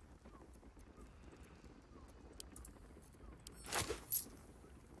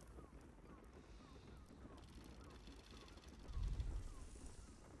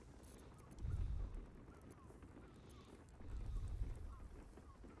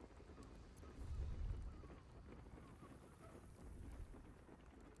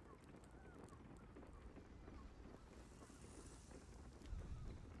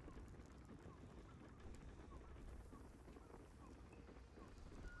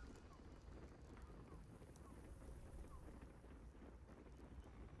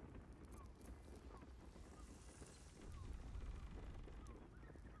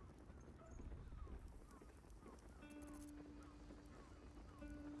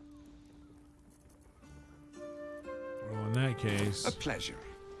 Well, in that case... A pleasure.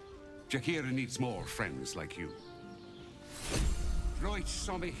 Jahira needs more friends like you. Right,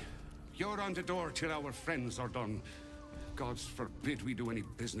 Sommy. You're on the door till our friends are done. God's forbid we do any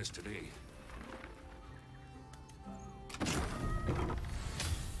business today.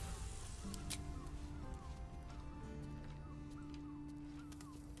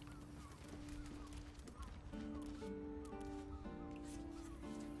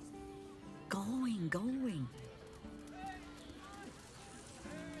 going.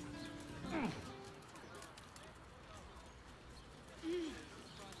 You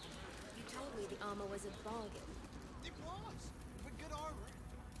told me the armor was a bargain. It was. With good armor.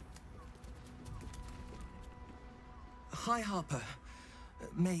 Hi, Harper.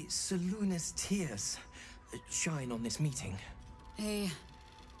 May Seluna's tears shine on this meeting. A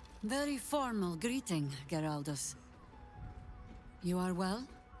very formal greeting, Geraldus. You are well?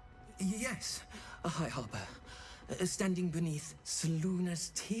 Yes. Hi, Harper. Standing beneath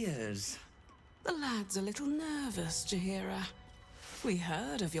Seluna's tears. The lad's a little nervous, Jaheira. We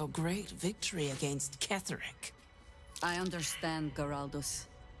heard of your great victory against Ketheric. I understand, Geraldus.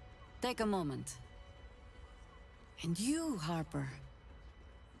 Take a moment. And you, Harper.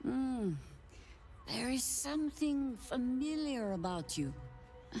 There is something familiar about you.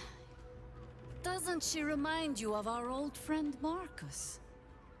 Doesn't she remind you of our old friend Marcus?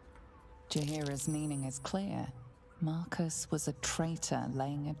 Jaheira's meaning is clear. Marcus was a traitor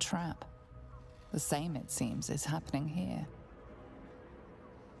laying a trap. The same, it seems, is happening here.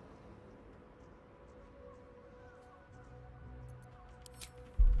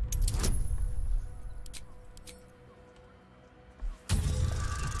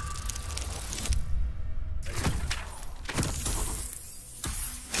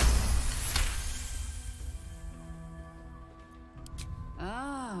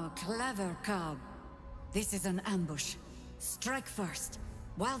 Clever cub. This is an ambush. Strike first,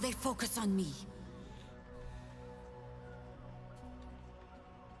 while they focus on me.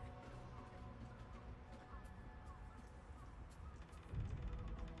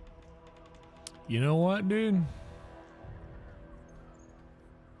 You know what, dude?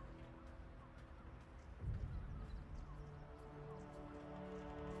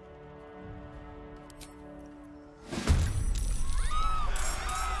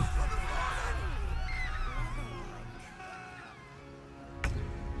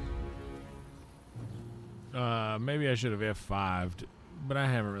 Maybe I should have F5'd, but I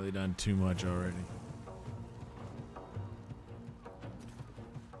haven't really done too much already.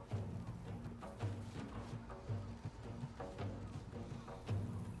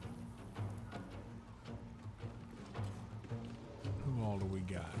 Who all do we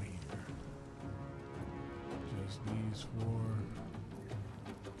got here? Just these four.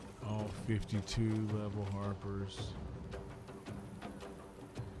 All 52 level Harpers.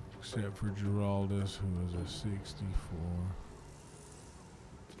 Except for Geraldus, who is a 64.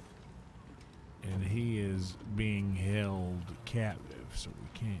 And he is being held captive, so we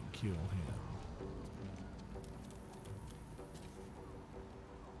can't kill him.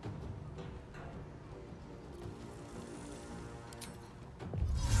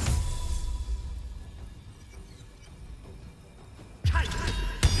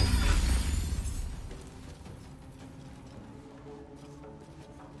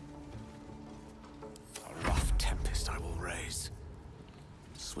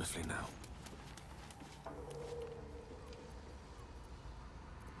 Swiftly now.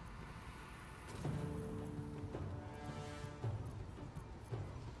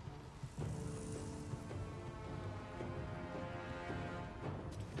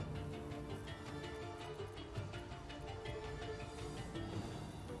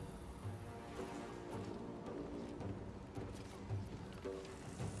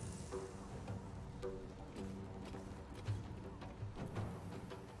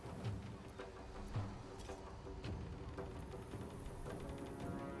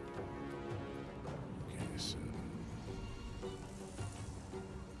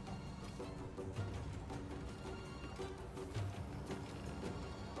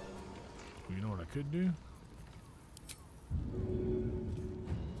 You know what I could do?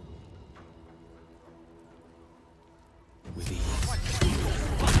 With ease.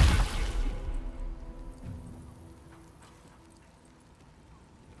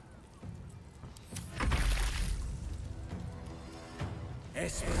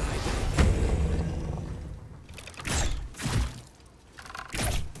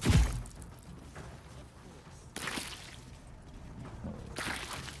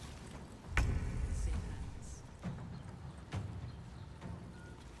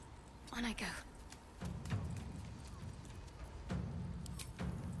 On I go.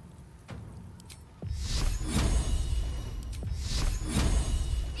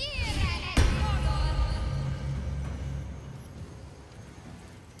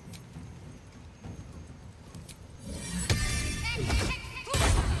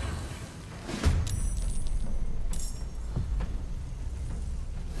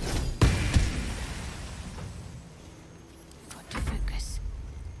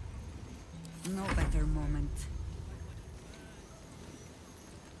 no better moment.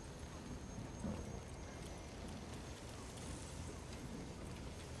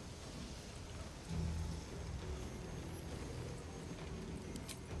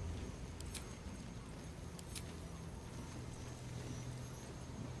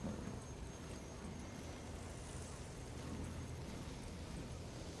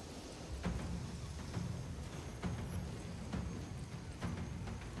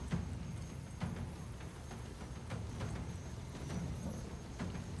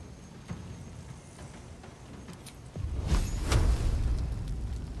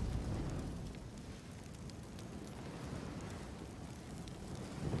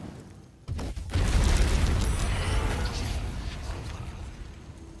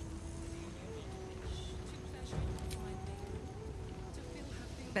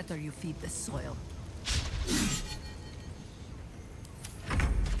 Better you feed the soil.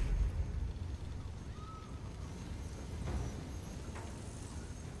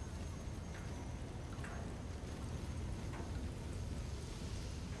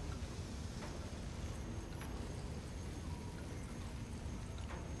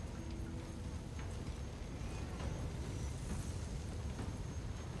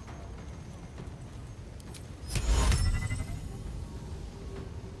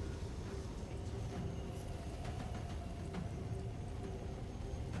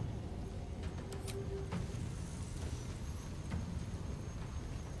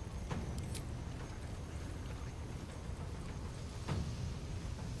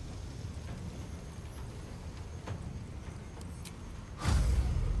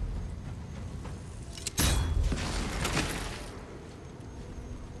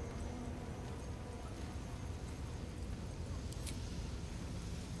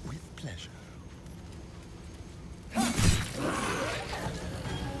 Pleasure.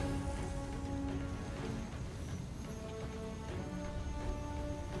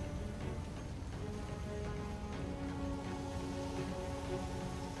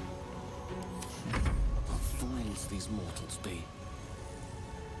 What fools these mortals be.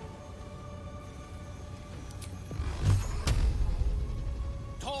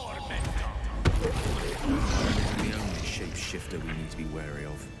 The only shapeshifter we need to be wary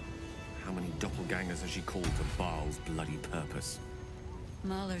of. How many doppelgangers has she called to Baal's bloody purpose?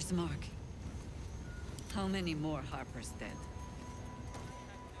 Mahler's mark. How many more Harper's dead?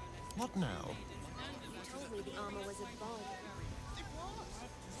 What now? You told me the armor was a bog.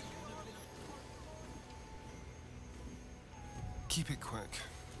 Keep it quick.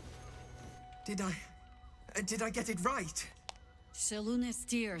 Did I get it right? Shaluna's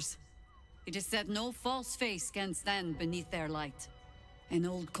tears. It is said no false face can stand beneath their light. An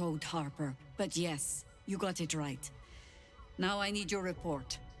old code, Harper. But yes, you got it right. Now I need your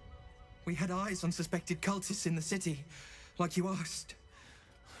report. We had eyes on suspected cultists in the city, like you asked.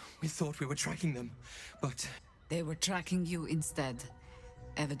 We thought we were tracking them, but... They were tracking you instead,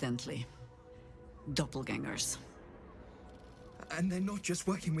 evidently. Doppelgangers. And they're not just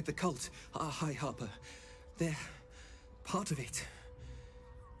working with the cult, High Harper. They're part of it.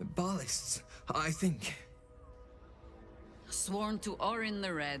 Baalists, I think. Sworn to Orin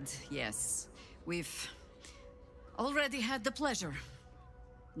the Red, yes. We've already had the pleasure.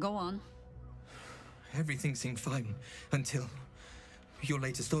 Go on. Everything seemed fine until your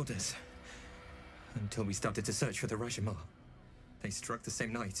latest orders. Until we started to search for the Rashomar. They struck the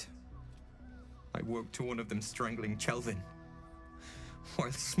same night. I woke to one of them strangling Chelvin,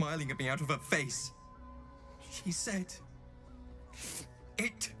 while smiling at me out of her face. She said...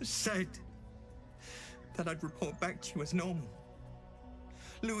 It said... that I'd report back to you as normal.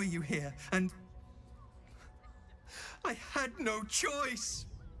 Lure you here, and... I had no choice!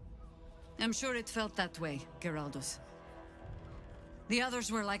 I'm sure it felt that way, Geraldus. The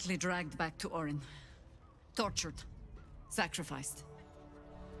others were likely dragged back to Orin. Tortured. Sacrificed.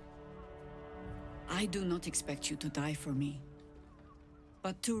 I do not expect you to die for me.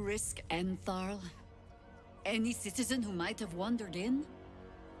 But to risk Entharl, any citizen who might have wandered in,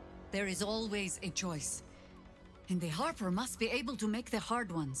 there is always a choice. And the Harper must be able to make the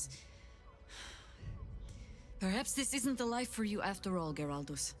hard ones. Perhaps this isn't the life for you after all,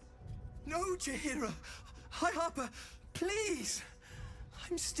 Geraldus. No, Jaheira! High Harper, please!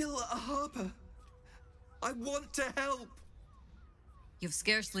 I'm still a Harper. I want to help! You've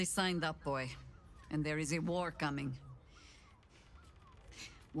scarcely signed up, boy. And there is a war coming.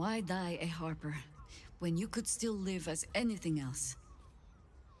 Why die a Harper, when you could still live as anything else?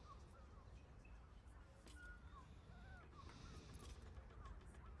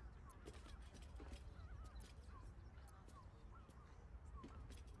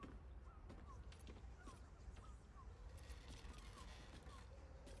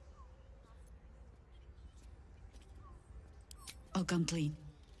 I'll come clean.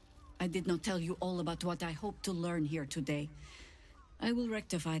 I did not tell you all about what I hope to learn here today. I will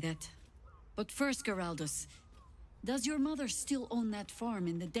rectify that. But first, Geraldus, does your mother still own that farm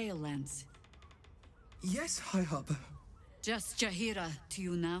in the Dale Lands? Yes, High Harper. Just Jahira to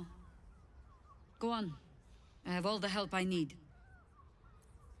you now. Go on. I have all the help I need.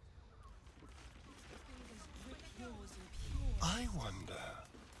 I wonder.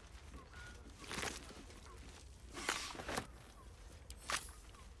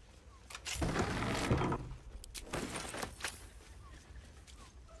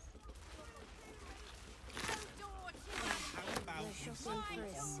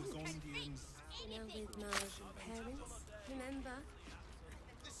 You know, with my parents, remember?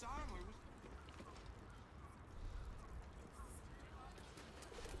 This armor was...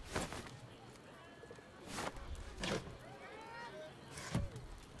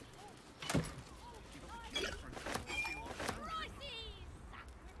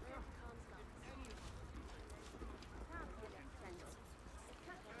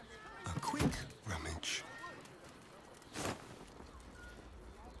 A quick rummage.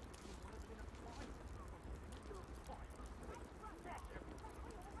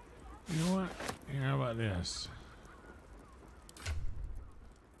 You know what? How about this?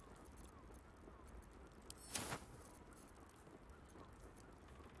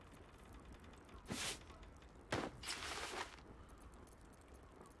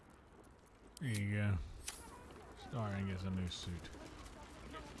 There you go. Starring gets a new suit.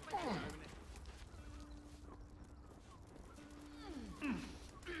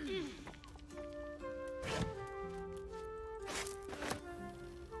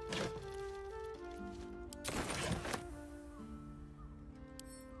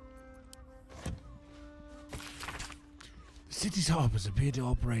 The city's harpers appear to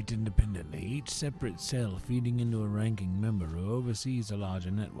operate independently, each separate cell feeding into a ranking member who oversees a larger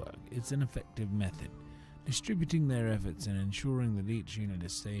network. It's an effective method, distributing their efforts and ensuring that each unit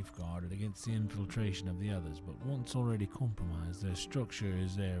is safeguarded against the infiltration of the others, but once already compromised, their structure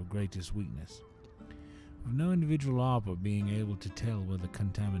is their greatest weakness, with no individual harper being able to tell where the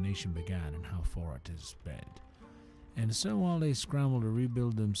contamination began and how far it has spread. And so while they scramble to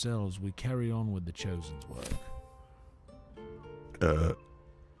rebuild themselves, we carry on with the Chosen's work.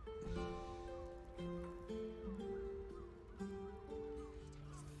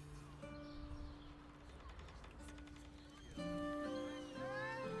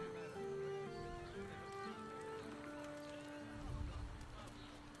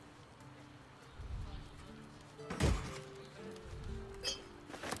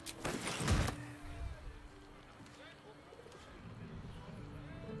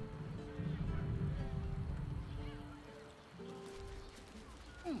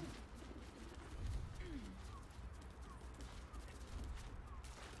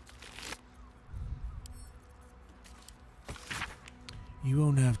 You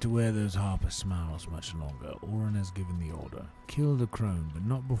won't have to wear those harper smiles much longer. Orin has given the order. Kill the crone, but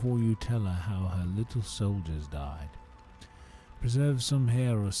not before you tell her how her little soldiers died. Preserve some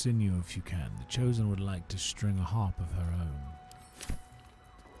hair or sinew if you can. The Chosen would like to string a harp of her own.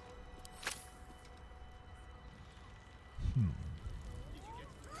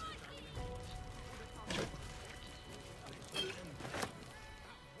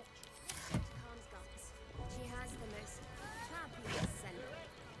 She has the most fabulous scent.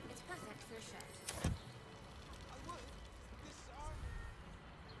 It's perfect for a chef.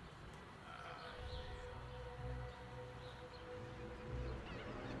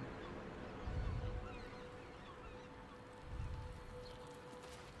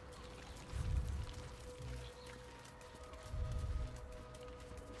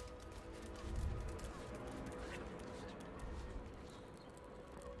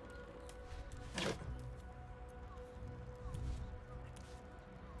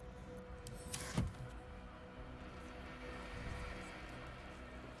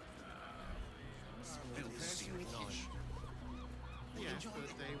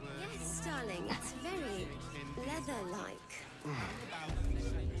 Yes, darling, it's very leather-like.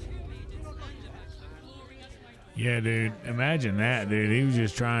 Yeah, dude. Imagine that, dude. He was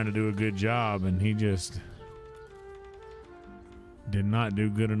just trying to do a good job, and he just did not do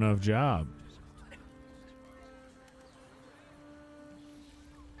good enough job.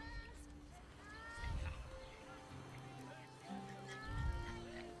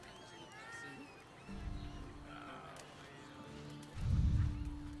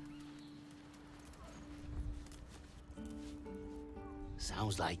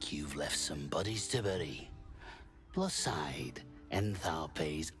 Sounds like you've left some bodies to bury. Plus side, Enthal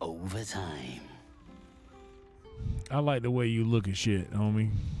pays overtime. I like the way you look at shit, homie.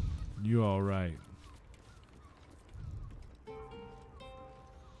 You all right.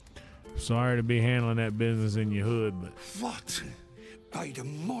 Sorry to be handling that business in your hood, but... What? By the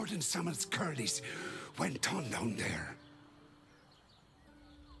more than some of its curlies went on down there.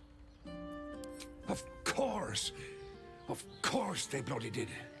 Of course they bloody did.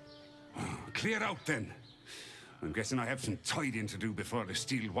 Oh, clear out then. I'm guessing I have some tidying to do before the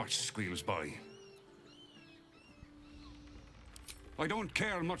steel watch squeals by. I don't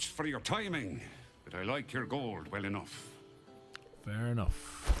care much for your timing, but I like your gold well enough. Fair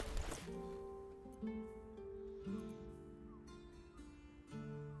enough.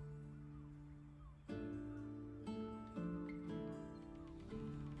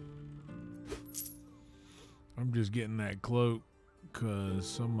 I'm just getting that cloak because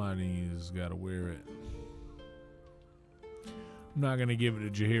somebody's got to wear it. I'm not going to give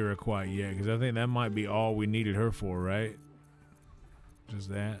it to Jaheira quite yet because I think that might be all we needed her for, right? Just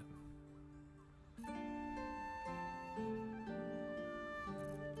that.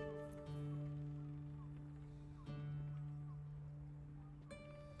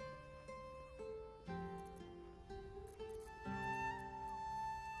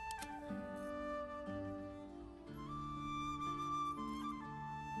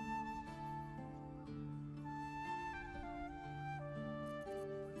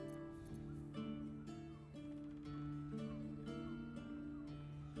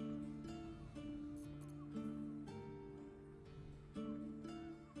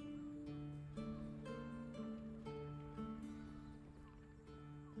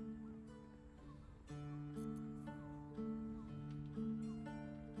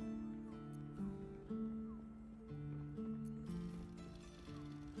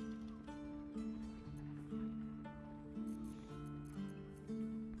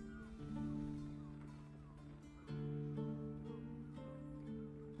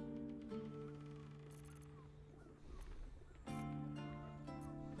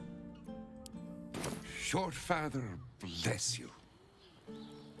 Your father bless you.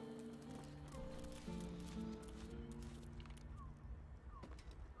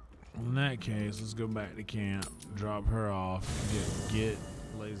 In that case, let's go back to camp, drop her off, get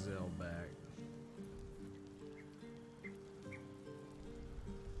Lae'zel back.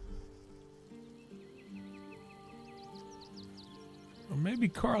 Or maybe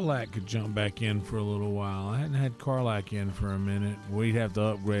Karlak could jump back in for a little while. I hadn't had Karlak in for a minute. We'd have to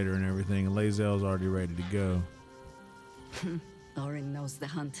upgrade her and everything, and Lae'zel's already ready to go. Orin knows the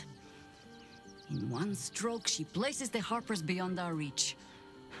hunt. In one stroke, she places the Harpers beyond our reach.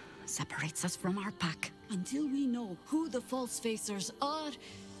 Separates us from our pack. Until we know who the false facers are,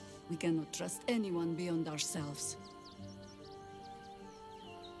 we cannot trust anyone beyond ourselves.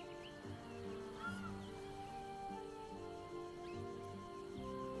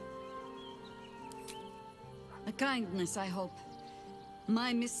 A kindness, I hope.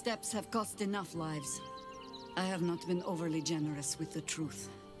 My missteps have cost enough lives. I have not been overly generous with the truth.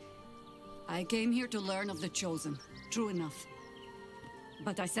 I came here to learn of the Chosen, true enough.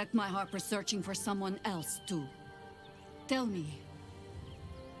 But I set my Harpers searching for someone else, too. Tell me,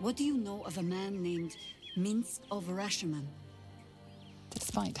 what do you know of a man named Minsk of Rashomon?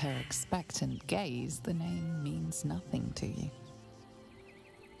 Despite her expectant gaze, the name means nothing to you.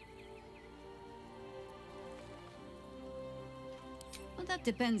 Well, that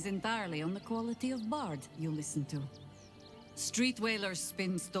depends entirely on the quality of bard you listen to. Street whalers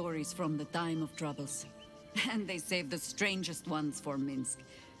spin stories from the time of troubles. And they save the strangest ones for Minsk.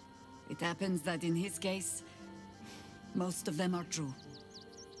 It happens that in his case, most of them are true.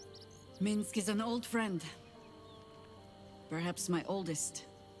 Minsk is an old friend. Perhaps my oldest.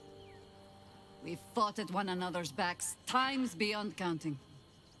 We've fought at one another's backs, times beyond counting.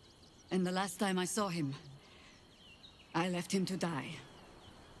 And the last time I saw him, I left him to die.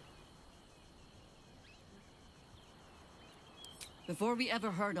 Before we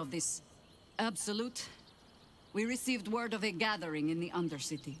ever heard of this Absolute, we received word of a gathering in the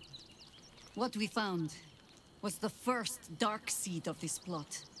Undercity. What we found was the first dark seed of this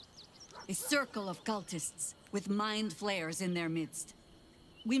plot. A circle of cultists with mind flayers in their midst.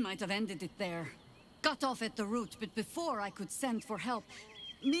 We might have ended it there, cut off at the root, but before I could send for help,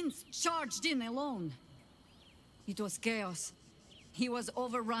 Minsk charged in alone. It was chaos. He was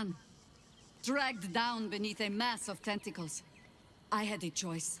overrun, dragged down beneath a mass of tentacles. I had a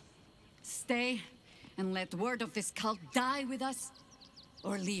choice. Stay and let word of this cult die with us,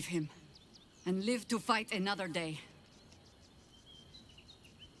 or leave him and live to fight another day.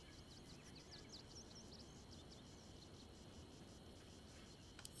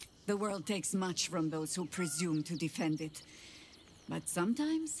 The world takes much from those who presume to defend it. But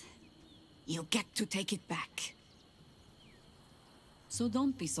sometimes, you get to take it back. So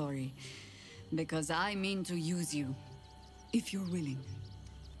don't be sorry, because I mean to use you, if you're willing.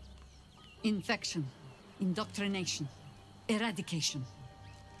 Infection, indoctrination, eradication.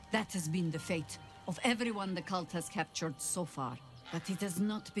 That has been the fate of everyone the cult has captured so far. But it has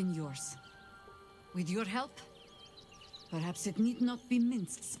not been yours. With your help, perhaps it need not be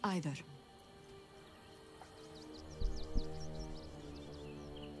minced either.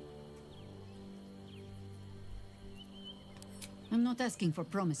 I'm not asking for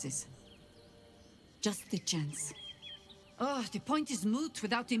promises. Just the chance. Oh, the point is moot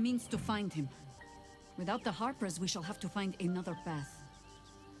without the means to find him. Without the Harpers, we shall have to find another path.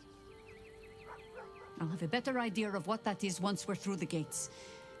 I'll have a better idea of what that is once we're through the gates.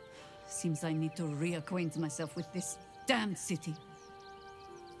 Seems I need to reacquaint myself with this damned city.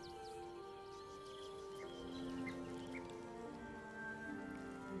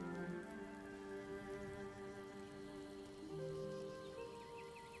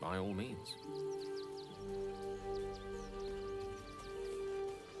 By all means.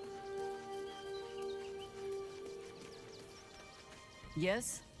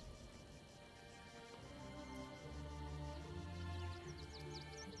 Yes?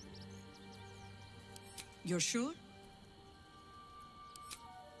 You're sure?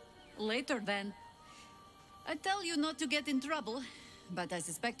 Later, then. I tell you not to get in trouble, but I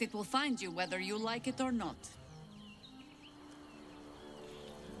suspect it will find you whether you like it or not.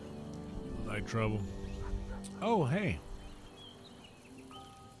 Like trouble. Oh, hey.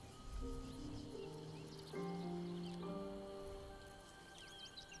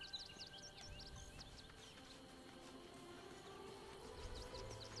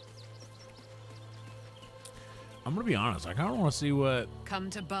 I'm gonna be honest, I kinda wanna see what... Come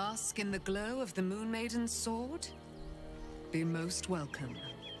to bask in the glow of the Moon Maiden's sword? Be most welcome.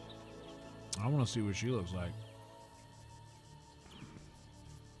 I wanna see what she looks like.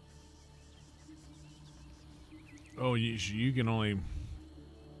 Oh, you can only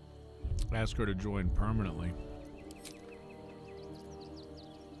ask her to join permanently.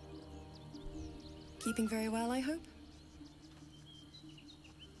 Keeping very well, I hope?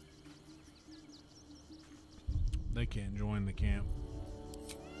 They can't join the camp.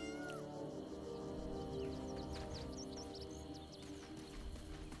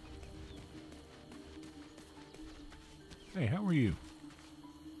 Hey, how are you?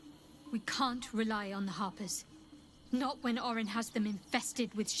 We can't rely on the Harpers. Not when Orin has them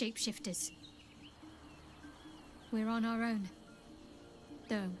infested with shapeshifters. We're on our own.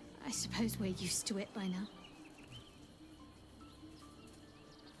 Though, I suppose we're used to it by now.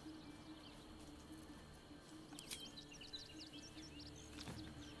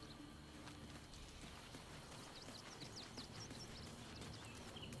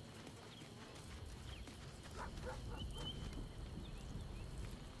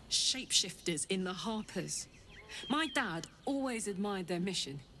 Shapeshifters in the Harpers. My dad always admired their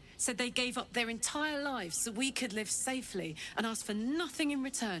mission. Said they gave up their entire lives so we could live safely and ask for nothing in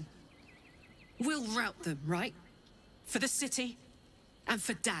return. We'll rout them, right? For the city and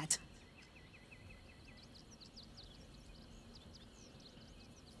for Dad.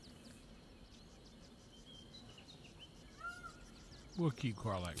 We'll keep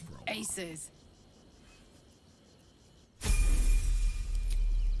Carlac for a while. Aces.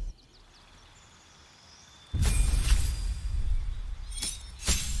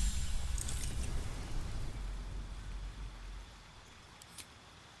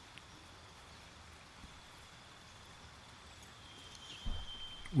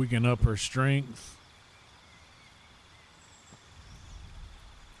 We can up her strength.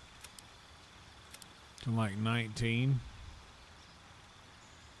 To like 19.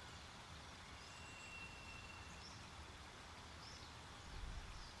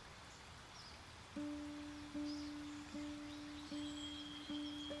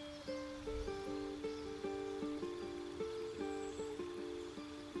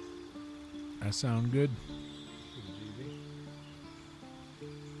 That sound good?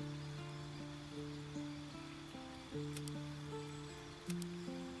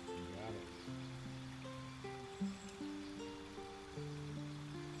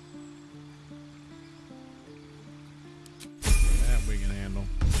 That we can handle.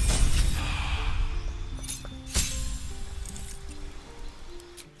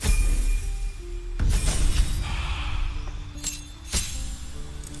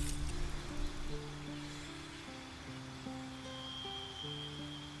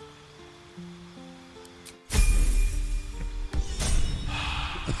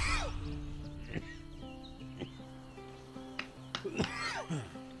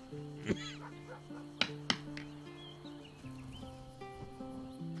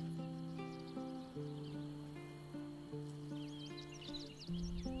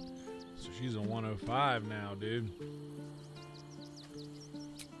 she's a 105 now, dude.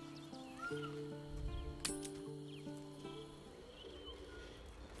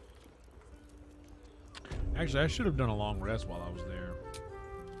 Actually, I should have done a long rest while I was there.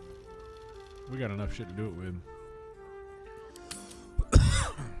 We got enough shit to do it with.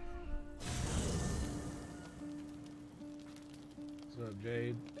 What's up,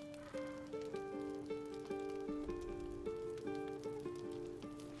 Jade?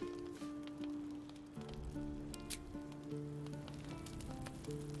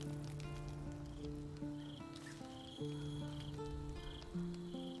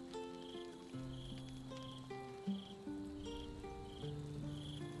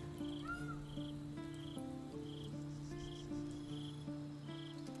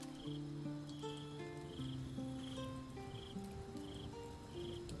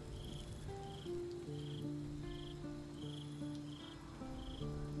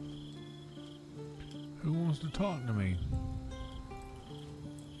 Who wants to talk to me?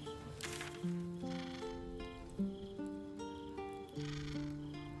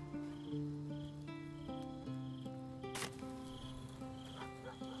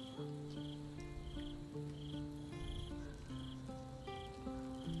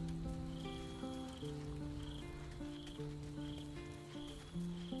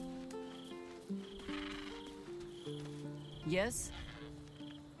 Yes?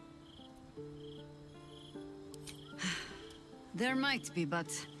 There might be, but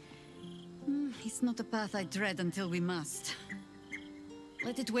it's not a path I tread until we must.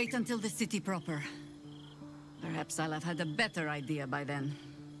 Let it wait until the city proper. Perhaps I'll have had a better idea by then.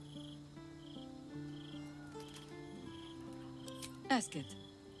 Ask it.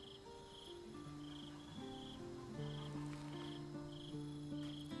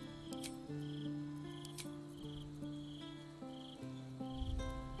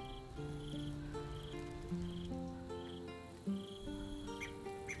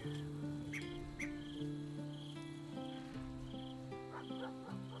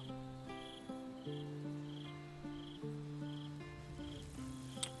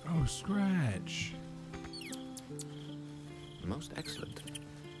 Oh, Scratch. Most excellent.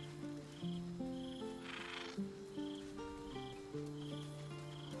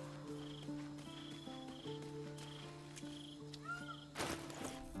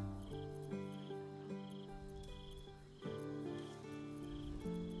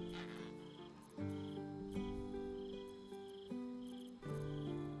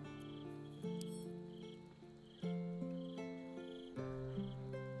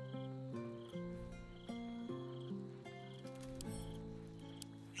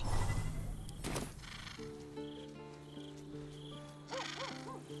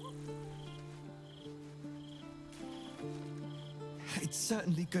 It's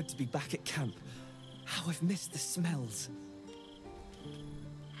certainly good to be back at camp. How I've missed the smells.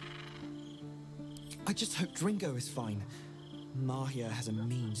 I just hope Dringo is fine. Mahia has a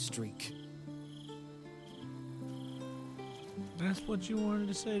mean streak. That's what you wanted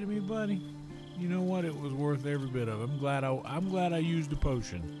to say to me, buddy? You know what? It was worth every bit of it. I'm glad I used a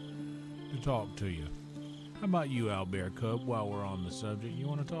potion to talk to you. How about you, Owlbear Cub, while we're on the subject? You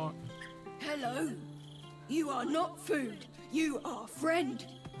want to talk? Hello. You are not food. You are friend.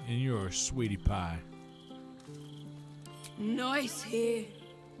 And you're a sweetie pie. Nice here.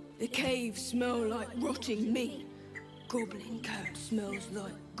 The caves smell like rotting meat. Goblin camp smells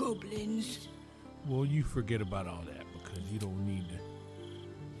like goblins. Well, you forget about all that because you don't need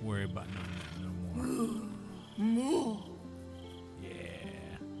to worry about none of that no more. More. Yeah.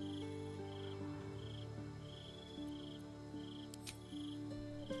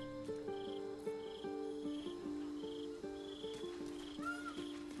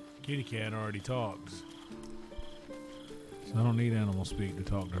 Kitty Cat already talks. So I don't need animal speak to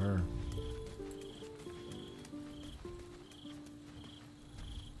talk to her.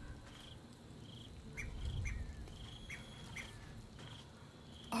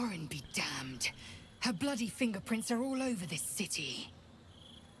 Orin be damned. Her bloody fingerprints are all over this city.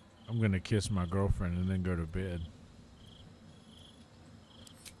 I'm gonna kiss my girlfriend and then go to bed.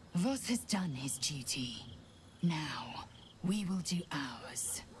 Voss has done his duty. Now, we will do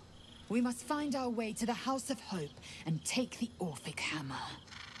ours. We must find our way to the House of Hope and take the Orphic Hammer.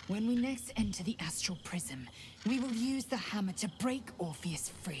 When we next enter the Astral Prism, we will use the hammer to break Orpheus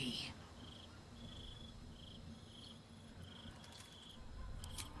free.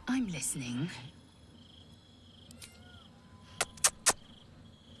 I'm listening.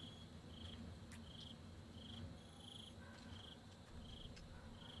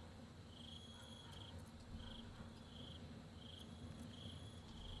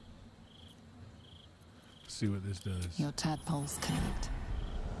 see what this does. Your tadpoles connect.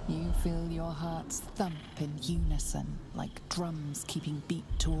 You feel your hearts thump in unison, like drums keeping beat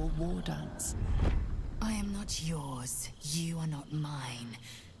to a war dance. I am not yours. You are not mine.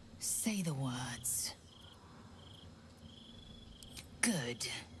 Say the words. Good.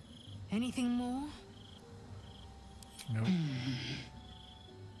 Anything more? Nope.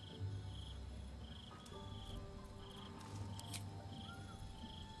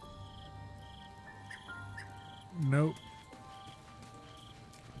 Nope.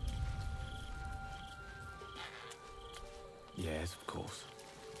 Yes, of course.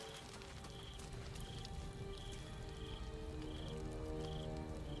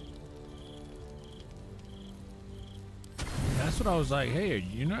 That's what I was like, hey,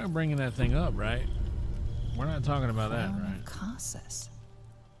 you're not bringing that thing up, right? We're not talking about that, Crown right? of Karsus.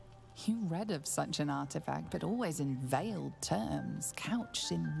 You read of such an artifact, but always in veiled terms,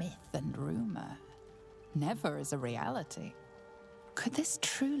 couched in myth and rumor. Never as a reality. Could this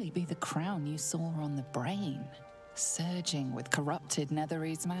truly be the crown you saw on the brain, surging with corrupted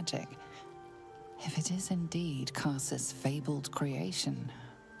Netherese magic? If it is indeed Karsus' fabled creation,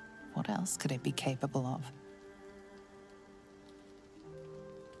 what else could it be capable of?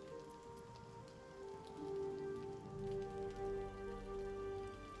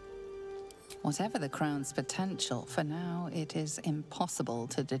 Whatever the crown's potential, for now it is impossible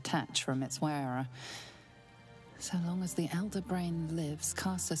to detach from its wearer. So long as the Elder Brain lives,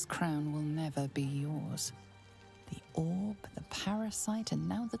 Karsus' crown will never be yours. The orb, the parasite, and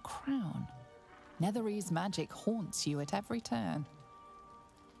now the crown. Netherese magic haunts you at every turn.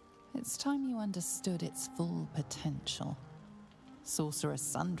 It's time you understood its full potential. Sorceress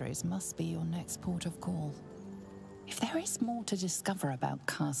Sundries must be your next port of call. If there is more to discover about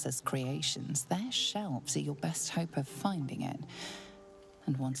Karsus' creations, their shelves are your best hope of finding it.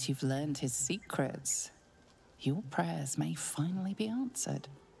 And once you've learned his secrets, your prayers may finally be answered.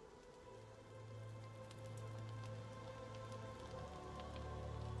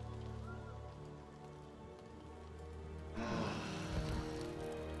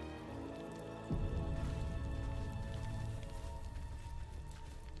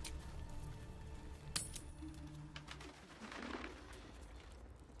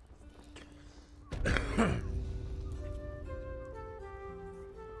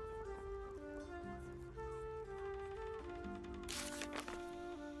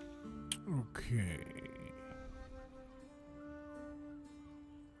 Okay.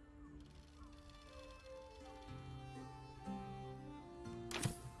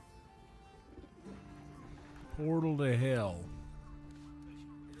 Portal to hell.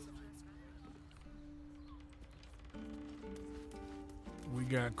 We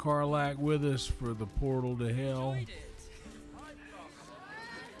got Karlak with us for the portal to hell.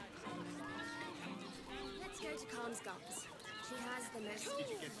 Let's go to Khan's guns. She has the most. Did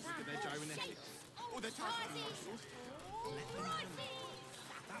you get to look at their gyrometics? Oh, their typhoon muscles?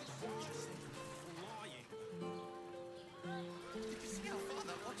 That's just flying. Did you see how far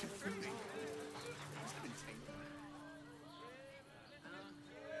that watch threw me? Must have been tamed.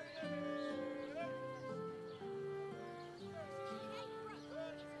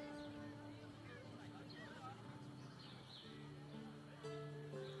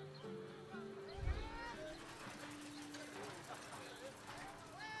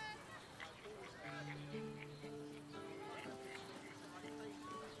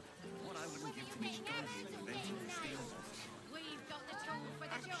 What I wouldn't give to be Scotty to eventually steal one. We've got the tool for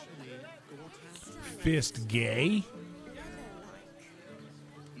the job. Fist gay?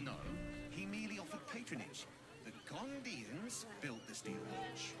 No, he merely offered patronage. The Gondians built the steel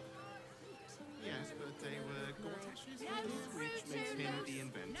watch. Yes, but they were Gortash's orders, which makes him the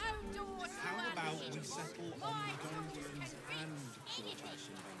inventor. How about we settle on the Gondians and Gortash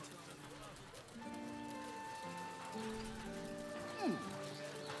invented them?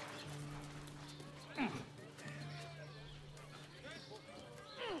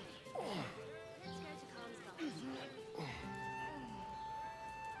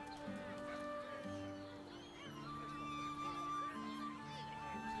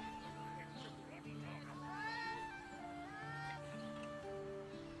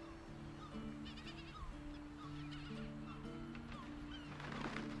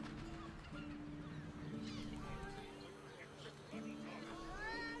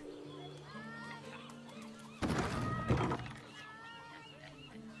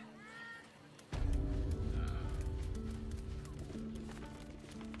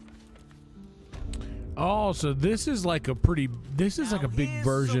 Oh, so this is like a pretty, this is like a big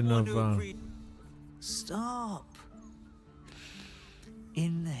version of, Stop.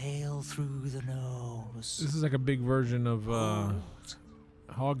 Inhale through the nose. This is like a big version of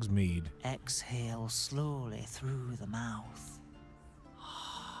Hogsmeade. Exhale slowly through the mouth.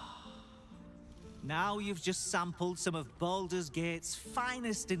 Now you've just sampled some of Baldur's Gate's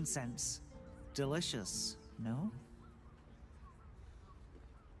finest incense. Delicious, no?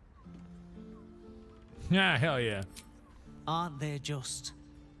 Yeah, hell yeah. Aren't they just?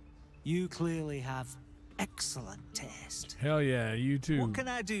 You clearly have excellent taste. Hell yeah, you too. What can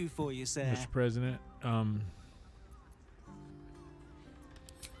I do for you, sir? Mr. President.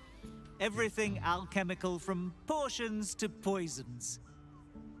 Everything alchemical from potions to poisons.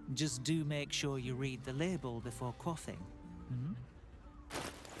 Just do make sure you read the label before quaffing. Hmm?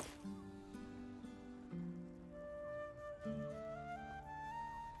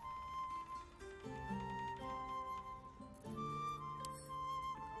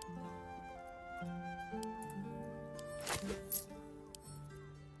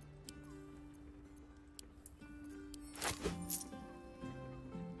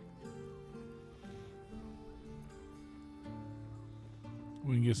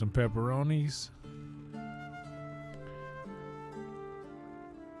 We can get some pepperonis.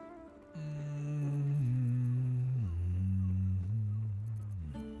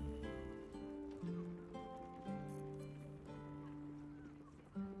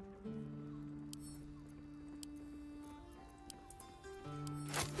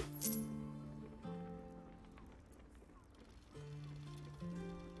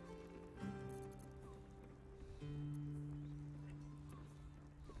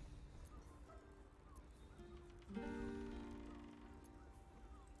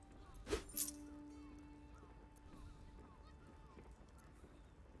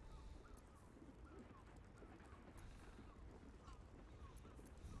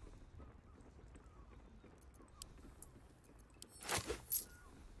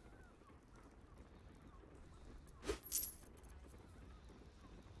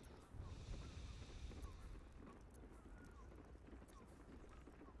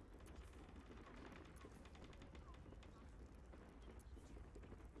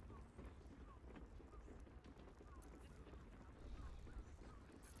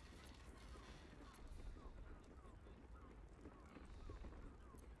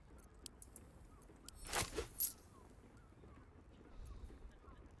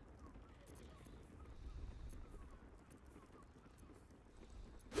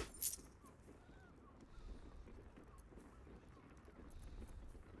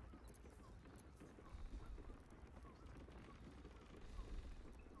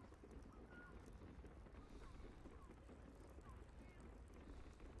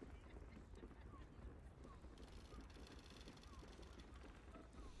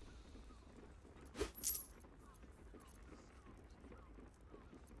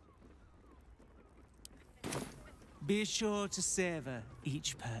 Be sure to savor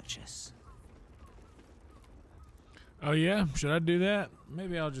each purchase. Oh yeah? Should I do that?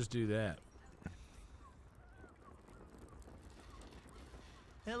 Maybe I'll just do that.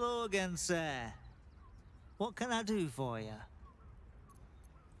 Hello again, sir. What can I do for you?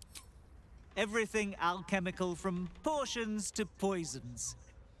 Everything alchemical from potions to poisons.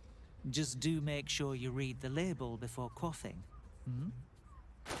 Just do make sure you read the label before quaffing. Hmm?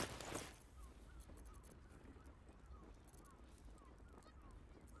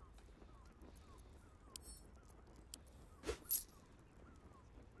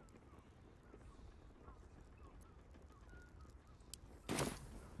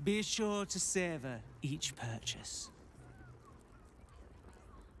 Be sure to savor each purchase.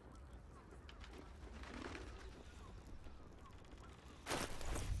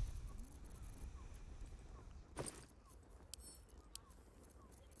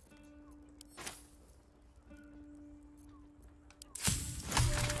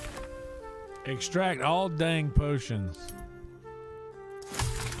 Extract all dang potions.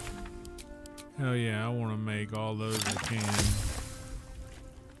 Hell yeah, I want to make all those I can.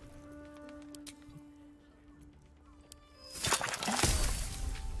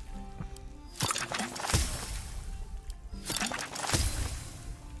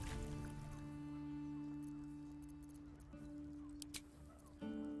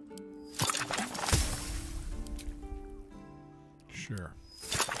 Sure.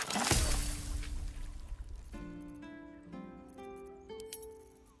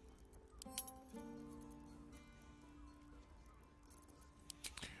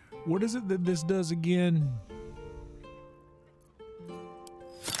 What is it that this does again?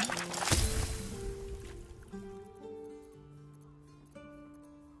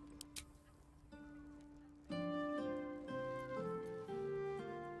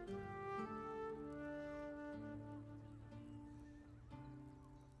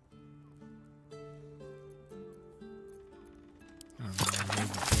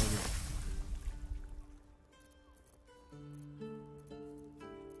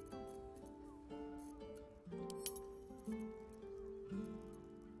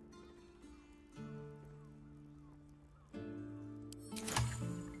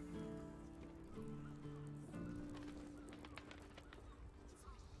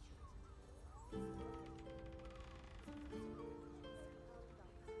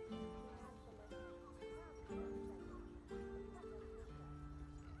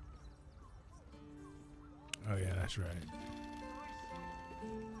 Oh yeah, that's right.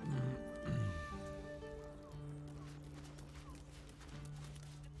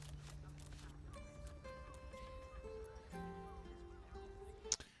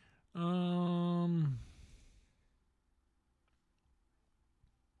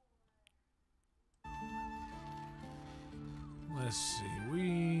 Let's see.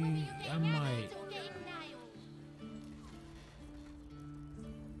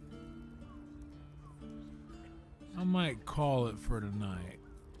 I might call it for tonight.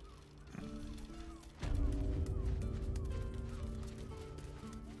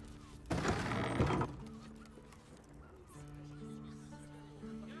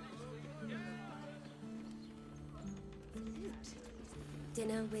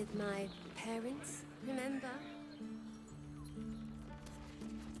 Dinner with my parents, remember?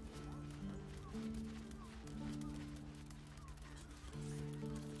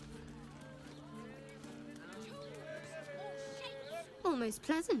 Almost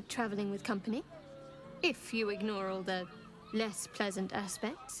pleasant traveling with company, if you ignore all the less pleasant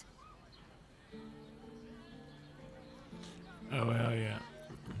aspects. Oh, hell yeah.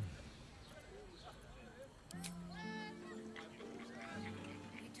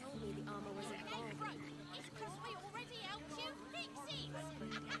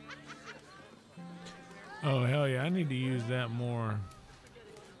 Oh, hell yeah. I need to use that more.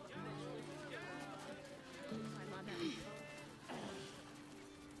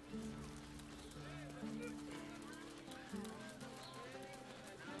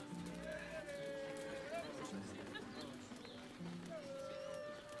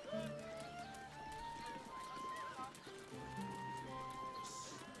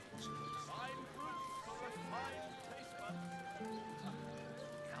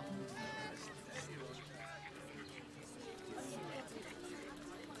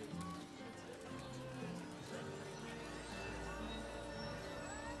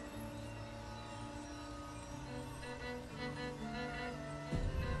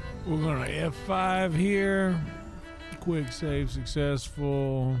 We're gonna F5 here. Quick save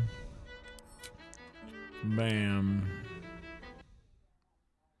successful. Bam.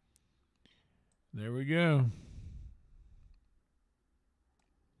 There we go.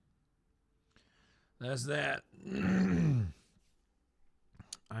 That's that.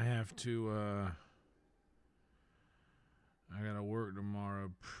 I have to I gotta work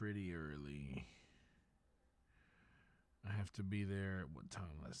tomorrow pretty early. I have to be there at what time?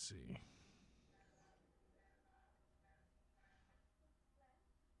 Let's see.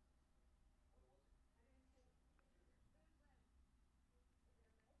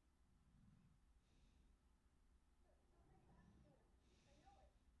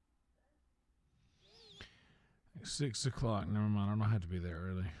 Like 6 o'clock. Never mind. I don't have to be there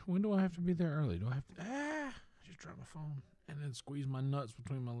early. When do I have to be there early? Do I have to? I just dropped my phone and then squeezed my nuts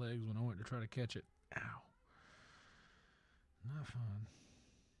between my legs when I went to try to catch it. Ow. Not fun.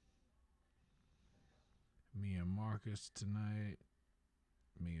 Me and Marcus tonight.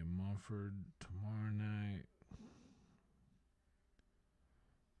 Me and Mumford tomorrow night.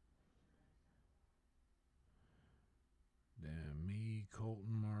 Then me,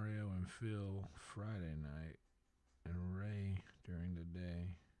 Colton, Mario, and Phil Friday night. And Ray during the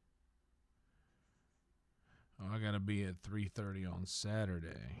day. Oh, I gotta be at 3:30 on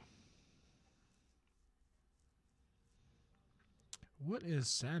Saturday. What is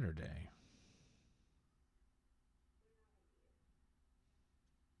Saturday?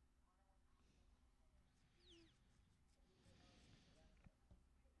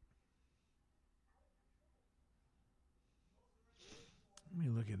 Let me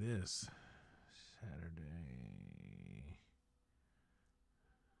look at this. Saturday.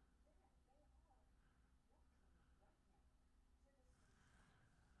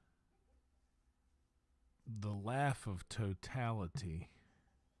 The Laugh of Totality.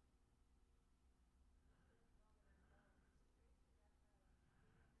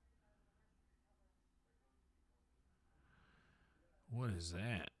 What is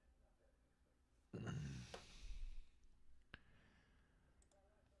that?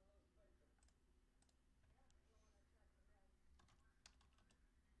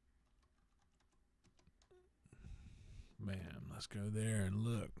 Man, let's go there and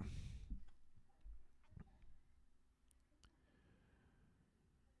look.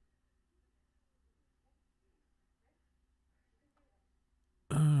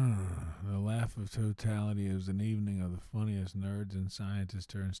 The Laugh of Totality is an evening of the funniest nerds and scientists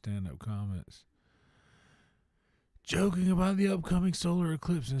turn stand-up comments, joking about the upcoming solar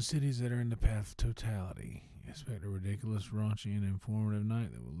eclipse and cities that are in the path of totality. Expect a ridiculous, raunchy, and informative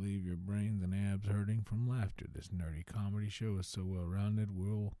night that will leave leave your brains and abs hurting from laughter. This nerdy comedy show is so well-rounded,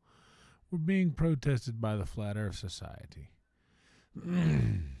 we're being protested by the Flat Earth Society.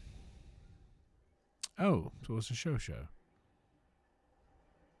 Oh, so it's a show.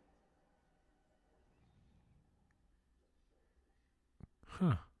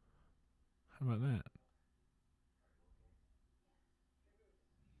 Huh. How about that?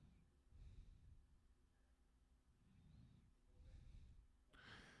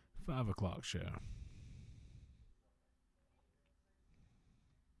 $5 o'clock show.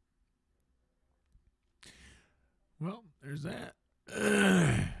 Well, there's that.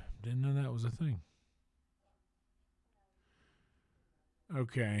 Didn't know that was a thing.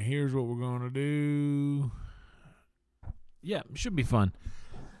 Okay, here's what we're going to do. Yeah, it should be fun.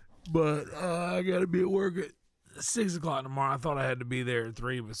 But I got to be at work at 6 o'clock tomorrow. I thought I had to be there at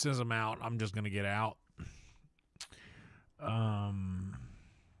 3, but since I'm out, I'm just going to get out.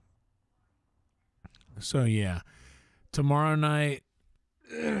 So, yeah. Tomorrow night,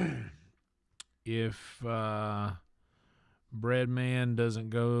 if Breadman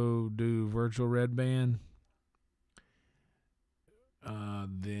doesn't go do virtual Red Band,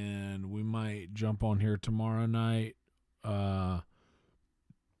 then we might jump on here tomorrow night. But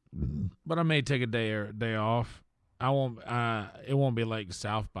I may take a day off. I won't. It won't be like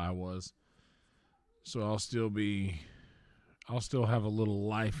South by was. So I'll still have a little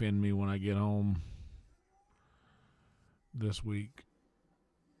life in me when I get home this week.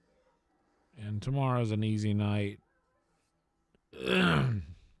 And tomorrow's an easy night.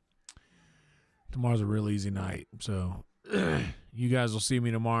 Tomorrow's a real easy night. So you guys will see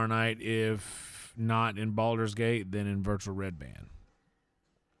me tomorrow night. If not in Baldur's Gate, then in Virtual Red Band.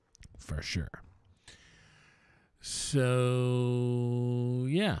 For sure. So,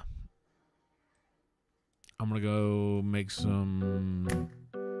 yeah. I'm going to go make some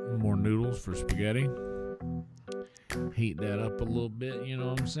more noodles for spaghetti. Heat that up a little bit, you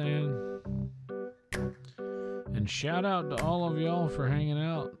know what I'm saying? And shout out to all of y'all for hanging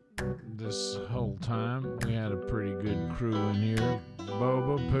out this whole time. We had a pretty good crew in here.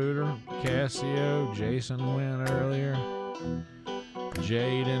 Boba, Pooter, Cassio, Jason went earlier.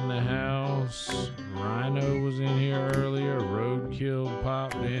 Jade in the house. Rhino was in here earlier. Roadkill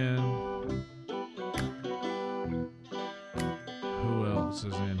popped in. Who else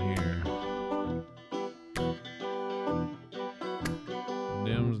is in here?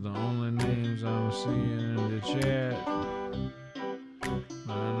 Them's the only names I'm seeing in the chat.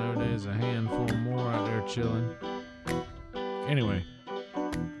 But I know there's a handful more out there chilling. Anyway.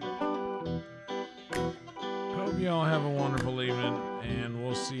 Hope y'all have a wonderful evening, and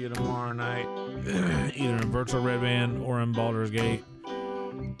we'll see you tomorrow night, either in Virtual Red Band or in Baldur's Gate.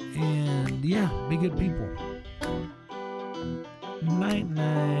 And yeah, be good people. Night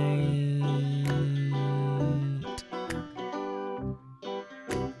night.